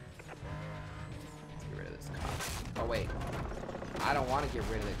get rid of this cop. Oh wait, I don't want to get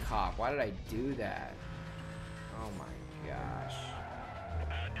rid of the cop. Why did I do that? Oh my gosh.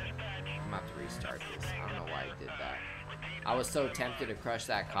 I'm gonna have to restart this. I don't know why I did that. I was so tempted to crush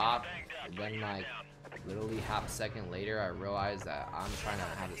that cop, and then like literally half a second later I realized that I'm trying to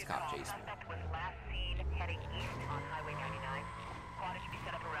have this cop chase me.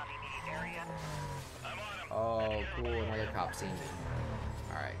 Oh cool, another cop seen me.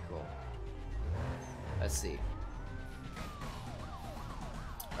 Alright, cool. Let's see.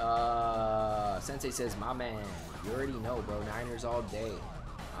 Sensei says, my man, you already know, bro. Niners all day.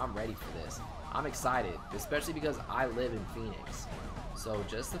 I'm ready for this. I'm excited, especially because I live in Phoenix. So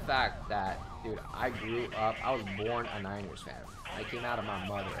just the fact that, dude, I grew up, I was born a Niners fan. I came out of my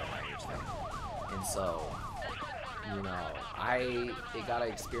mother a Niners fan. And so, you know, I got to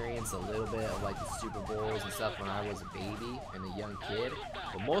experience a little bit of like the Super Bowls and stuff when I was a baby and a young kid.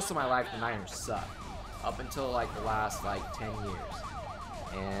 But most of my life, the Niners sucked. Up until like the last like 10 years.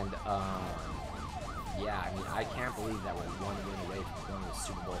 And, yeah, I mean, I can't believe that we're one win away from going to the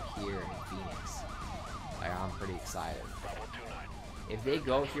Super Bowl here in Phoenix. Like, I'm pretty excited. If they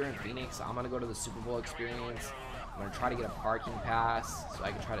go here in Phoenix, I'm going to go to the Super Bowl experience. I'm going to try to get a parking pass so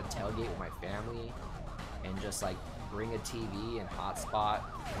I can try to tailgate with my family and just, like, bring a TV and hotspot,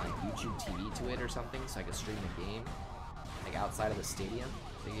 like, YouTube TV to it or something so I can stream the game, like, outside of the stadium.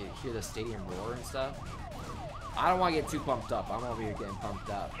 So you can hear the stadium roar and stuff. I don't want to get too pumped up. I'm over here getting pumped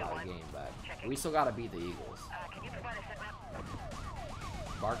up by the game, but we still got to beat the Eagles.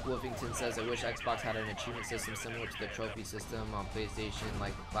 Mark Wolfington says, I wish Xbox had an achievement system similar to the trophy system on PlayStation,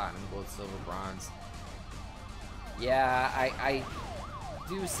 like the Platinum, Gold, Silver, Bronze. Yeah, I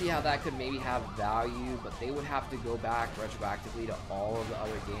do see how that could maybe have value, but they would have to go back retroactively to all of the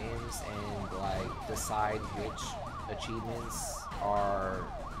other games and, like, decide which achievements are,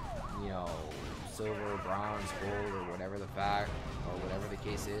 you know, silver, bronze, gold, or whatever the fact, or whatever the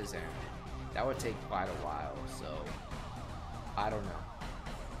case is, and that would take quite a while, so I don't know.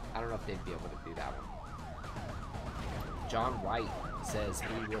 I don't know if they'd be able to do that one. John Wright says,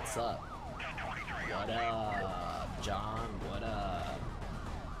 hey, what's up? What up, John? What up?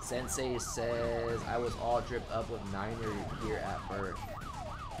 Sensei says, I was all dripped up with Niner here at birth.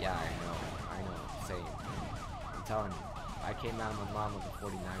 Yeah, I know, same. I'm telling you, I came out of my mom with a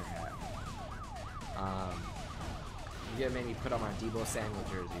 49er hat. You gotta make me put on my Debo Samuel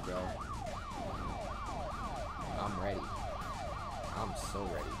jersey, bro. I'm ready. I'm so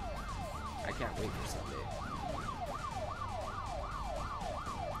ready. I can't wait for Sunday.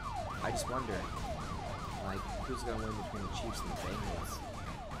 I just wonder, like, who's gonna win between the Chiefs and the Bengals?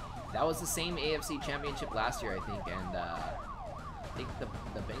 That was the same AFC Championship last year, I think, and I think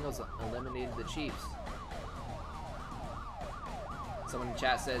the Bengals eliminated the Chiefs. Someone in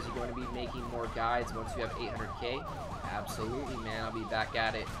chat says you're going to be making more guides once you have 800k. Absolutely, man. I'll be back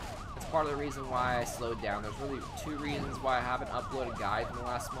at it. That's part of the reason why I slowed down. There's really two reasons why I haven't uploaded guides in the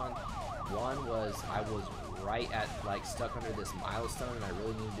last month. One was I was right at, like, stuck under this milestone, and I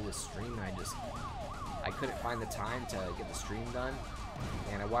really needed to do this stream, and I couldn't find the time to get the stream done,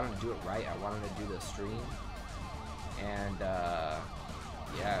 and I wanted to do it right. I wanted to do the stream, and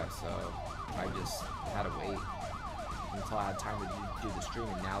yeah, so I just had to wait until I had time to do the stream,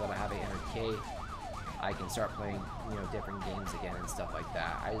 and now that I have 800k, I can start playing, you know, different games again and stuff like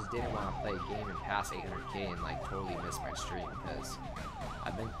that. I just didn't want to play a game and pass 800k and, like, totally miss my stream, because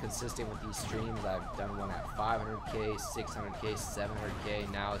I've been consistent with these streams. I've done one at 500k, 600k, 700k.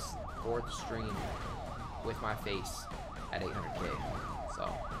 Now it's 4th stream with my face at 800k.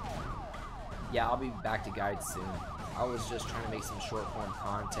 So yeah, I'll be back to guides soon. I was just trying to make some short form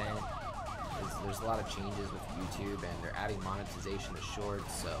content. There's a lot of changes with YouTube, and they're adding monetization to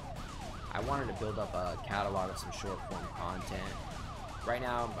shorts, so I wanted to build up a catalog of some short form content. Right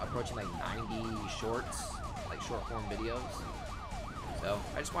now I'm approaching like 90 shorts, like short form videos. So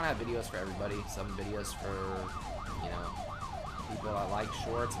I just want to have videos for everybody. Some videos for, you know, people that like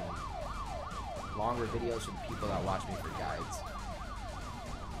shorts, and longer videos for the people that watch me for guides.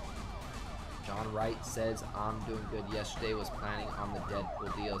 John Wright says, I'm doing good. Yesterday was planning on the Deadpool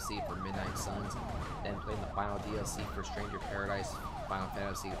DLC for Midnight Suns, then playing the final DLC for Stranger Paradise Final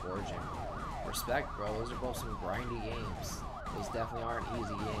Fantasy Origin. Respect, bro. Those are both some grindy games. Those definitely aren't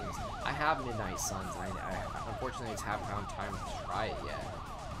easy games. I have Midnight Suns. I unfortunately just haven't found time to try it yet.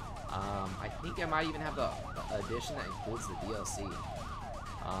 I think I might even have the edition that includes the DLC.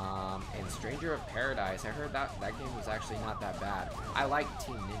 And Stranger of Paradise, I heard that game was actually not that bad. I like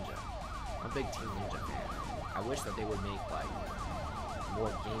Team Ninja. I'm a big Team Ninja fan. I wish that they would make like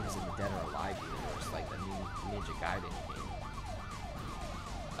more games in the Dead or Alive universe, like the new Ninja Gaiden game.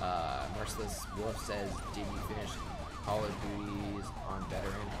 Merciless Wolf says, did you finish Call of Duties on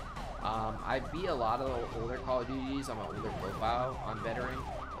Veteran? I beat a lot of the older Call of Duties on my older profile on Veteran.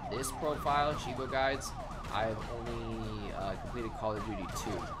 This profile, Cheevo Guides, I've only completed Call of Duty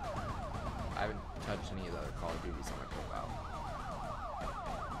 2. I haven't touched any of the other Call of Duties on my profile.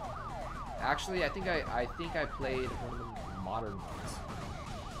 Actually, I think I played one of the modern ones.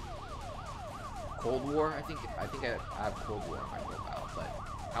 Cold War. I think I have Cold War on my profile, but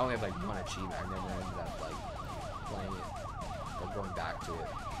I only have like one achievement. I never ended up like playing it or going back to it.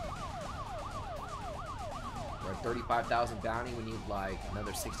 We're at 35,000 bounty. We need like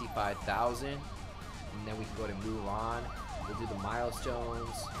another 65,000, and then we can go to move on. We'll do the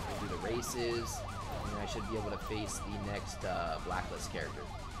milestones. We'll do the races, and then I should be able to face the next Blacklist character,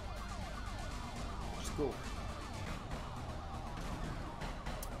 which is cool.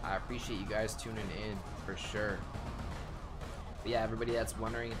 I appreciate you guys tuning in for sure. But yeah, everybody that's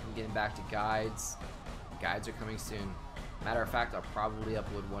wondering if I'm getting back to guides, guides are coming soon. Matter of fact, I'll probably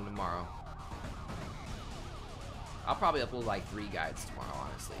upload one tomorrow. I'll probably upload like 3 guides tomorrow,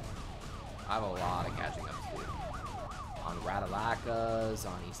 honestly. I have a lot of catching up to do. On Radalakas,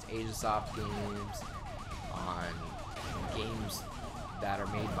 on East Asia Soft games, on games that are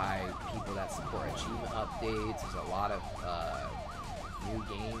made by people that support achievement updates. There's a lot of new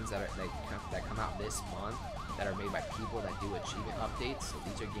games that come out this month that are made by people that do achievement updates. So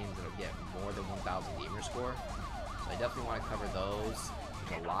these are games that will get more than 1,000 Gamerscore. So I definitely want to cover those.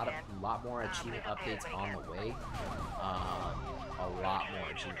 There's a lot more achievement updates on the way. A lot more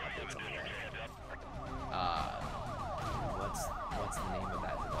achievement updates on the way. What's the name of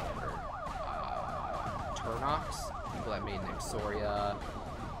that developer? Turnox, people that made Nexoria,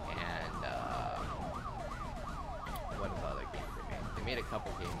 and what are the other games they made? They made a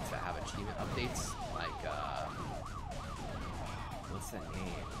couple games that have achievement updates, like what's the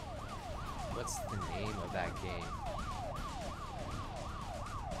name? What's the name of that game?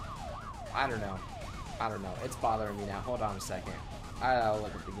 I don't know. It's bothering me now. Hold on a second. I'll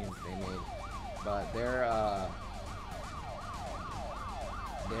look at the games they made. But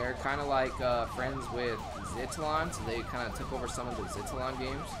they're kind of like friends with Zyttalon, so they kind of took over some of the Zyttalon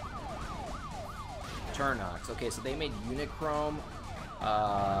games. Turnox. Okay, so they made Unichrome,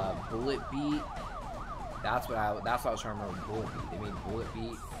 Bullet Beat. That's what I was trying to remember. Bullet Beat. They made Bullet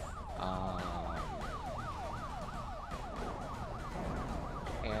Beat.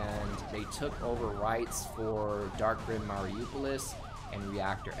 And they took over rights for Dark Grim Mariupolis and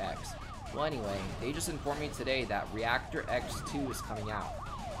Reactor X. Well, anyway, they just informed me today that Reactor X2 is coming out.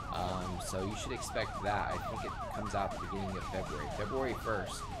 So you should expect that. I think it comes out at the beginning of February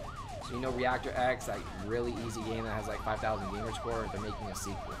 1st. So you know Reactor X, that really easy game that has like 5,000 Gamerscore, they're making a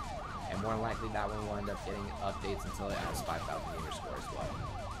sequel. And more than likely that one will end up getting updates until it has 5,000 Gamerscore as well.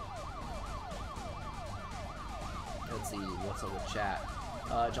 Let's see, what's up with chat?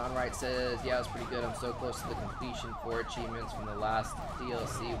 John Wright says, yeah, it was pretty good. I'm so close to the completion 4 achievements from the last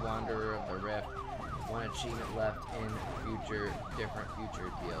DLC, Wanderer of the Rift. 1 achievement left in different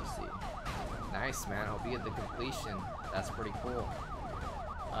future DLC. Nice, man. I'll be at the completion. That's pretty cool.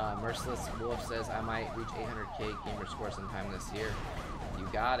 Merciless Wolf says, I might reach 800k Gamerscore sometime this year. You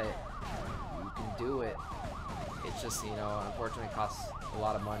got it. You can do it. It's just, you know, unfortunately it costs a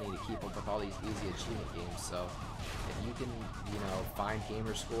lot of money to keep up with all these easy achievement games. So if you can, you know, find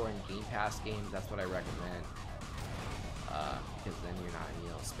Gamerscore and Game Pass games, that's what I recommend. Because then you're not, you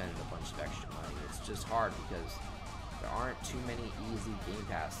know, spending a bunch of extra money. It's just hard because there aren't too many easy Game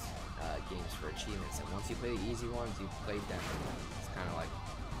Pass games for achievements. And once you play the easy ones, you've played them. It's kind of like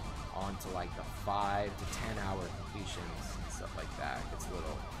on to like the 5 to 10 hour completions and stuff like that. It's a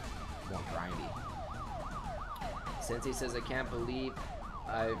little more grindy. Sensei says, I can't believe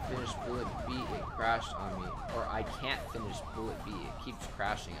I finished Bullet B, it crashed on me. Or I can't finish Bullet B, it keeps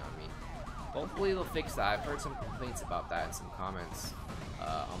crashing on me. Hopefully they'll fix that. I've heard some complaints about that in some comments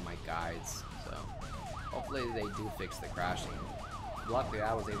on my guides. So hopefully they do fix the crashing. Luckily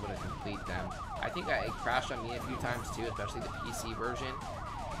I was able to complete them. I think it crashed on me a few times too, especially the PC version.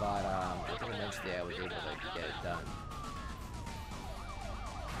 But I think eventually I was able to get it done.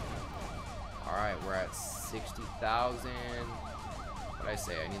 Alright, we're at 60,000. What did I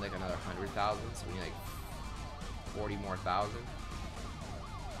say? I need like another 100,000, so we need like 40 more thousand.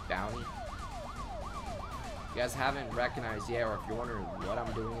 Bounty. If you guys haven't recognized yet, or if you're wondering what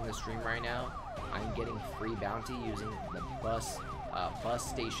I'm doing in the stream right now, I'm getting free bounty using the bus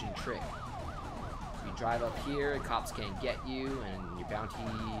station trick. You you drive up here, the cops can't get you, and your bounty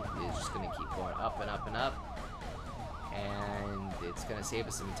is just going to keep going up and up and up. And it's going to save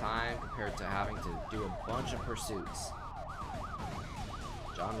us some time compared to having to do a bunch of pursuits.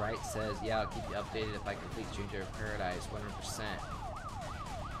 John Wright says, yeah, I'll keep you updated if I complete Stranger of Paradise 100%.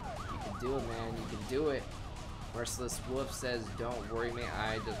 You can do it, man. You can do it. Merciless Wolf says, don't worry, mate.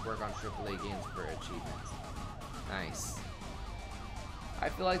 I just work on AAA games for achievements. Nice. I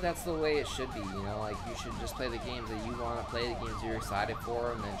feel like that's the way it should be, you know, like you should just play the games that you want to play, the games you're excited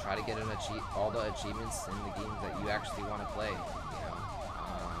for, and then try to get all the achievements in the games that you actually want to play, you know.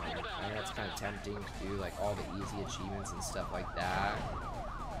 I know it's kind of tempting to do like all the easy achievements and stuff like that.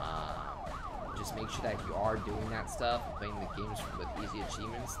 Just make sure that if you are doing that stuff, playing the games with easy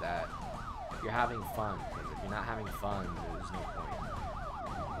achievements, that you're having fun, because if you're not having fun, there's no point.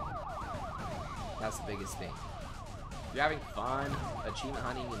 That's the biggest thing. If you're having fun, achievement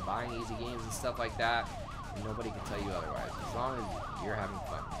hunting and buying easy games and stuff like that, nobody can tell you otherwise, as long as you're having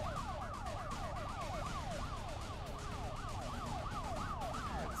fun.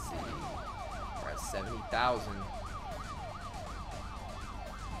 Let's see, we're at 70,000.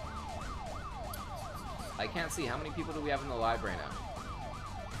 I can't see, how many people do we have in the live right now?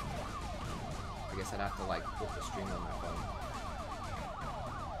 I guess I'd have to like flip the stream on my phone.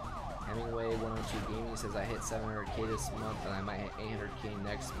 Hemingway 102 Gaming says I hit 700k this month and I might hit 800k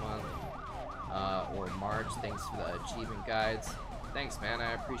next month or March. Thanks for the achievement guides. Thanks, man.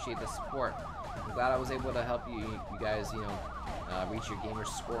 I appreciate the support. I'm glad I was able to help you guys, you know, reach your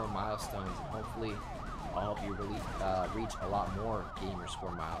Gamerscore milestones, and hopefully I'll help you really reach a lot more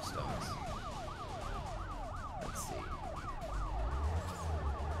Gamerscore milestones. Let's see.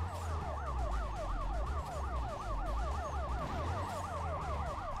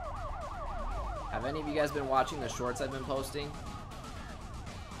 Have any of you guys been watching the shorts I've been posting?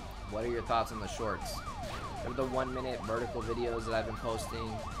 What are your thoughts on the shorts? They're the 1-minute vertical videos that I've been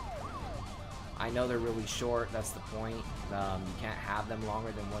posting. I know they're really short, that's the point. You can't have them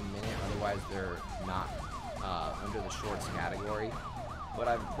longer than 1 minute, otherwise they're not under the shorts category. But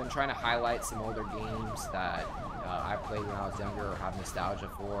I've been trying to highlight some older games that I played when I was younger or have nostalgia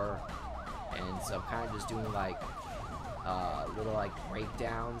for. And so I'm kind of just doing like little like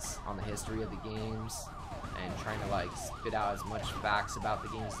breakdowns on the history of the games and trying to like spit out as much facts about the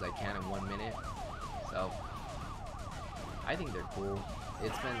games as I can in 1 minute. So I think they're cool.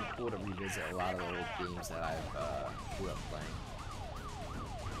 It's been cool to revisit a lot of the old games that I've grew up playing.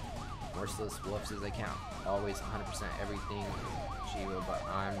 Merciless Wolf says they count always 100% everything, Cheevo, but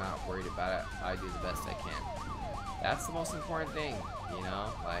I'm not worried about it. I do the best I can. That's the most important thing, you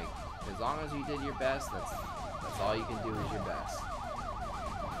know? Like, as long as you did your best, that's all you can do is your best.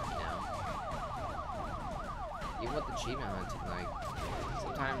 You know? Even with achievement hunting, like,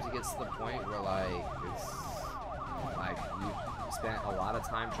 sometimes it gets to the point where, like, it's like you've spent a lot of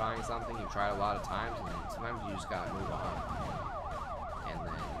time trying something, you've tried a lot of times, and then sometimes you just gotta move on. And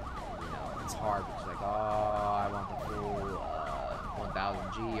then, you know, it's hard because, like, oh, I want the full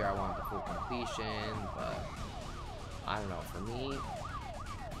 1000G, or I want the full completion, but I don't know, for me,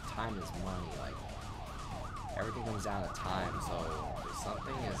 time is money. Like, everything comes down to time, so if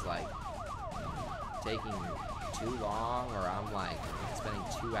something is like taking too long, or I'm like spending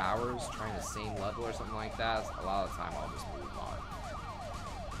 2 hours trying the same level or something like that, a lot of the time I'll just move on.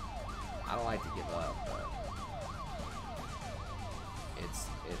 I don't like to give up, but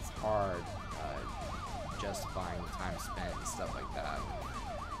it's hard justifying the time spent and stuff like that.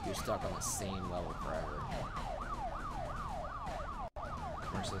 You're stuck on the same level forever.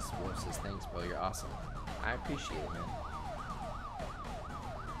 Merciless Wolf says, thanks, bro, you're awesome. I appreciate it, man.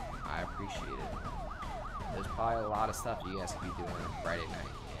 I appreciate it. There's probably a lot of stuff you guys could be doing on Friday night,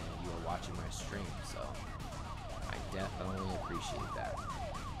 and you are watching my stream, so I definitely appreciate that.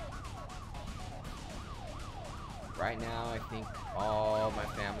 Right now, I think all my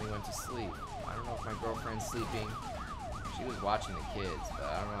family went to sleep. I don't know if my girlfriend's sleeping. She was watching the kids, but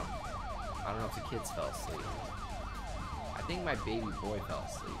I don't know if the kids fell asleep. I think my baby boy fell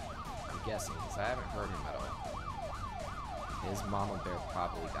asleep. I'm guessing, because I haven't heard him at all. His mama bear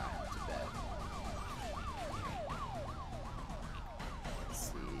probably got him to bed. Let's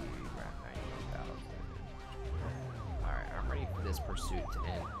see, we're at 98,000. Alright, I'm ready for this pursuit to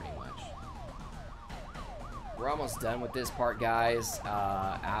end pretty much. We're almost done with this part, guys.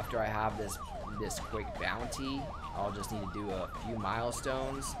 After I have this quick bounty, I'll just need to do a few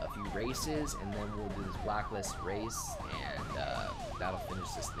milestones, a few races, and then we'll do this blacklist race, and that'll finish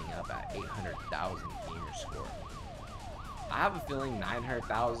this thing up at 800,000 Gamerscore. I have a feeling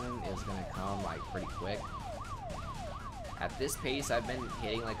 900,000 is gonna come like pretty quick. At this pace, I've been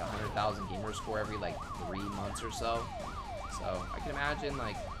hitting like 100,000 gamer score every like 3 months or so. So I can imagine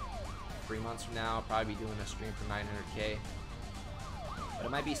like 3 months from now, I'll probably be doing a stream for 900k. But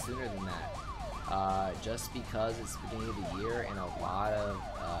it might be sooner than that. Just because it's the beginning of the year and a lot of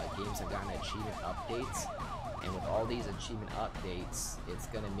games have gotten achievement updates. And with all these achievement updates, it's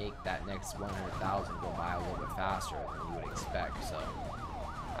going to make that next 100,000 go by a little bit faster than you would expect. So,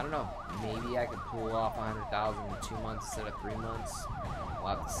 I don't know. Maybe I could pull off 100,000 in 2 months instead of 3 months.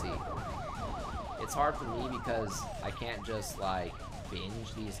 We'll have to see. It's hard for me because I can't just like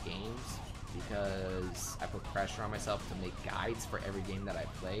binge these games because I put pressure on myself to make guides for every game that I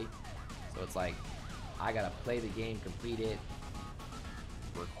play. So it's like, I gotta play the game, complete it,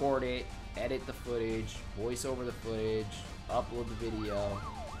 record it, edit the footage, voice over the footage, upload the video,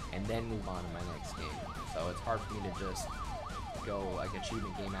 and then move on to my next game. So it's hard for me to just go like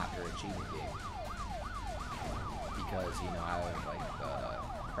achievement game after achievement game because, you know, I have like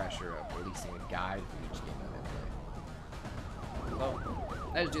the pressure of releasing a guide for each game that I play.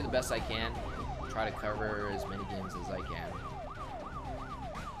 So I just do the best I can, try to cover as many games as I can.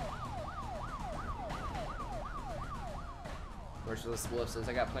 Merciless Wolf says,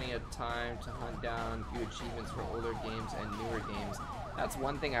 I got plenty of time to hunt down a few achievements for older games and newer games. That's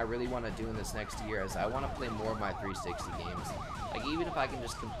one thing I really want to do in this next year, is I want to play more of my 360 games. Like, even if I can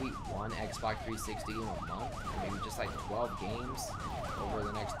just complete one Xbox 360 game a month, or maybe just like 12 games over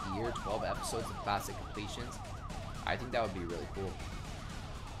the next year, 12 episodes of classic completions, I think that would be really cool.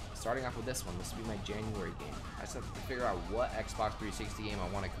 Starting off with this one, this will be my January game. I just have to figure out what Xbox 360 game I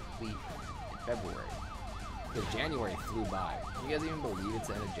want to complete in February. Because January flew by. Can you guys even believe it's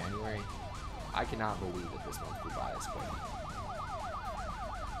the end of January? I cannot believe that this month flew by this quick.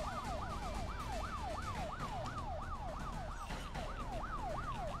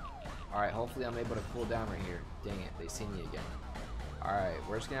 Alright, hopefully I'm able to cool down right here. Dang it, they see me again. Alright,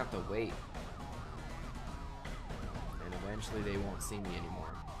 we're just gonna have to wait. And eventually they won't see me anymore.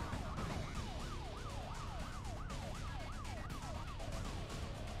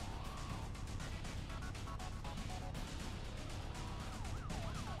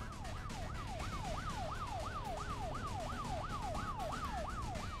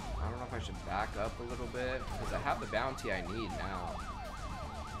 I should back up a little bit because I have the bounty I need now.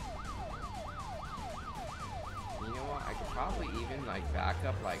 You know what? I could probably even like back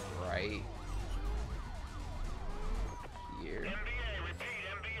up like right here. MBA, repeat,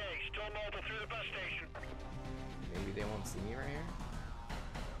 MBA, still mobile through the bus station. Maybe they won't see me right here.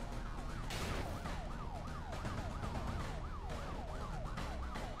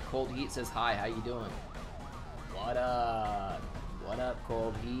 Cold Heat says hi. How you doing? What up? What up,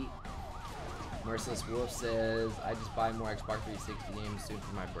 Cold Heat? Merciless Wolf says, I just buy more Xbox 360 games soon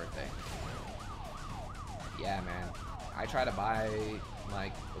for my birthday. Yeah, man. I try to buy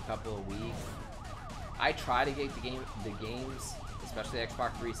like a couple of weeks. I try to get the games, especially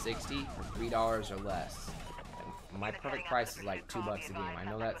Xbox 360, for $3 or less. And my perfect price is like $2 a game. I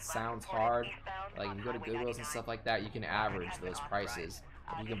know that sounds hard. Like, you go to Goodwills and stuff like that, you can average those prices.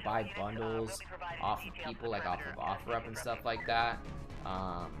 But you can buy bundles off of people, like off of OfferUp and stuff like that.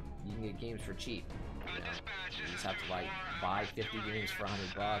 You can get games for cheap. You know, you just have to like buy 50 games for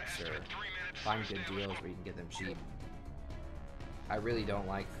 $100 or find good deals where you can get them cheap. I really don't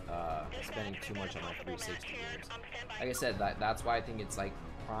like spending too much on my 360 games. Like I said, that's why I think it's like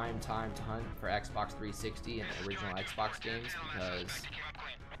prime time to hunt for Xbox 360 and original Xbox games, because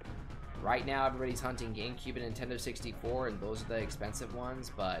right now everybody's hunting GameCube and Nintendo 64, and those are the expensive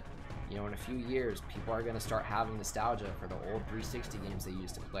ones. But you know, in a few years, people are going to start having nostalgia for the old 360 games they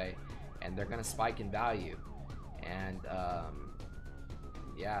used to play, and they're going to spike in value. And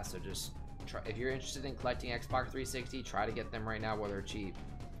yeah, so just try, if you're interested in collecting Xbox 360, try to get them right now while they're cheap,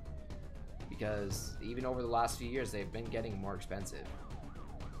 because even over the last few years, they've been getting more expensive.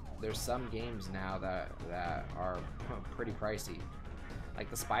 There's some games now that are pretty pricey. Like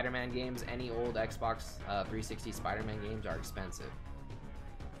the Spider-Man games, any old Xbox 360 Spider-Man games are expensive.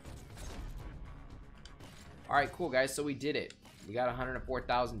 Alright, cool guys, so we did it. We got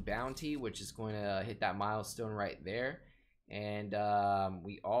 104,000 bounty, which is going to hit that milestone right there. And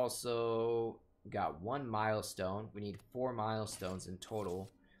we also got 1 milestone. We need 4 milestones in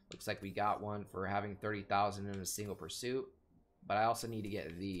total. Looks like we got one for having 30,000 in a single pursuit. But I also need to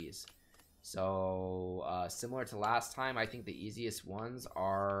get these. So similar to last time, I think the easiest ones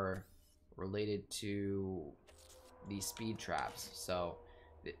are related to these speed traps. So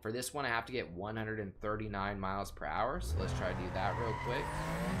for this one, I have to get 139 miles per hour. So let's try to do that real quick.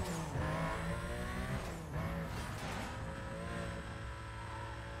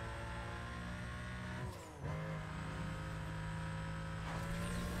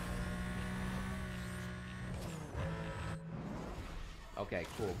 Okay,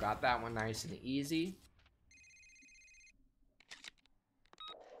 cool. Got that one nice and easy.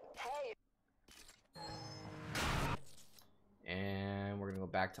 And we're gonna go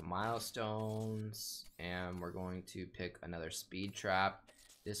back to milestones, and we're going to pick another speed trap.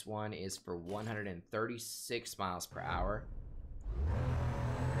 This one is for 136 miles per hour.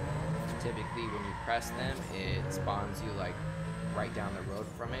 Typically when you press them, it spawns you like right down the road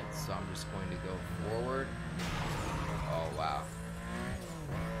from it, so I'm just going to go forward. Oh wow,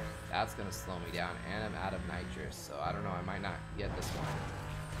 that's gonna slow me down, and I'm out of nitrous, so I don't know, I might not get this one.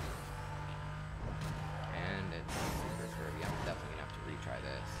 And it's super curvy. I'm definitely gonna have to retry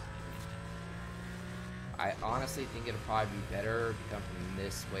this. I honestly think it'll probably be better to come from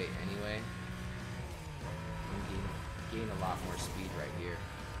this way anyway. I'm gain a lot more speed right here.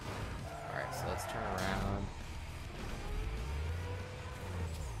 Alright, so let's turn around.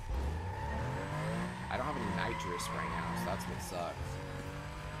 I don't have any nitrous right now, so that's what sucks.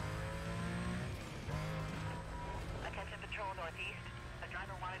 Attention Patrol Northeast. A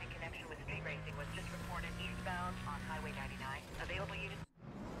driver wanted in connection with street racing was just reported eastbound on Highway 99. Available units.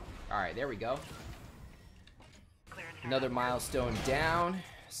 Alright, there we go. Clearance. Another milestone down.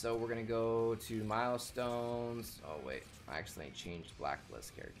 So we're gonna go to milestones. Oh wait, I accidentally changed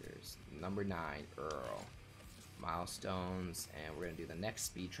blacklist characters. Number 9, Earl. Milestones, and we're gonna do the next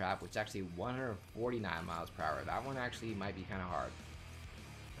speed trap, which is actually 149 miles per hour. That one actually might be kind of hard.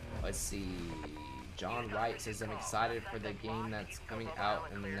 Let's see. John Wright says, I'm excited for the game that's coming out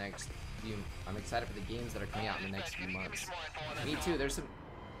in the next few. I'm excited for the games that are coming out in the next few months. Me too. There's some.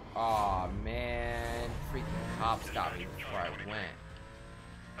 Aw, man, freaking cops got me before I went.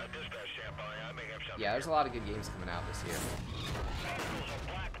 Yeah, there's a lot of good games coming out this year.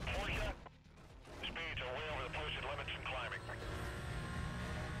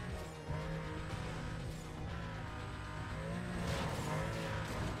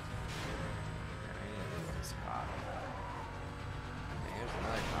 There's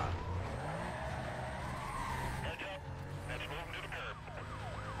another cop. Let's move him to the curb.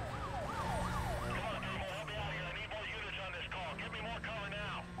 Come on, people, help me out here. I need more units on this call. Give me more cover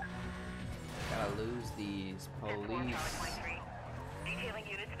now. Gotta lose these police. Detailing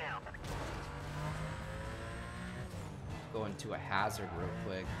units now. Go into a hazard real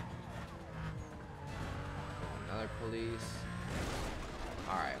quick. Another police.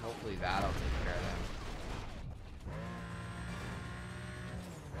 Alright, hopefully that'll take care of them.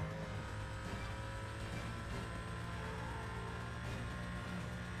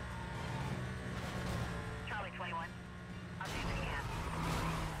 Charlie 21. I'll do what you can.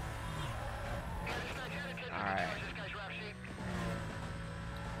 Alright.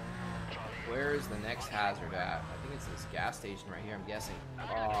 Where is the next hazard at? I think it's this gas station right here, I'm guessing.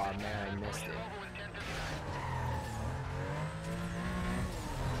 Oh man, I missed it.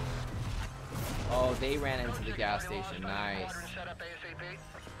 Oh, they ran into the gas station. Nice.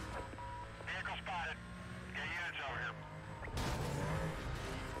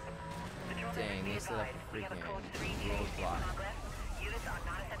 Dang, they set up a freaking roadblock. Units on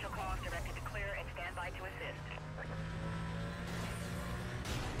non-essential calls directed to clear and stand by to assist.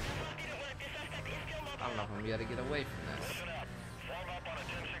 I don't know if I'm gonna be able to get away from this. Listen up. Form up on a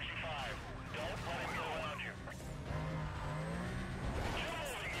 1065. Don't let him get around you.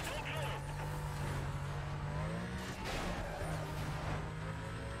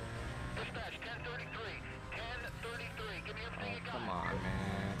 Dispatch 1033. 1033. Give me everything you got. Come on,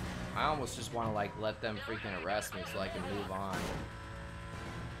 man. I almost just want to like let them freaking arrest me so I can move on.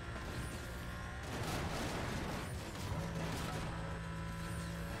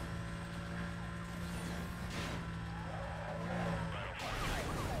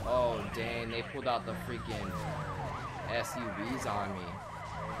 Oh dang, they pulled out the freaking SUVs on me.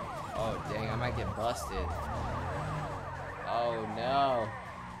 Oh dang, I might get busted. Oh no.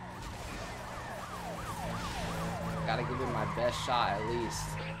 Gotta give it my best shot at least.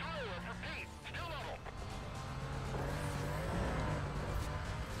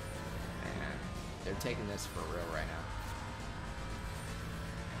 Man, they're taking this for real right now.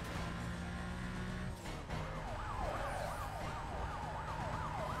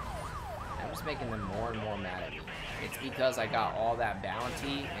 I'm just making them more and more mad at me. It's because I got all that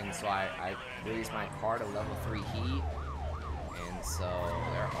bounty, and so I raised my car to level 3 heat, and so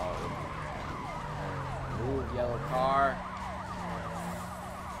they're all move, yellow car.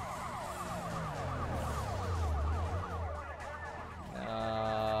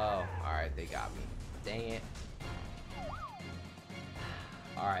 No. Alright, they got me. Dang it.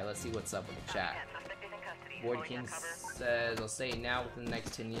 Alright, let's see what's up with the chat. Void King says, I'll say now within the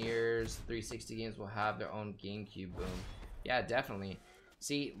next 10 years, 360 games will have their own GameCube boom. Yeah, definitely.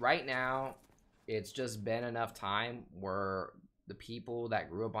 See, right now, it's just been enough time where the people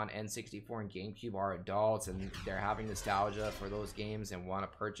that grew up on N64 and GameCube are adults and they're having nostalgia for those games and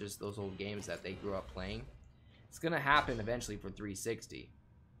want to purchase those old games that they grew up playing. It's gonna happen eventually for 360.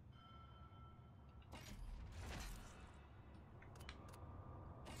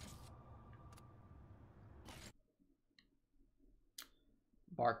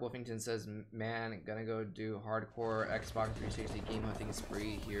 Bark Wolfington says, man, gonna go do hardcore Xbox 360 game hunting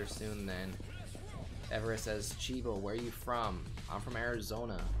spree here soon then. Everest says, Cheevo, where are you from? I'm from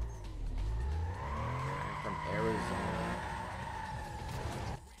Arizona. I'm from Arizona.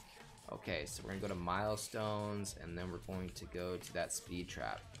 Okay, so we're gonna go to milestones and then we're going to go to that speed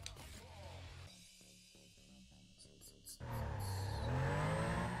trap.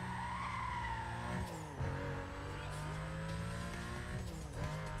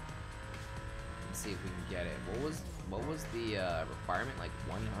 See if we can get it. What was the requirement? Like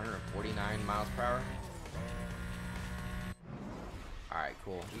 149 miles per hour? Alright,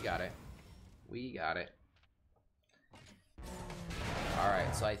 cool. We got it. We got it.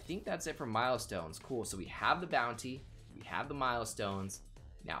 Alright, so I think that's it for milestones. Cool. So we have the bounty. We have the milestones.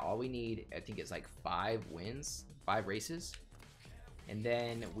 Now all we need, I think it's like 5 wins. 5 races. And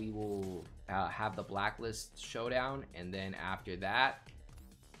then we will have the blacklist showdown. And then after that,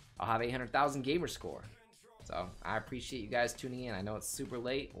 I'll have 800,000 Gamerscore. So I appreciate you guys tuning in. I know it's super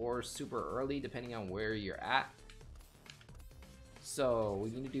late or super early depending on where you're at. So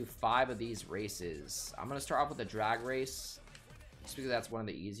we need to do 5 of these races. I'm gonna start off with a drag race just because that's one of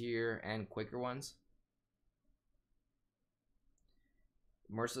the easier and quicker ones.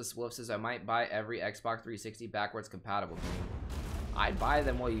 Merciless Wolf says, I might buy every Xbox 360 backwards compatible game. I'd buy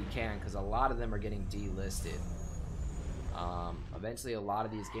them while you can because a lot of them are getting delisted. Eventually, a lot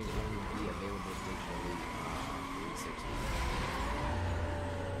of these games won't even be available digitally on 360.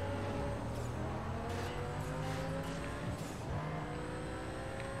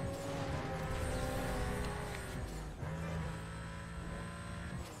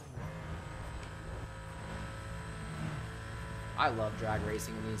 I love drag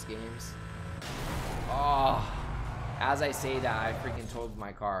racing in these games. Oh, as I say that, I freaking totaled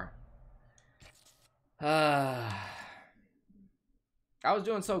my car. I was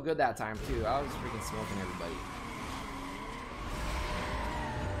doing so good that time too. I was freaking smoking everybody.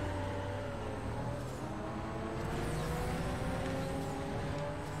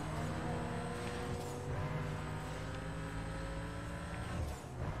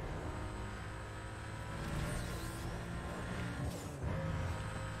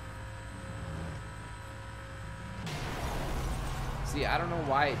 See, I don't know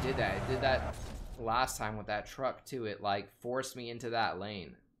why it did that. It did that last time with that truck too. It like forced me into that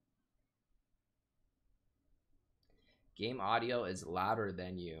lane. Game audio is louder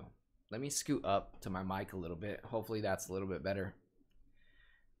than you. Let me scoot up to my mic a little bit. Hopefully that's a little bit better.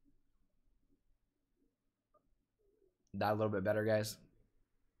 That a little bit better, guys?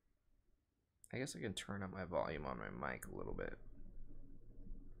 I guess I can turn up my volume on my mic a little bit.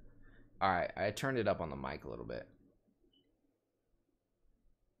 Alright, I turned it up on the mic a little bit.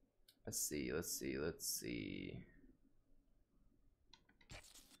 Let's see, let's see, let's see.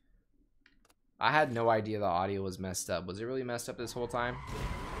 I had no idea the audio was messed up. Was it really messed up this whole time?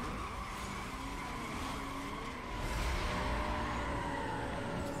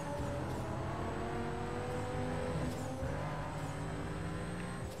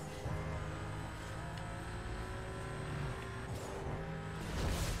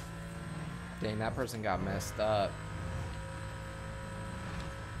 Dang, that person got messed up.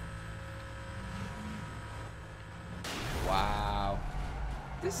 Wow.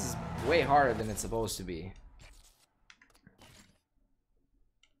 This is way harder than it's supposed to be.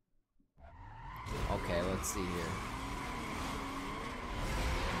 Okay, let's see here.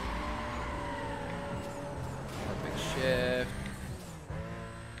 Perfect shift.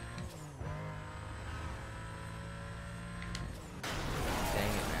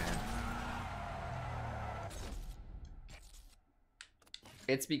 Dang it, man.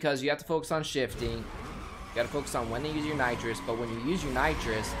 It's because you have to focus on shifting. You gotta focus on when to use your nitrous, but when you use your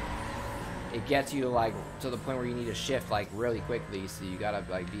nitrous, it gets you like to the point where you need to shift like really quickly, so you gotta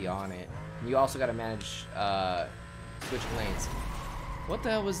like be on it. And you also gotta manage switching lanes. What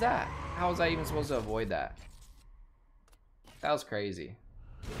the hell was that? How was I even supposed to avoid that? That was crazy.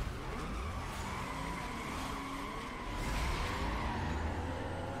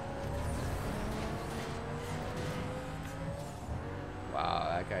 Wow,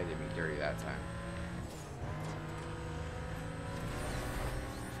 that guy did me dirty that time.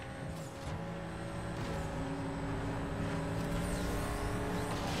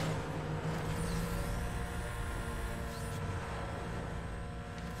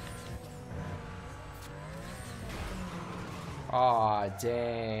 Aw,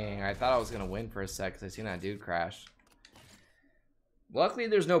 dang. I thought I was going to win for a sec because I seen that dude crash. Luckily,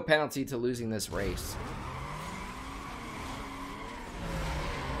 there's no penalty to losing this race.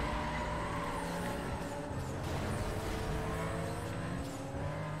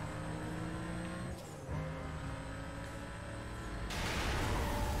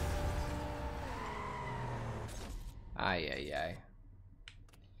 Ay, ay, ay.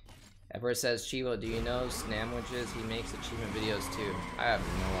 Everett says, Cheevo, do you know Snamwiches? He makes achievement videos too. I have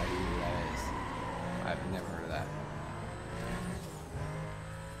no idea who that is. I've never heard of that.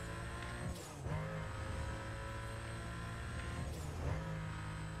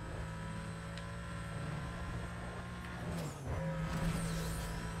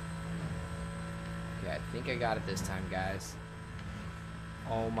 Okay, I think I got it this time, guys.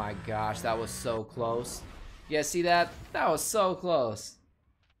 Oh my gosh, that was so close. You guys see that? That was so close.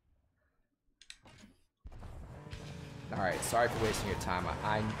 Alright, sorry for wasting your time.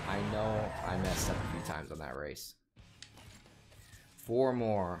 I know I messed up a few times on that race. 4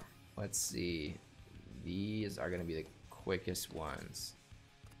 more. Let's see. These are going to be the quickest ones.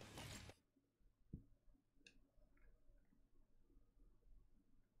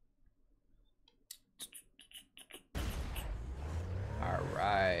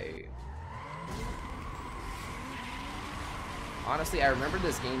 Alright. Honestly, I remember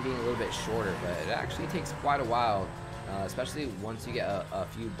this game being a little bit shorter, but it actually takes quite a while. Especially once you get a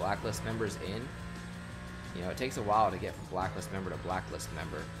few Blacklist members in. You know, it takes a while to get from Blacklist member to Blacklist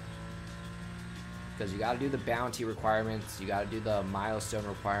member. Because you got to do the bounty requirements, you got to do the milestone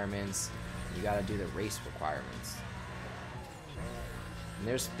requirements, you got to do the race requirements. And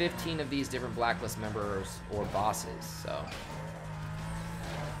there's 15 of these different Blacklist members or bosses, so.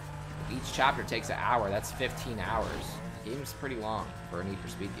 If each chapter takes an hour, that's 15 hours. The game's pretty long for a Need for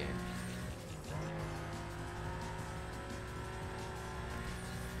Speed game.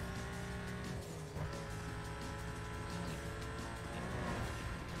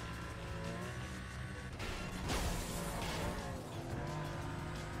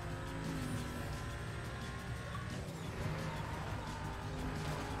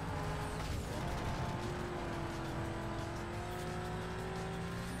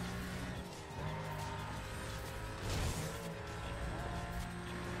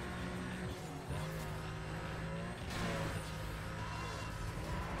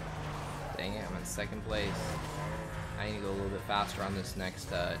 Dang it, I'm in second place. I need to go a little bit faster on this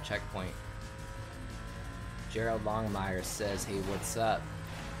next checkpoint. Gerald Longmire says, hey, what's up?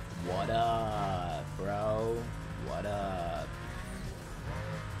 What up, bro? What up?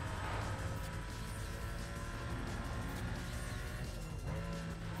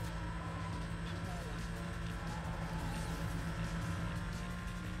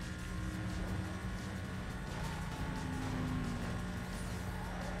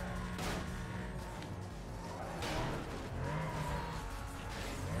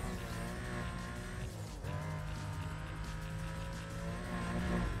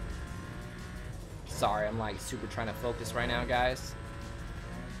 Sorry, I'm like super trying to focus right now, guys.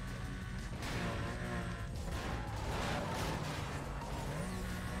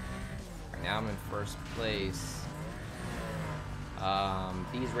 Right now I'm in first place.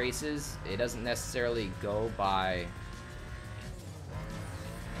 These races, it doesn't necessarily go by...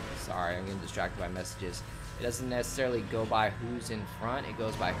 Sorry, I'm getting distracted by messages. It doesn't necessarily go by who's in front, it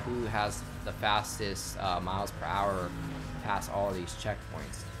goes by who has the fastest miles per hour past all of these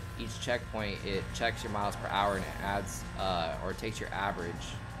checkpoints. Each checkpoint, it checks your miles per hour and it adds, or it takes your average.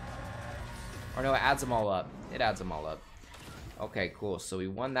 Or no, it adds them all up. It adds them all up. Okay, cool. So we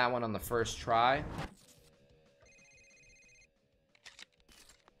won that one on the first try.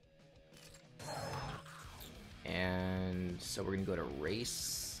 And so we're gonna go to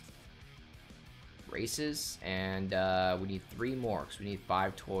races, and we need 3 more because we need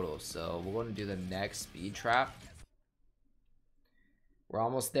 5 total. So we're gonna do the next speed trap. We're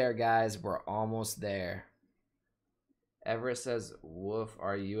almost there, guys. We're almost there. Everett says, Woof,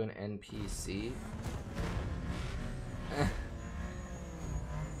 are you an NPC?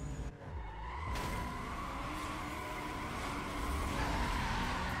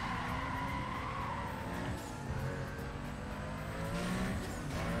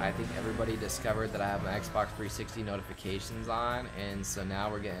 I think everybody discovered that I have my Xbox 360 notifications on, and so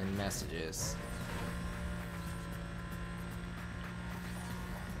now we're getting messages.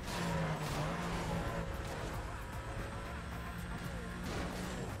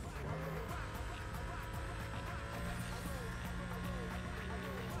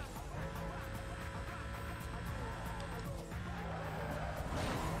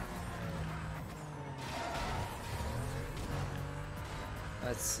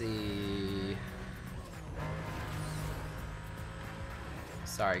 Let's see.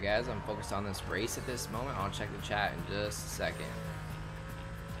 Sorry guys, I'm focused on this race at this moment. I'll check the chat in just a second.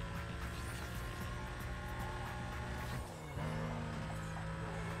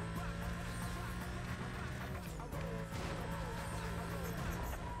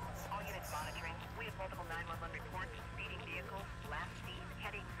 All units monitoring. We have multiple 911 reports. Speeding vehicle, last seen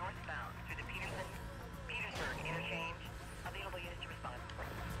heading northbound through the Petersburg interchange. Available units to respond.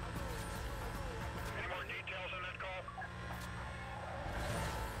 Any more details on that call?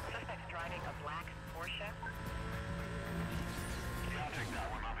 Suspect's driving a black Porsche. Yeah, I'll take that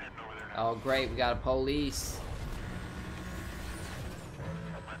one. I'm heading over there now. Oh great, we got a police.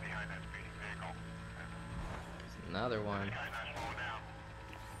 Right behind that speeding vehicle. Another one. Guy not slowing down.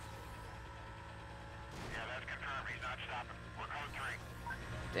 Yeah, that's confirmed. He's not stopping. We're code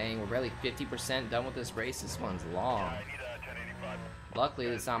 3. Dang, we're barely 50% done with this race. This one's long. I need a 1085. Luckily,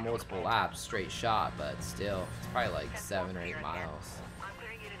 it's not multiple laps, straight shot, but still, it's probably like 7 or 8 miles. I'm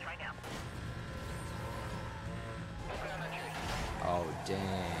clearing units right now. Oh,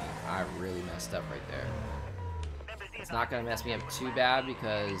 dang. I really messed up right there. It's not going to mess me up too bad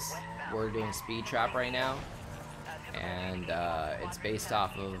because we're doing speed trap right now. And it's based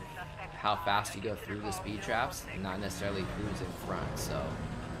off of how fast you go through the speed traps, and not necessarily who's in front. So,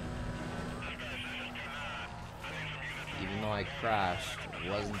 even though I crashed, it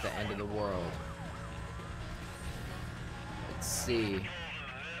wasn't the end of the world. Let's see.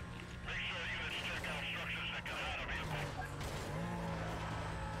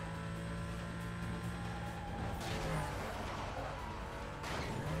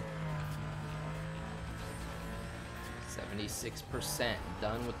 76%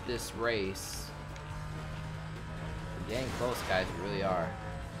 done with this race. We're getting close, guys. We really are.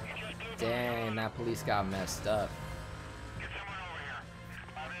 Dang, that police got messed up. Get someone over here.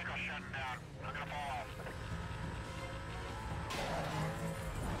 My vehicle's shutting down. I'm gonna fall off.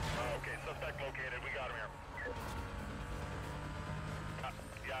 Okay, suspect located. We got him here.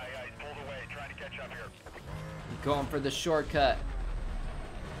 Yeah, he's pulled away. Trying to catch up here. Going for the shortcut.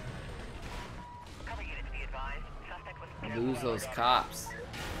 Cover units be advised. Suspect was Lose those cops.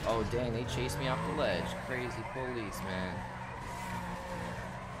 Oh dang, they chased me off the ledge. Crazy police, man.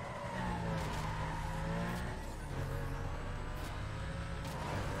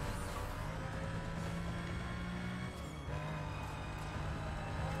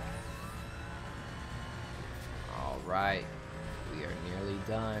 Alright, we are nearly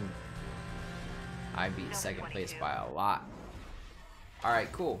done. I beat second place by a lot.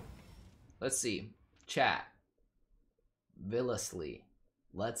 Alright, cool. Let's see. Chat. Villously.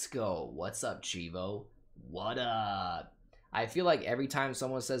 Let's go. What's up, Cheevo? What up? I feel like every time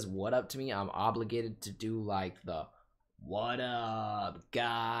someone says what up to me, I'm obligated to do like the what up,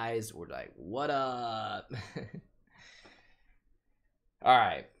 guys, or like what up.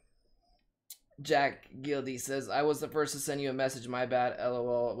 Alright. Jack Gildy says, I was the first to send you a message. My bad.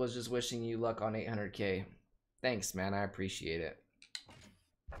 LOL. Was just wishing you luck on 800k. Thanks, man. I appreciate it.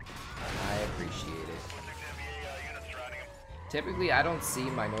 I appreciate it. Typically, I don't see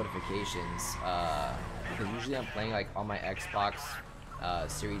my notifications because usually I'm playing like on my Xbox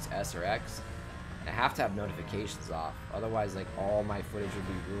Series S or X. And I have to have notifications off. Otherwise, like all my footage would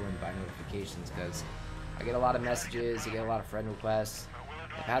be ruined by notifications because I get a lot of messages, I get a lot of friend requests.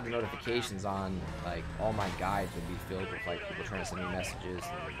 If I had the notifications on, like all my guides would be filled with like people trying to send me messages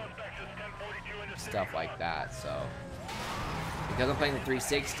and stuff like that. So because I'm playing the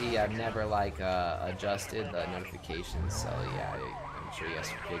 360, I've never like adjusted the notifications. So yeah, I'm sure you guys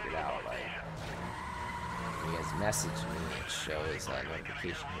figured out like when you guys message me, it shows a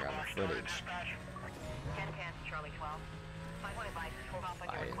notification here on the footage.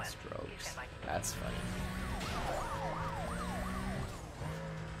 Biden strokes. That's funny.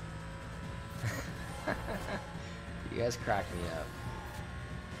 You guys crack me up.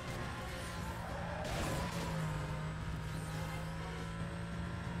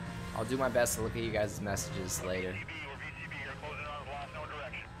 I'll do my best to look at you guys' messages later.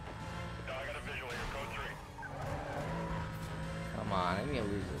 Come on, I'm gonna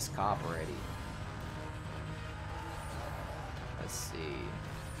lose this cop already. Let's see.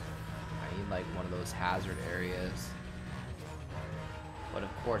 I need like one of those hazard areas. But of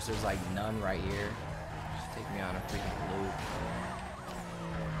course there's like none right here. Just take me on a freaking loop.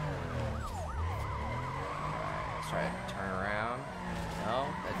 Alright, let's try to turn around. No,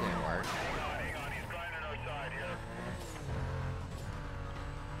 that didn't work.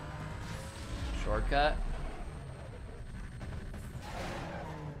 Shortcut.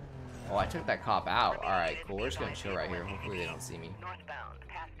 Oh, I took that cop out. Alright, cool. We're just gonna chill right here. Hopefully they don't see me. Northbound,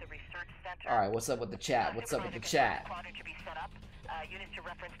 past the research center. Alright, what's up with the chat? What's up with the chat? Quadrant to be set up. Units to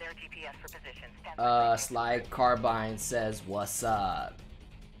reference their GPS for position. Stand by. Slide Carbine says, what's up?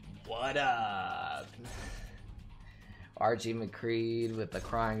 What up? Archie McCreed with the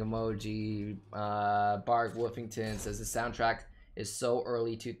crying emoji. Bark Wolfington says the soundtrack is so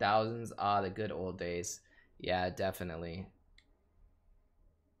early 2000s. Ah, the good old days. Yeah, definitely.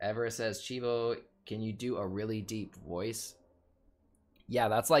 Everett says, Cheevo, can you do a really deep voice? Yeah,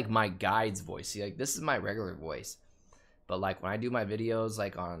 that's like my guide's voice. See, like this is my regular voice. But like when I do my videos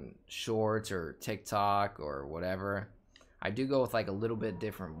like on Shorts or TikTok or whatever, I do go with like a little bit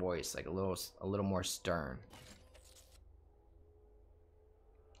different voice, like a little more stern.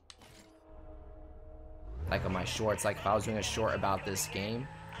 Like on my shorts, like if I was doing a short about this game,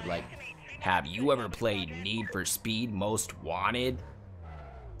 like, have you ever played Need for Speed Most Wanted?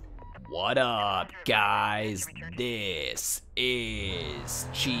 What up, guys? This is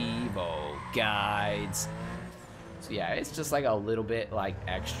Cheevo Guides. So yeah, it's just like a little bit like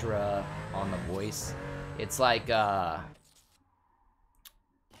extra on the voice. It's like I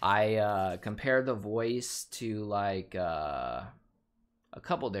compare the voice to like a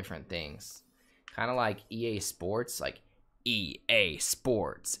couple different things. Kind of like EA Sports, like EA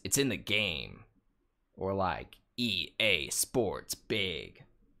Sports, it's in the game. Or like EA Sports Big.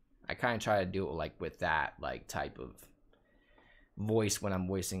 I kind of try to do it like with that like type of voice when I'm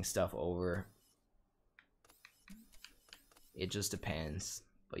voicing stuff over. It just depends.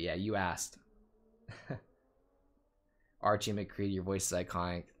 But yeah, you asked. Archie McCreed, your voice is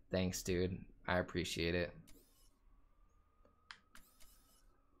iconic. Thanks, dude. I appreciate it.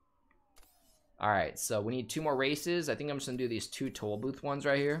 Alright, so we need 2 more races. I think I'm just going to do these 2 toll booth ones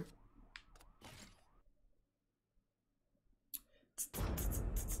right here.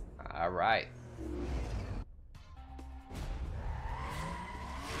 Alright.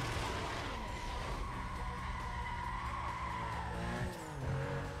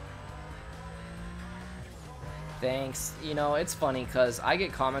 Thanks. You know, it's funny because I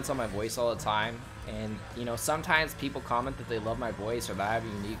get comments on my voice all the time. And, you know, sometimes people comment that they love my voice or that I have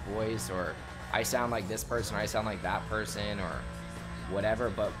a unique voice or I sound like this person or I sound like that person or whatever.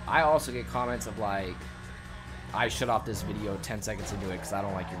 But I also get comments of like, I shut off this video 10 seconds into it because I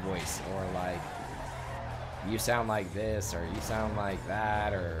don't like your voice. Or like, you sound like this or you sound like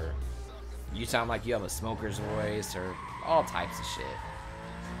that or you sound like you have a smoker's voice or all types of shit.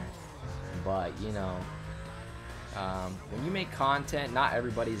 But, you know, when you make content, not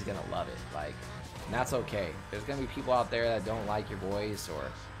everybody's gonna love it. Like, and that's okay. There's gonna be people out there that don't like your voice or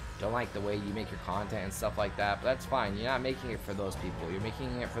don't like the way you make your content and stuff like that, but that's fine. You're not making it for those people. You're making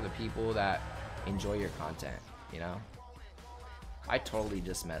it for the people that enjoy your content, you know? I totally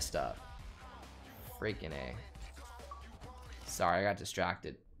just messed up. Freaking A. Sorry, I got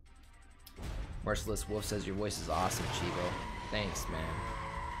distracted. Merciless Wolf says your voice is awesome, Cheevo. Thanks, man.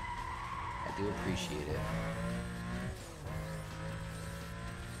 I do appreciate it.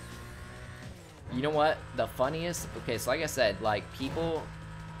 You know what? The funniest... Okay, so like I said, like, people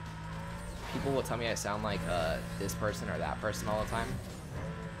will tell me I sound like this person or that person all the time.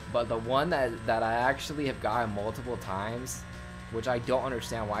 But the one that I actually have gotten multiple times, which I don't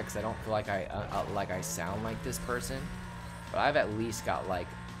understand why, because I don't feel like I sound like this person. But I've at least got like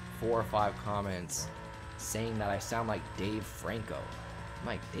 4 or 5 comments saying that I sound like Dave Franco. I'm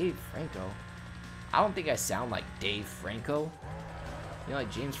like, Dave Franco? I don't think I sound like Dave Franco. You know,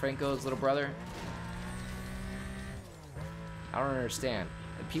 like James Franco's little brother? I don't understand.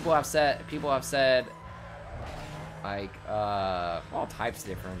 People have said like all types of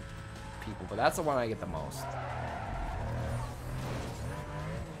different people, but that's the one I get the most.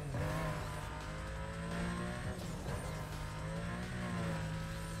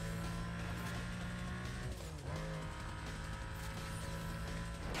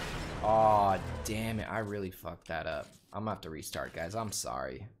 Oh, damn it. I really fucked that up. I'm gonna have to restart, guys. I'm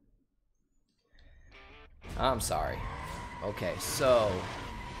sorry. I'm sorry. Okay, so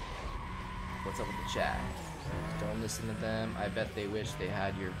what's up with the chat? Don't listen to them. I bet they wish they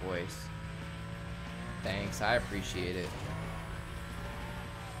had your voice. Thanks, I appreciate it.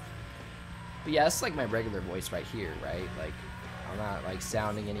 But yeah, it's like my regular voice right here, right? Like, I'm not like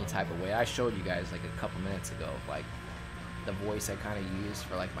sounding any type of way. I showed you guys like a couple minutes ago, like the voice I kind of use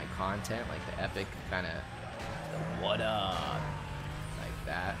for like my content, like the epic kind of what up, like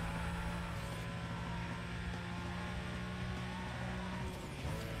that.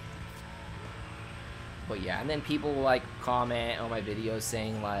 But yeah, and then people will like comment on my videos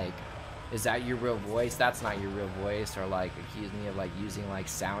saying like, is that your real voice? That's not your real voice. Or like accuse me of like using like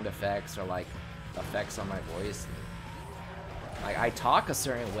sound effects or like effects on my voice. Like I talk a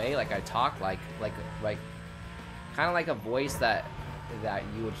certain way, like I talk like kind of like a voice that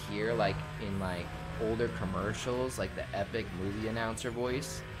you would hear like in like older commercials, like the epic movie announcer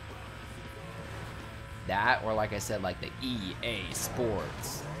voice. That, or like I said, like the EA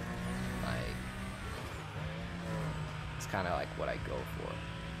Sports. Like it's kind of like what I go for.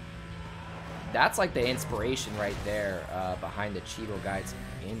 That's like the inspiration right there behind the Cheevo Guides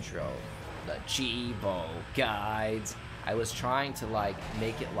intro. The Cheevo Guides. I was trying to like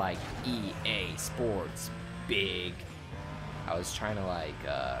make it like EA Sports big. I was trying to like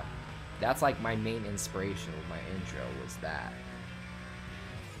that's like my main inspiration with my intro was that.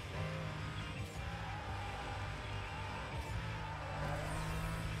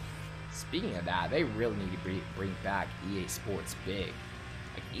 Speaking of that, they really need to bring back EA Sports big.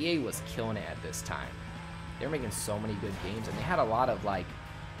 Like EA was killing it at this time. They were making so many good games, and they had a lot of like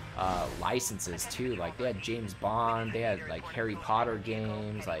licenses too. Like they had James Bond, they had like Harry Potter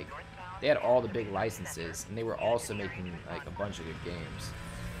games, like they had all the big licenses, and they were also making like a bunch of good games.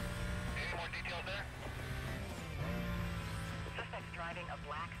 Any more details there? Suspect's driving a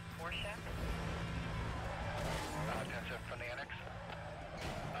black Porsche. 10-7 from the annex.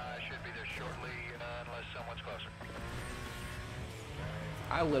 Should be there shortly, unless someone's closer.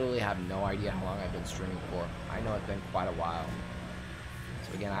 I literally have no idea how long I've been streaming for. I know it's been quite a while.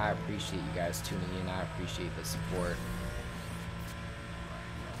 So again, I appreciate you guys tuning in. I appreciate the support.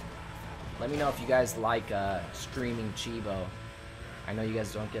 Let me know if you guys like streaming Cheevo. I know you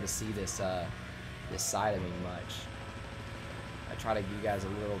guys don't get to see this this side of me much. I try to give you guys a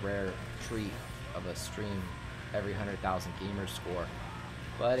little rare treat of a stream every 100,000 Gamerscore.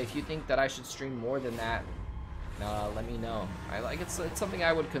 But if you think that I should stream more than that, let me know. I like it's something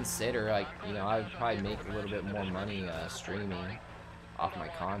I would consider. Like, you know, I would probably make a little bit more money streaming off my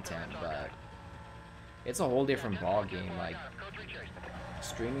content, but it's a whole different ball game. Like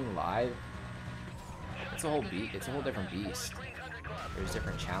streaming live, it's a whole different beast. There's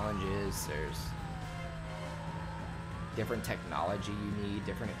different challenges, there's different technology you need,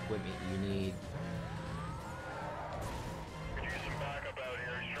 different equipment you need. Could use some backup out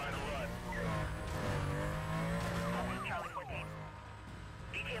here. He's trying to run. Charlie 14.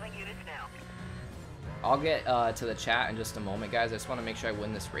 Detailing units now. I'll get to the chat in just a moment, guys. I just want to make sure I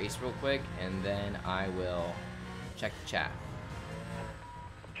win this race real quick, and then I will check the chat.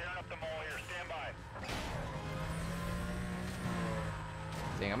 Tearing up the mall here. Stand by.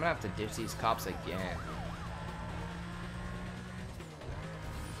 Dang, I'm gonna have to ditch these cops again.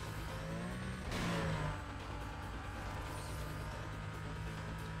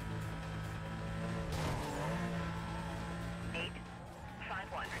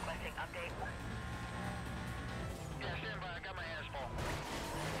 Requesting update. Yeah, stand by. I got my hands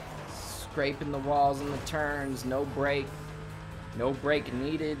full. Scraping the walls and the turns, no brake. No brake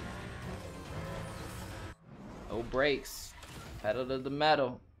needed. No brakes. Pedal to the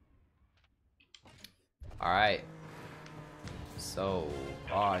metal. Alright. So,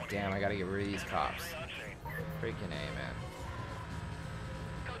 oh damn, I gotta get rid of these cops. Freaking A, man.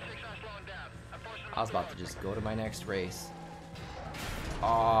 I was about to just go to my next race.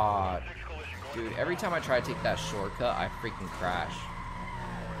 Aw, dude, every time I try to take that shortcut, I freaking crash.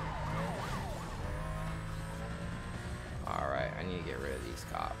 Alright, I need to get rid of these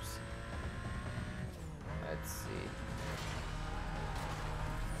cops. Let's see.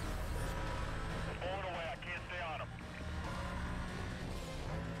 Pulling away. I can't stay on him.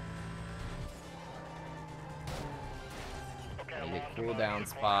 Okay, I need a cooldown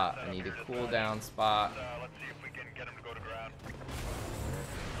spot. I need a cooldown spot. Let's see if we can get him to go to ground.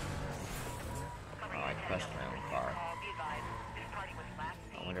 Oh, I crushed my own car.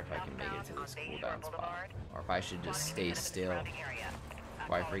 I wonder if I can make it to this cooldown spot. Or if I should just stay still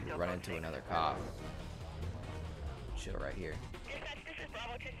before I freaking run into another cop. Chill right here. Dispatch, this is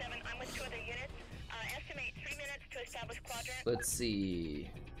Bravo 27. I'm with 2 other units. Estimate 3 minutes to establish quadrant. Let's see.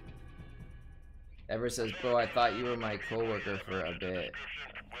 Ever says, bro, I thought you were my coworker for a bit.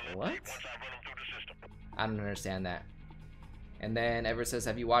 What? I don't understand that. And then Ever says,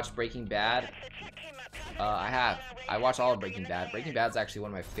 have you watched Breaking Bad? I have. I watch all of Breaking Bad. Breaking Bad's actually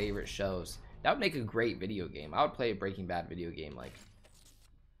one of my favorite shows. That would make a great video game. I would play a Breaking Bad video game like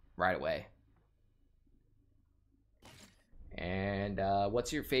right away. And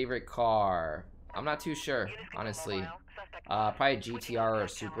what's your favorite car? I'm not too sure, honestly. Probably a GTR or a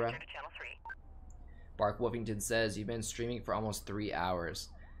Supra. Bark Wolfington says, you've been streaming for almost 3 hours.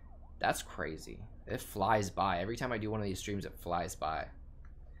 That's crazy. It flies by. Every time I do one of these streams, it flies by.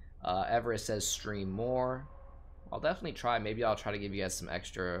 Everest says stream more. I'll definitely try. Maybe I'll try to give you guys some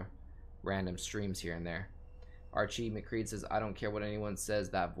extra random streams here and there. Archie McCreed says, I don't care what anyone says.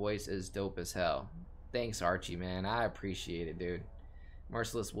 That voice is dope as hell. Thanks, Archie, man. I appreciate it, dude.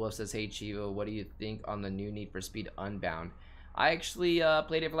 Merciless Wolf says, hey, Cheevo, what do you think on the new Need for Speed Unbound? I actually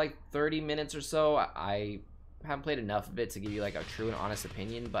played it for like 30 minutes or so. I haven't played enough of it to give you like a true and honest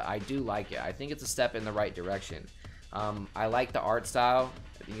opinion, but I do like it. I think it's a step in the right direction. I like the art style.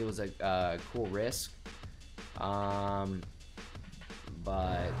 I think it was a cool risk. But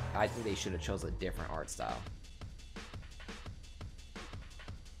I think they should have chose a different art style.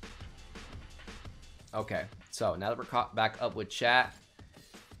 Okay, so now that we're caught back up with chat,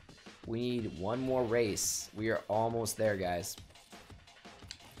 we need one more race. We are almost there, guys.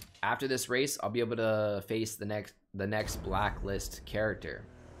 After this race, I'll be able to face the next blacklist character.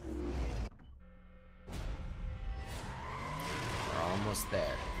 We're almost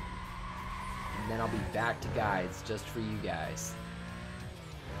there. And then I'll be back to guides just for you guys.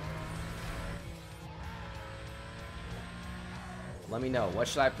 Let me know, what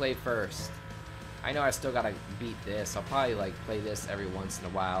should I play first? I know I still gotta beat this. I'll probably like play this every once in a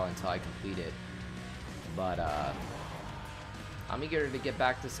while until I complete it. But I'm eager to get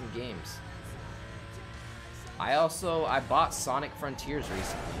back to some games. I bought Sonic Frontiers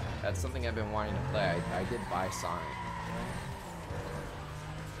recently. That's something I've been wanting to play. I did buy Sonic.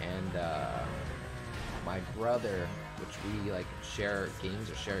 And my brother, which we like share games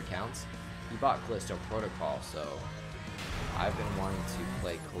or share accounts, he bought Callisto Protocol, so I've been wanting to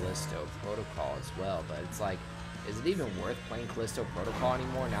play Callisto Protocol as well, but it's like, is it even worth playing Callisto Protocol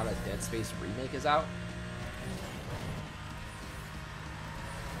anymore now that Dead Space Remake is out?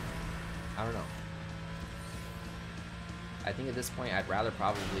 I don't know. I think at this point I'd rather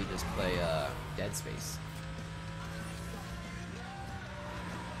probably just play Dead Space.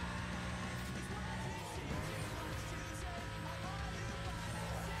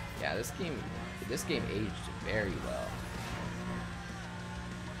 Yeah, this game aged very well.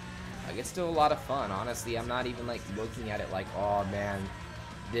 Like, it's still a lot of fun. Honestly, I'm not even like looking at it like, oh man,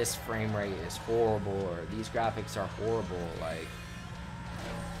 this frame rate is horrible or these graphics are horrible. Like,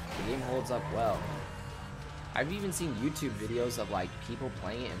 the game holds up well. I've even seen YouTube videos of like people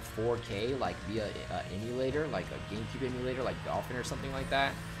playing it in 4K, like via an emulator, like a GameCube emulator, like Dolphin or something like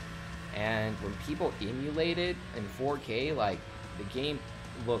that. And when people emulate it in 4K, like the game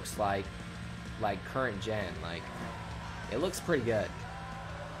looks like current gen. Like, it looks pretty good.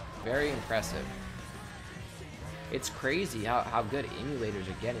 Very impressive. It's crazy how good emulators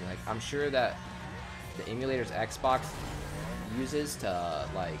are getting. Like, I'm sure that the emulators Xbox uses to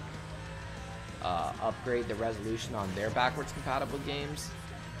like upgrade the resolution on their backwards compatible games,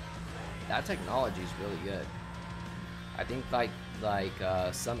 that technology is really good. I think like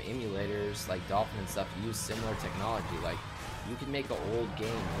some emulators like Dolphin and stuff use similar technology. Like, you can make an old game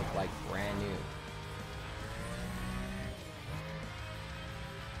look like brand new.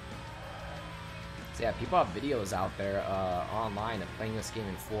 So yeah, people have videos out there online of playing this game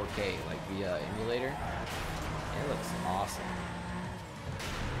in 4K, like via emulator. And it looks awesome.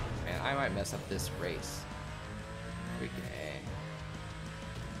 Man, I might mess up this race. Freaking A.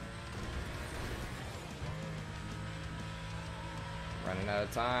 Running out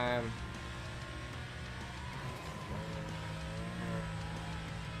of time.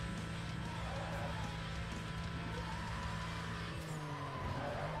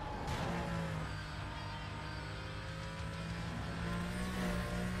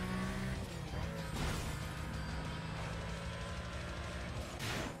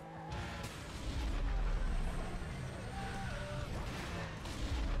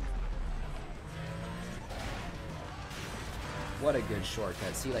 What a good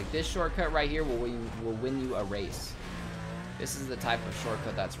shortcut. See, like, this shortcut right here will win you a race. This is the type of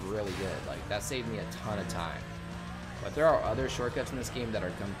shortcut that's really good. Like, that saved me a ton of time. But there are other shortcuts in this game that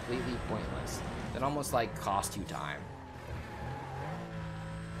are completely pointless, that almost like cost you time.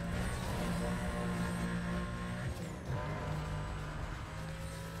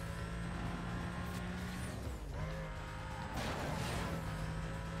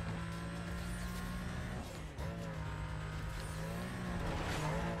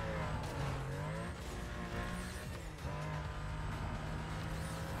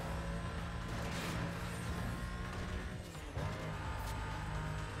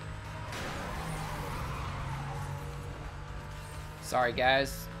 Sorry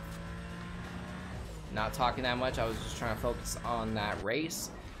guys, not talking that much. I was just trying to focus on that race.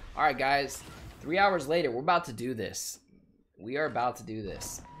 All right guys, 3 hours later, we're about to do this. We are about to do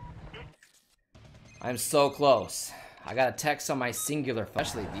this. I'm so close. I gotta text on my singular phone,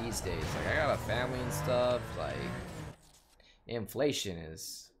 especially these days. Like, I got a family and stuff. Like, inflation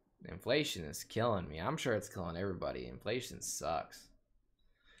is killing me. I'm sure it's killing everybody. Inflation sucks,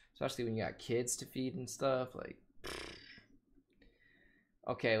 especially when you got kids to feed and stuff. Like,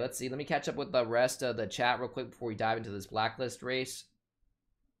 okay, let's see. Let me catch up with the rest of the chat real quick before we dive into this blacklist race.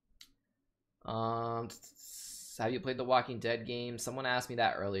 Have you played the Walking Dead game? Someone asked me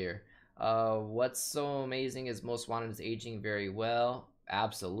that earlier. What's so amazing is Most Wanted is aging very well.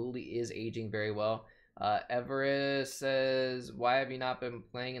 Absolutely is aging very well. Everest says, why have you not been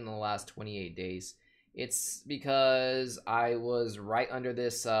playing in the last 28 days? It's because I was right under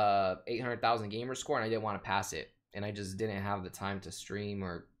this 800,000 gamer score and I didn't want to pass it. And I just didn't have the time to stream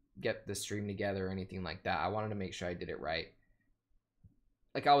or get the stream together or anything like that. I wanted to make sure I did it right.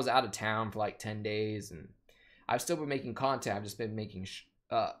 Like, I was out of town for like 10 days and I've still been making content. I've just been making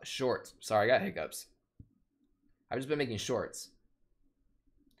shorts. Sorry, I got hiccups. I've just been making shorts.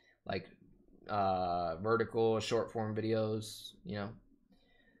 Like, vertical short form videos, you know.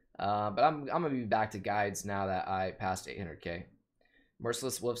 But I'm gonna be back to guides now that I passed 800k.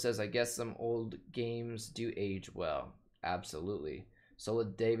 Merciless Wolf says, I guess some old games do age well. Absolutely. Sola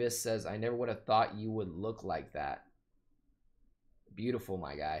Davis says, I never would have thought you would look like that. Beautiful,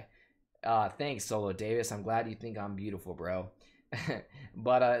 my guy. Thanks, Solo Davis. I'm glad you think I'm beautiful, bro.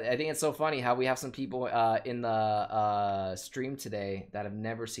 But I think it's so funny how we have some people in the stream today that have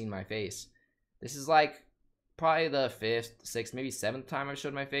never seen my face. This is like probably the 5th, 6th, maybe 7th time I've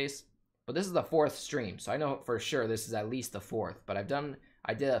showed my face. But this is the 4th stream, so I know for sure this is at least the 4th. But I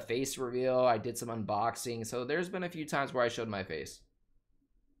did a face reveal, I did some unboxing, so there's been a few times where I showed my face.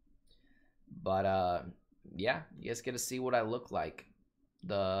 But yeah, you guys get to see what I look like.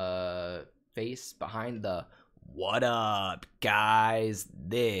 The face behind the what up, guys?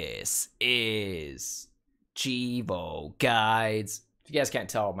 This is Cheevo Guides. If you guys can't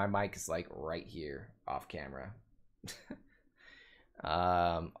tell, my mic is like right here off camera.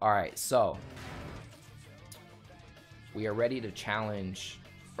 All right, so we are ready to challenge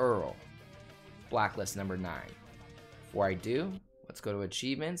Earl, blacklist number 9. Before I do, let's go to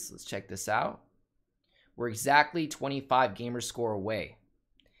achievements. Let's check this out. We're exactly 25 gamer score away.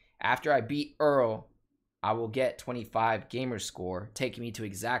 After I beat Earl, I will get 25 gamer score, taking me to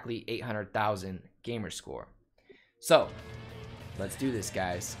exactly 800,000 gamer score. So, let's do this,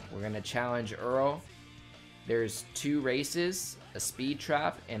 guys. We're gonna challenge Earl. There's 2 races, a speed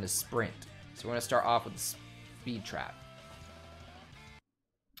trap and a sprint. So we're gonna start off with the speed trap.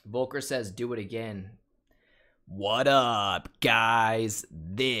 Volker says, do it again. What up, guys?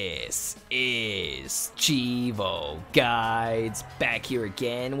 This is Cheevo Guides, back here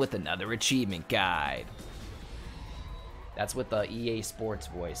again with another achievement guide. That's with the EA Sports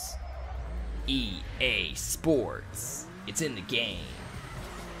voice. EA Sports. It's in the game.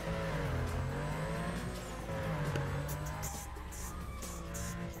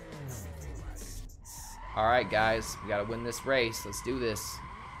 Alright, guys. We gotta win this race. Let's do this.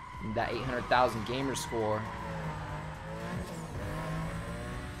 That 800,000 gamer score.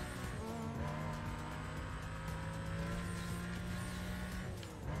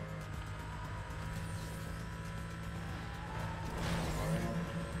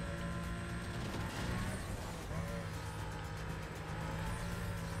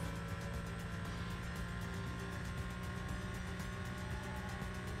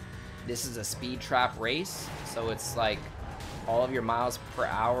 This is a speed trap race, so it's like all of your miles per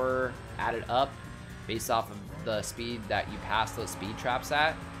hour added up based off of the speed that you pass those speed traps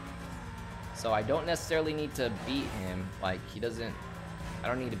at. So I don't necessarily need to beat him. Like, I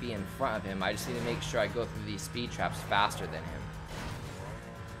don't need to be in front of him. I just need to make sure I go through these speed traps faster than him.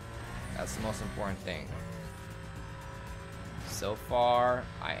 That's the most important thing. So far,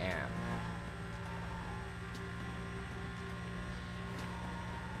 I am.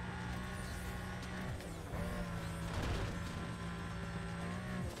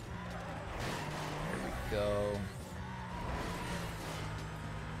 Go.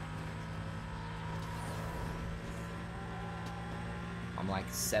 I'm like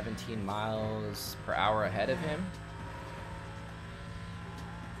 17 miles per hour ahead of him.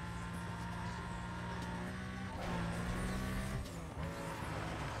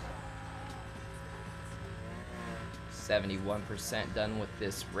 %71 done with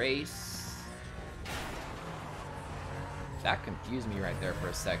this race. That confused me right there for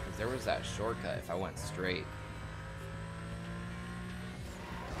a sec, because there was that shortcut if I went straight.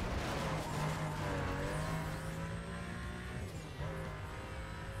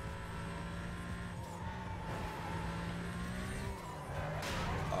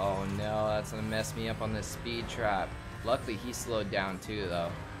 Oh no, that's gonna mess me up on this speed trap. Luckily, he slowed down too,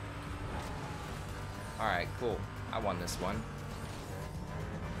 though. Alright, cool. I won this one.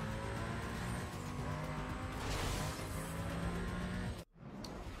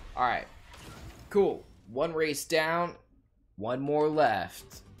 Alright. Cool. One race down. One more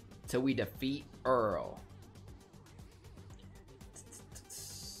left. Till we defeat Earl.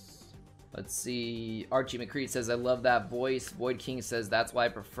 Let's see. Archie McCreed says, I love that voice. Void King says, that's why I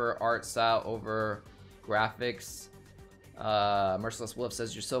prefer art style over graphics. Merciless Wolf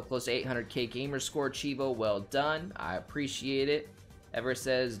says, you're so close to 800k Gamerscore, Cheevo. Well done. I appreciate it. Ever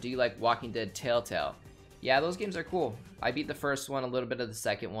says, do you like Walking Dead Telltale? Yeah, those games are cool. I beat the first one, a little bit of the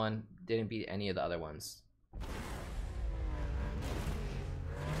second one. Didn't beat any of the other ones.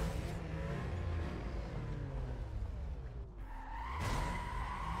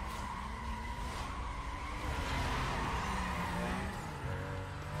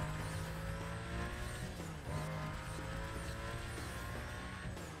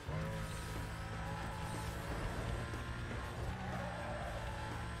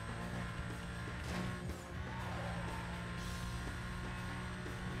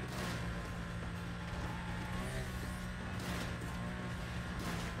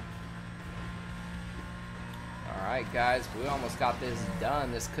 Alright guys, we almost got this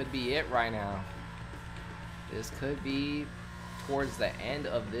done. This could be it right now. This could be towards the end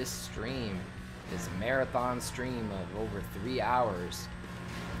of this stream. This marathon stream of over 3 hours.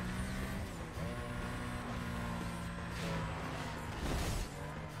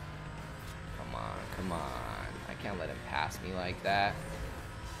 Come on, come on. I can't let him pass me like that.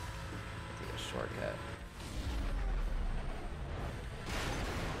 Take a shortcut.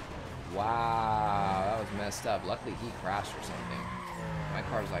 Wow, that was messed up. Luckily he crashed or something. My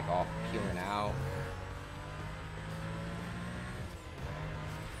car's like all peeling out.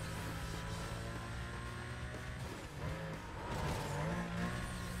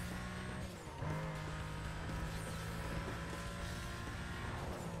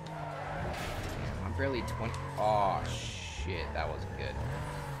 Damn, I'm barely 20. Oh shit, that wasn't good.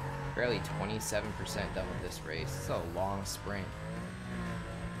 Barely 27% done with this race. It's a long sprint.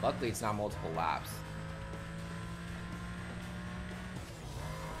 Luckily, it's not multiple laps.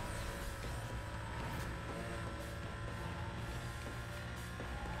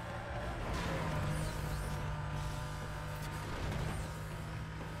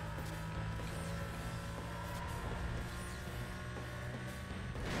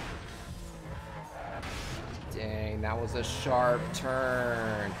 Dang, that was a sharp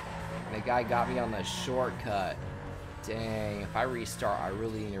turn. And the guy got me on the shortcut. Dang, if I restart, I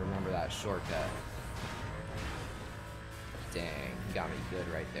really need to remember that shortcut. Dang, he got me good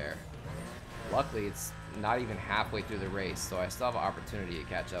right there. Luckily, it's not even halfway through the race, so I still have an opportunity to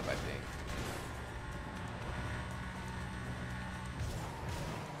catch up, I think.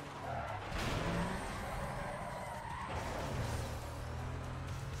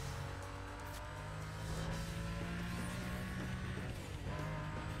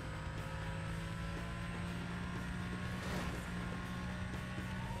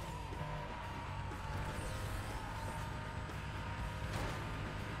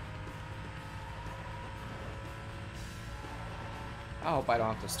 I hope I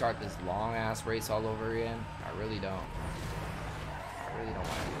don't have to start this long-ass race all over again. I really don't. I really don't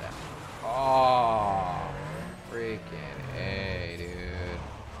want to do that. Oh, freaking A, dude.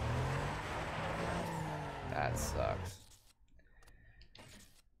 That sucks.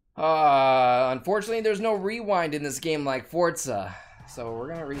 Unfortunately, there's no rewind in this game like Forza. So we're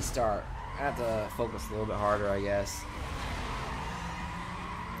going to restart. I have to focus a little bit harder, I guess.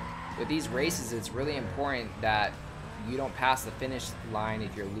 With these races, it's really important that you don't pass the finish line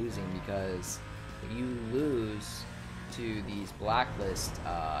if you're losing, because if you lose to these blacklist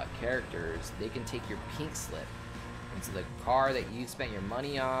characters, they can take your pink slip. And so the car that you spent your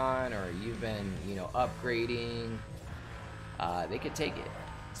money on, or you've been, you know, upgrading, they could take it.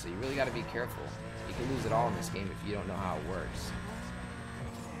 So you really got to be careful. You can lose it all in this game if you don't know how it works.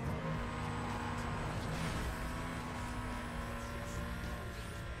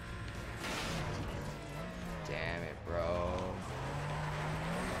 Damn it, bro.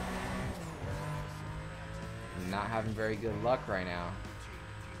 I'm not having very good luck right now.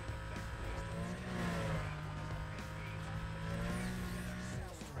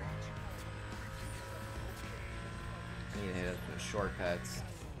 I need to hit up some shortcuts.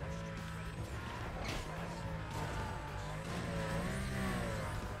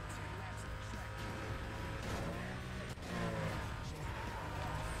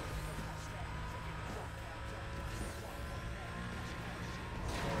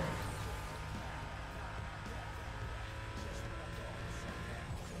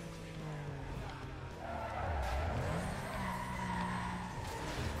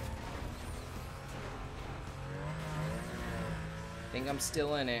 think I'm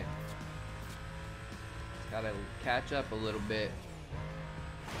still in it. Gotta catch up a little bit.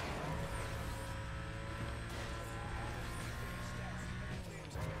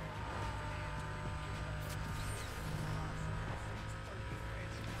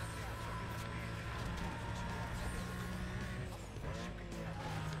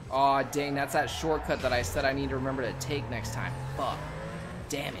 Aw, dang, that's that shortcut that I said I need to remember to take next time. Fuck.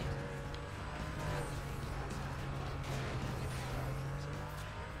 Damn it.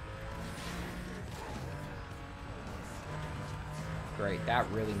 Great, that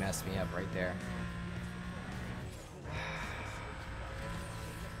really messed me up right there.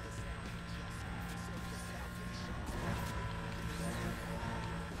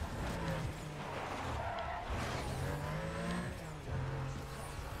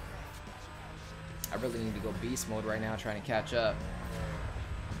 I really need to go beast mode right now trying to catch up.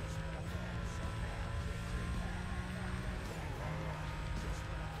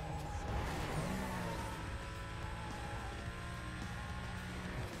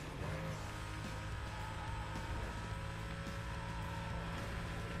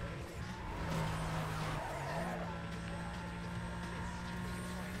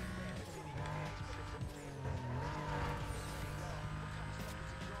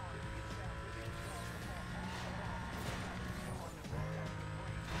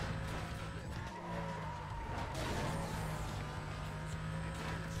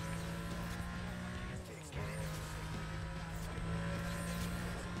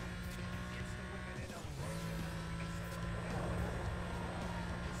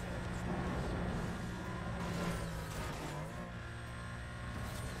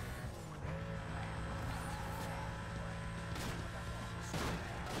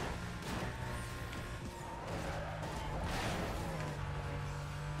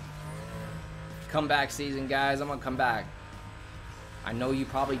 Comeback season, guys. I'm gonna come back. I know you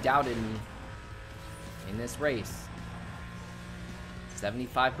probably doubted me in this race.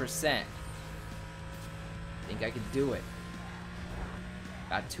 75%. Think I could do it.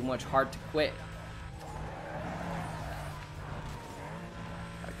 Got too much heart to quit.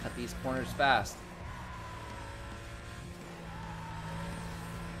 Gotta cut these corners fast.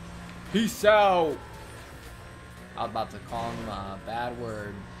 Peace out. I was about to call him a bad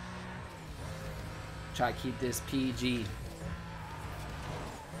word. Try to keep this PG.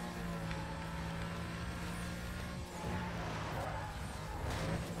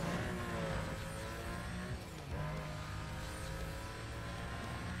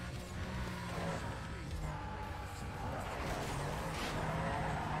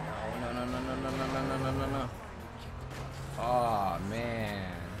 No. Oh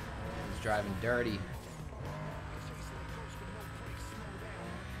man, he's driving dirty.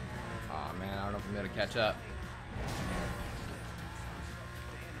 Oh man, I don't know if I'm gonna catch up.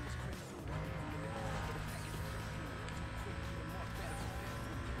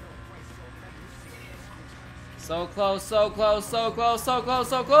 So close, so close, so close, so close,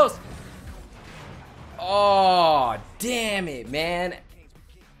 so close. Oh, damn it, man.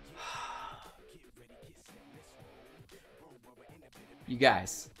 You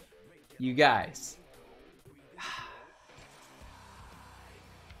guys.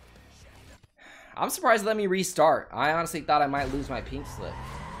 I'm surprised they let me restart. I honestly thought I might lose my pink slip.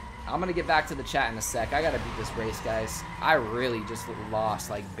 I'm gonna get back to the chat in a sec. I gotta beat this race, guys. I really just lost,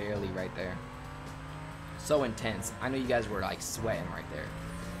 like, barely right there. So intense. I know you guys were, like, sweating right there.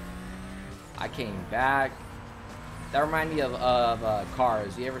 I came back. That reminded me of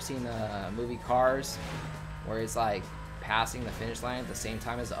Cars. You ever seen the movie Cars? Where it's, like, passing the finish line at the same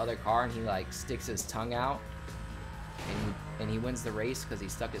time as the other car, and he, like, sticks his tongue out. And he wins the race because he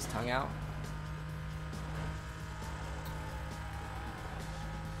stuck his tongue out.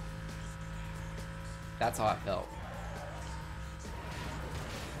 That's how I felt.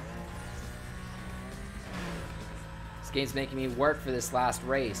 This game's making me work for this last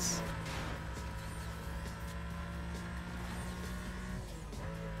race.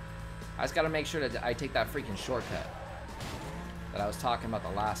 I just gotta make sure that I take that freaking shortcut that I was talking about the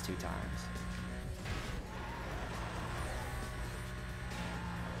last 2 times.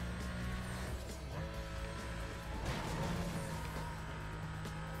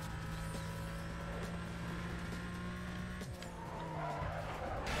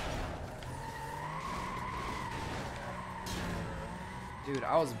 Dude,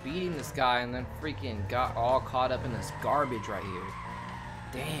 I was beating this guy and then freaking got all caught up in this garbage right here.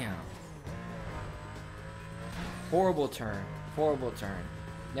 Damn. Horrible turn. Horrible turn.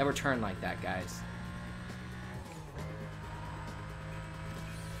 Never turn like that, guys.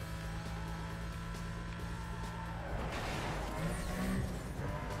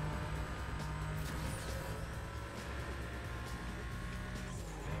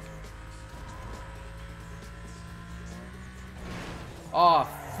 Oh,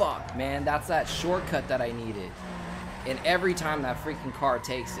 fuck, man. That's that shortcut that I needed. And every time that freaking car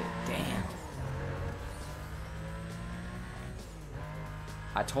takes it. Damn.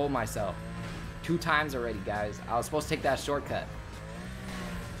 I told myself 2 times already, guys. I was supposed to take that shortcut.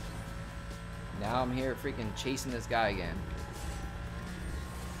 Now I'm here freaking chasing this guy again.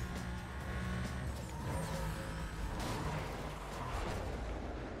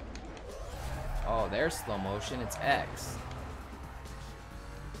 Oh, there's slow motion. It's X.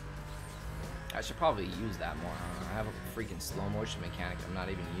 I should probably use that more. I have a freaking slow motion mechanic I'm not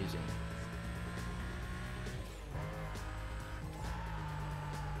even using.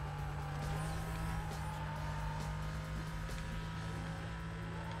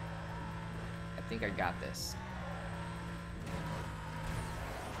 I think I got this.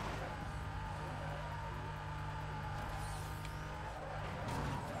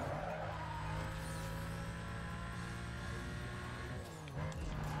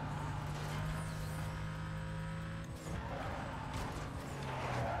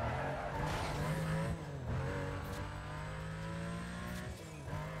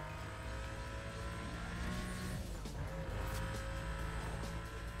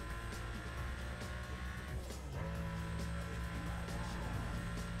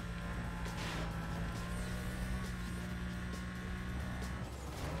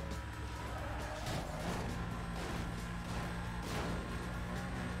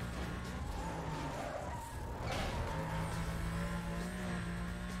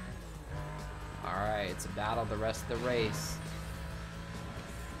 It's a battle the rest of the race.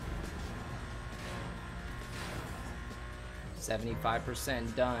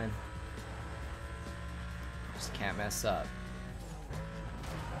 %75 done. Just can't mess up.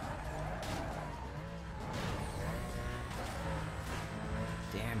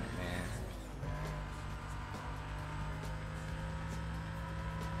 Damn it, man.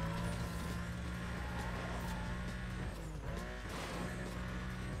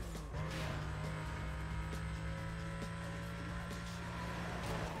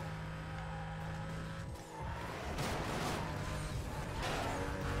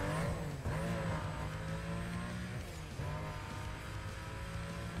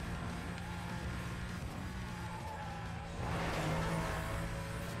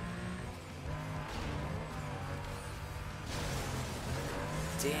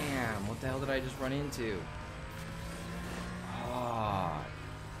 Damn, what the hell did I just run into? Oh.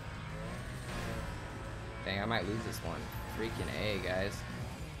 Dang, I might lose this one. Freaking A, guys.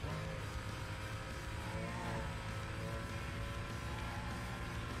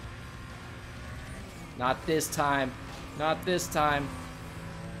 Not this time. Not this time.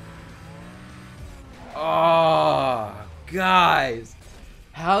 Oh, guys.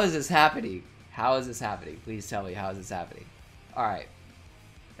 How is this happening? How is this happening? Please tell me, how is this happening? Alright.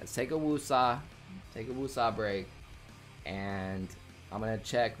 Let's take a woosah. Take a woosah break. And I'm going to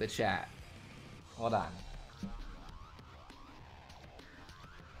check the chat. Hold on.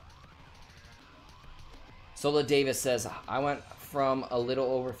 Solo Davis says, I went from a little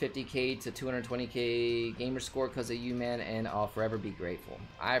over 50k to 220k Gamerscore because of you, man, and I'll forever be grateful.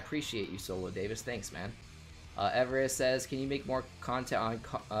 I appreciate you, Solo Davis. Thanks, man. Everest says, can you make more content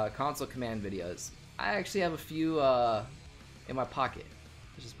on console command videos? I actually have a few in my pocket.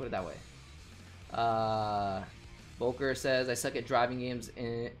 Let's just put it that way. Volker says, I suck at driving games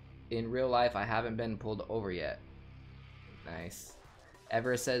in real life. I haven't been pulled over yet. Nice.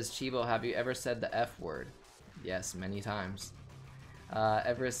 Everest says, Cheevo, have you ever said the F word? Yes, many times.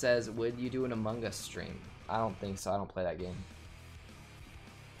 Everest says, would you do an Among Us stream? I don't think so. I don't play that game.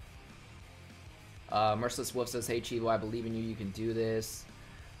 Merciless Wolf says, hey Cheevo, I believe in you. You can do this.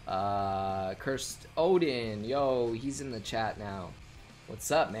 Cursed Odin, yo, he's in the chat now. What's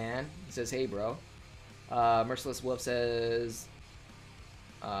up, man? He says, hey, bro. Merciless Wolf says,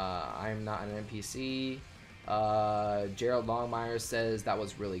 I'm not an NPC. Gerald Longmire says, that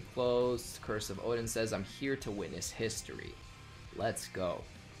was really close. Curse of Odin says, I'm here to witness history. Let's go.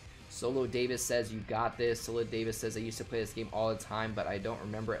 Solo Davis says, you got this. Solo Davis says, I used to play this game all the time, but I don't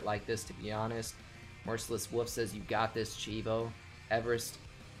remember it like this, to be honest. Merciless Wolf says, you got this, Cheevo. Everest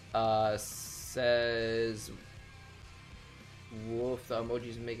says, Wolf, the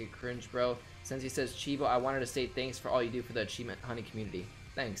emojis make it cringe, bro. Sensei says, Cheevo, I wanted to say thanks for all you do for the achievement hunting community.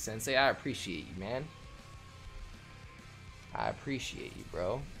 Thanks, Sensei. I appreciate you, man. I appreciate you,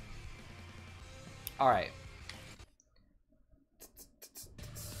 bro. Alright.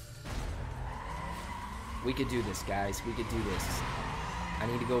 We could do this, guys. We could do this. I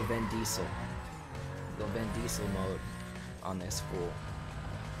need to go Vin Diesel. Go Vin Diesel mode on this fool.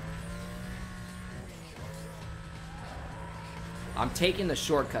 I'm taking the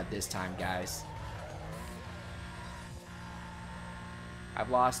shortcut this time, guys. I've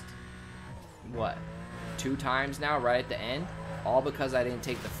lost, what, 2 times now, right at the end? All because I didn't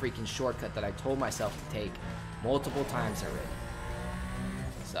take the freaking shortcut that I told myself to take multiple times already.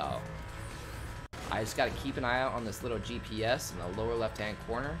 So, I just gotta keep an eye out on this little GPS in the lower left-hand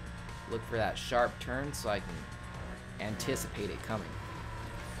corner. Look for that sharp turn so I can anticipate it coming.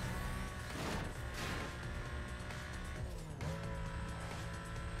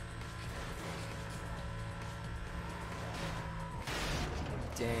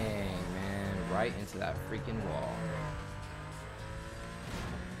 Dang, man, right into that freaking wall.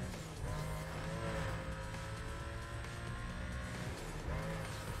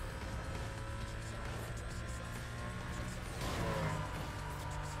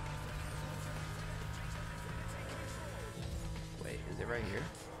 Wait, is it right here?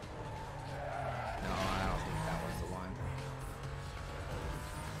 No, I don't think that was the one.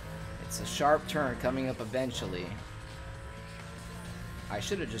 It's a sharp turn coming up eventually. I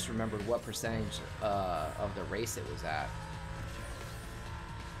should have just remembered what percentage of the race it was at.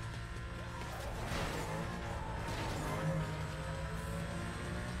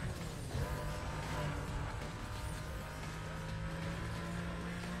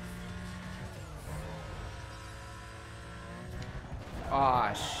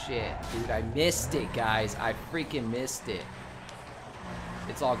 Aw, shit, dude, I missed it, guys. I freaking missed it.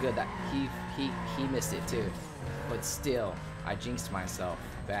 It's all good that he missed it too, but still. I jinxed myself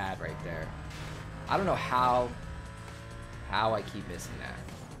bad right there. I don't know how I keep missing that.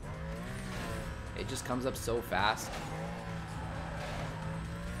 It just comes up so fast.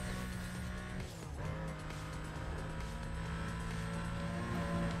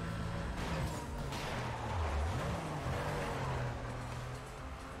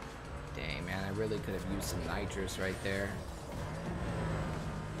 Dang, man, I really could have used some nitrous right there.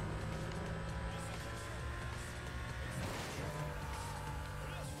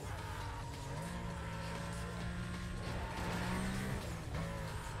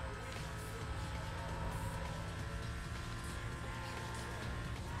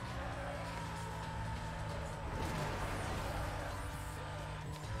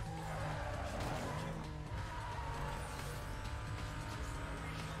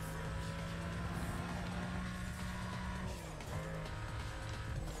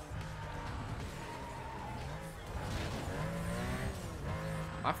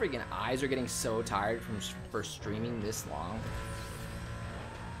 My freaking eyes are getting so tired for streaming this long.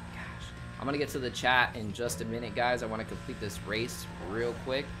 Gosh. I'm gonna get to the chat in just a minute, guys. I want to complete this race real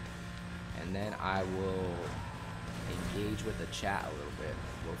quick, and then I will engage with the chat a little bit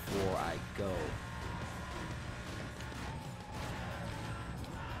before I go.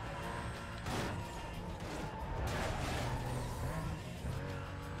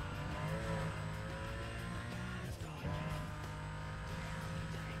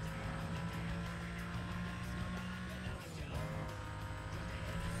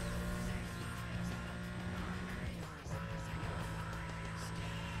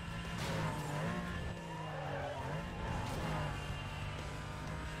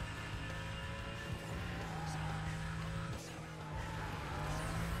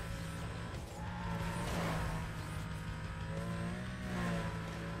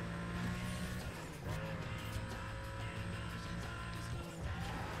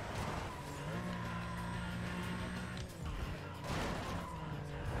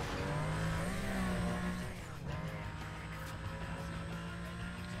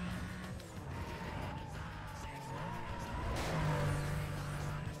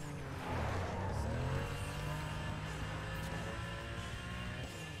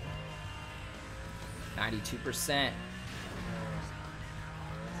 %.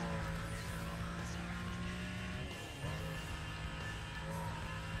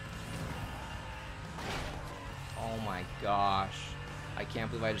 Oh my gosh. I can't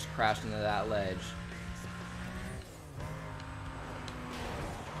believe I just crashed into that ledge.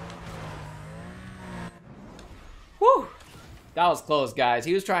 Whew! That was close, guys.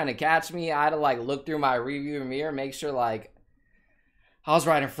 He was trying to catch me. I had to like look through my review mirror, make sure like I was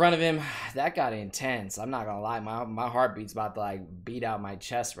right in front of him. That got intense. I'm not gonna lie. My heartbeat's about to like beat out my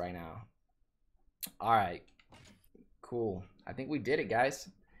chest right now. All right, cool. I think we did it, guys.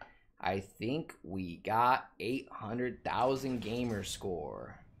 I think we got 800,000 gamer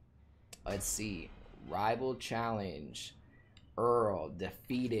score. Let's see. Rival challenge. Earl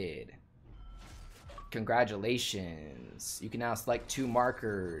defeated. Congratulations. You can now select 2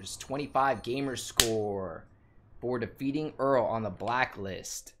 markers. 25 gamer score for defeating Earl on the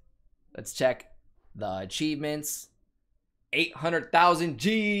blacklist. Let's check the achievements. 800,000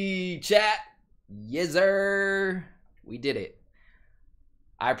 G, chat. Yes, sir. We did it.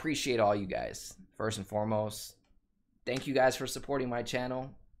 I appreciate all you guys. First and foremost, thank you guys for supporting my channel.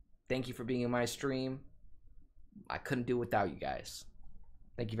 Thank you for being in my stream. I couldn't do it without you guys.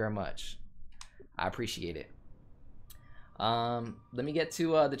 Thank you very much. I appreciate it. Let me get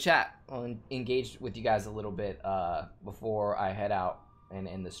to the chat. I'll engage with you guys a little bit before I head out and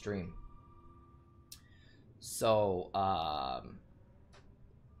end the stream. So,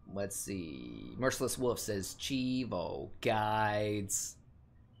 let's see. Merciless Wolf says, Cheevo guides.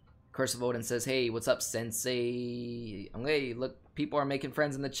 Curse of Odin says, hey, what's up, Sensei? Hey, look, people are making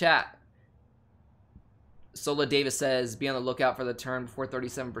friends in the chat. Sola Davis says, be on the lookout for the turn before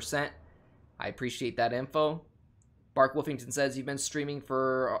 37%. I appreciate that info. Bark Wolfington says, you've been streaming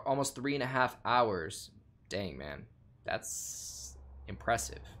for almost 3.5 hours. Dang, man. That's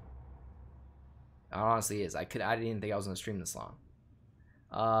impressive. It honestly is. I didn't think I was going to stream this long.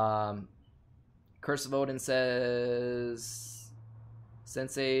 Curse of Odin says,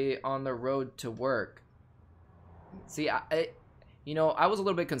 Sensei on the road to work. See, you know, I was a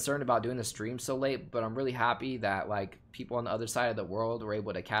little bit concerned about doing the stream so late, but I'm really happy that, like, people on the other side of the world were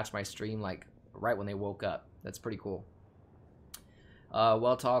able to catch my stream, like, right when they woke up. That's pretty cool.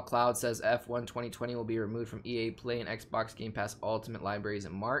 Well Tall Cloud says F1 2020 will be removed from EA Play and Xbox Game Pass Ultimate libraries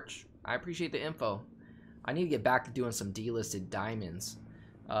in March. I appreciate the info. I need to get back to doing some delisted diamonds.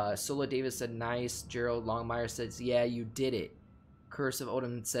 Solo Davis said nice. Gerald Longmire says, yeah, you did it. Curse of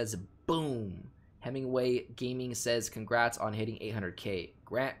Odin says boom. Hemingway Gaming says congrats on hitting 800k.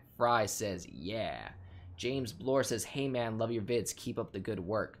 Grant Fry says yeah. James Blore says, hey man, love your vids. Keep up the good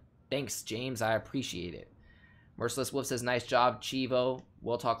work. Thanks, James. I appreciate it. Merciless Wolf says, nice job, Cheevo.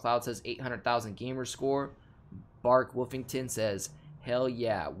 Well Talk Cloud says, 800,000 Gamerscore. Bark Wolfington says, hell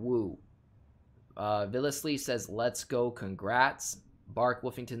yeah, woo. Villisley says, let's go, congrats. Bark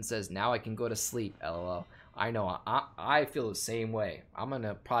Wolfington says, now I can go to sleep, lol. I know, I feel the same way. I'm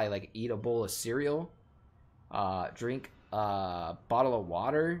gonna probably, like, eat a bowl of cereal, drink a bottle of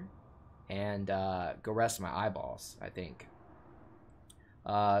water, and go rest my eyeballs, I think.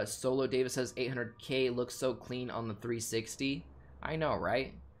 Solo Davis says 800k looks so clean on the 360. I know,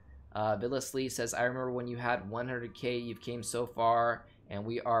 right? Villas Lee says, I remember when you had 100k, you've came so far, and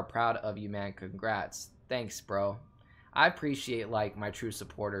we are proud of you, man. Congrats. Thanks, bro. I appreciate, like, my true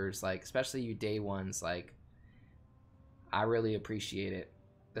supporters, like, especially you day ones. Like, I really appreciate it,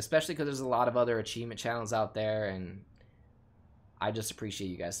 especially because there's a lot of other achievement channels out there, and I just appreciate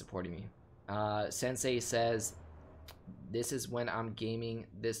you guys supporting me. Sensei says, this is when I'm gaming.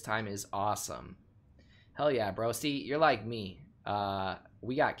 This time is awesome. Hell yeah, bro. See, you're like me.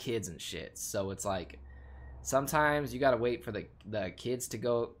 We got kids and shit, so it's like sometimes you gotta wait for the kids to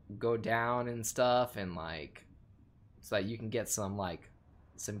go down and stuff, and like so that you can get some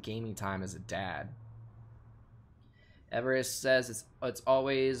gaming time as a dad. Everest says it's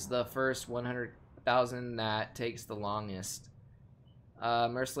always the first 100,000 that takes the longest.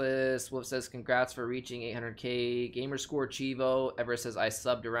 Merciless Wolf says, congrats for reaching 800k Gamerscore, Cheevo. Everest says, I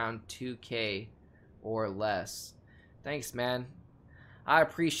subbed around 2k or less. Thanks, man. I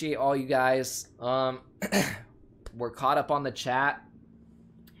appreciate all you guys. We're caught up on the chat.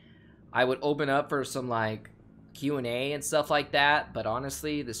 I would open up for some, like, Q&A and stuff like that, but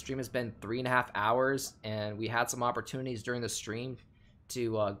honestly, the stream has been 3.5 hours, and we had some opportunities during the stream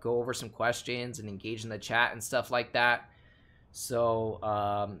to go over some questions and engage in the chat and stuff like that. So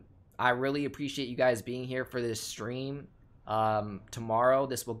I really appreciate you guys being here for this stream. Tomorrow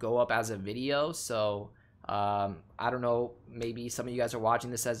this will go up as a video, so I don't know, maybe some of you guys are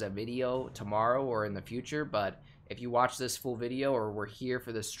watching this as a video tomorrow or in the future, but if you watch this full video or were here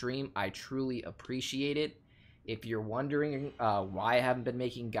for the stream, I truly appreciate it. If you're wondering why I haven't been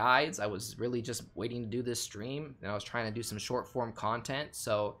making guides, I was really just waiting to do this stream, and I was trying to do some short form content,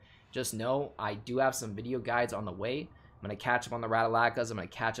 so just know I do have some video guides on the way. I'm going to catch up on the Radalakas, I'm going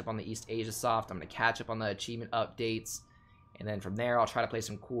to catch up on the East Asia Soft, I'm going to catch up on the achievement updates, and then from there I'll try to play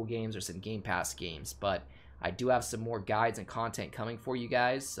some cool games or some Game Pass games. But I do have some more guides and content coming for you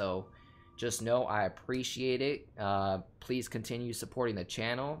guys, so just know I appreciate it. Please continue supporting the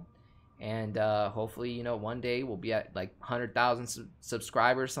channel, and hopefully, you know, one day we'll be at like 100,000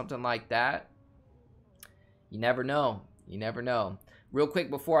 subscribers, something like that. You never know. You never know. Real quick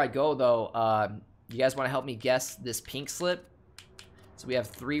before I go, though, you guys want to help me guess this pink slip? So we have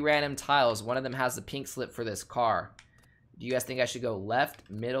 3 random tiles. One of them has the pink slip for this car. Do you guys think I should go left,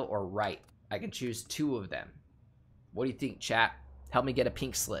 middle, or right? I can choose 2 of them. What do you think, chat? Help me get a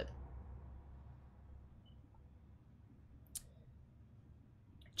pink slip.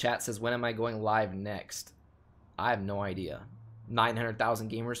 Chat says, when am I going live next? I have no idea. 900,000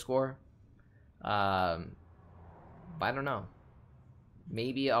 gamer score. I don't know.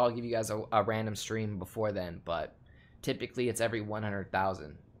 Maybe I'll give you guys a random stream before then, but typically it's every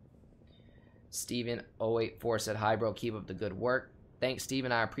 100,000. Steven084 said, hi bro, keep up the good work. Thanks,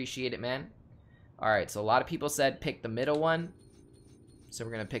 Steven, I appreciate it, man. Alright, so a lot of people said pick the middle one. So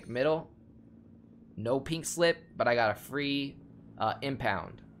we're going to pick middle. No pink slip, but I got a free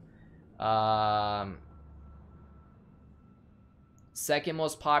impound. Second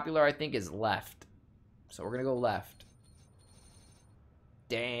most popular, I think, is left. So we're going to go left.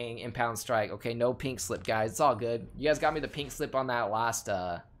 Dang, impound strike. Okay, no pink slip, guys. It's all good. You guys got me the pink slip on that last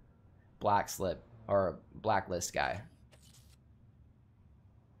black slip or blacklist guy.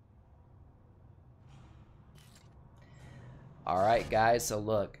 Alright, guys. So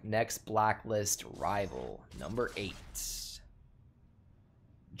look, next blacklist rival, number 8.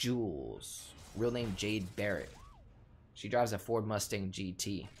 Jules. Real name Jade Barrett. She drives a Ford Mustang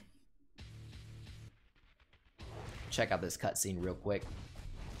GT. Check out this cutscene real quick.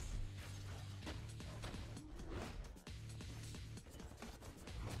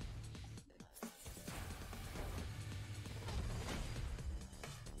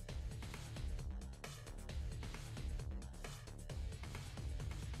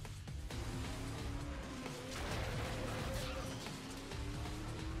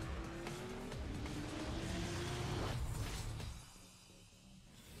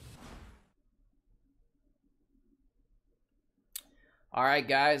 Alright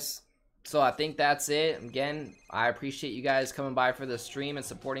guys, so I think that's it. Again, I appreciate you guys coming by for the stream and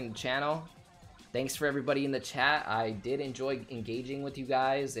supporting the channel. Thanks for everybody in the chat. I did enjoy engaging with you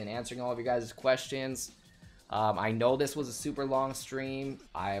guys and answering all of your guys' questions. I know this was a super long stream.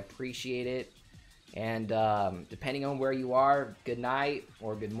 I appreciate it. And depending on where you are, good night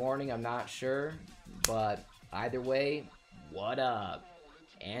or good morning, I'm not sure. But either way, what up?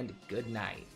 And good night.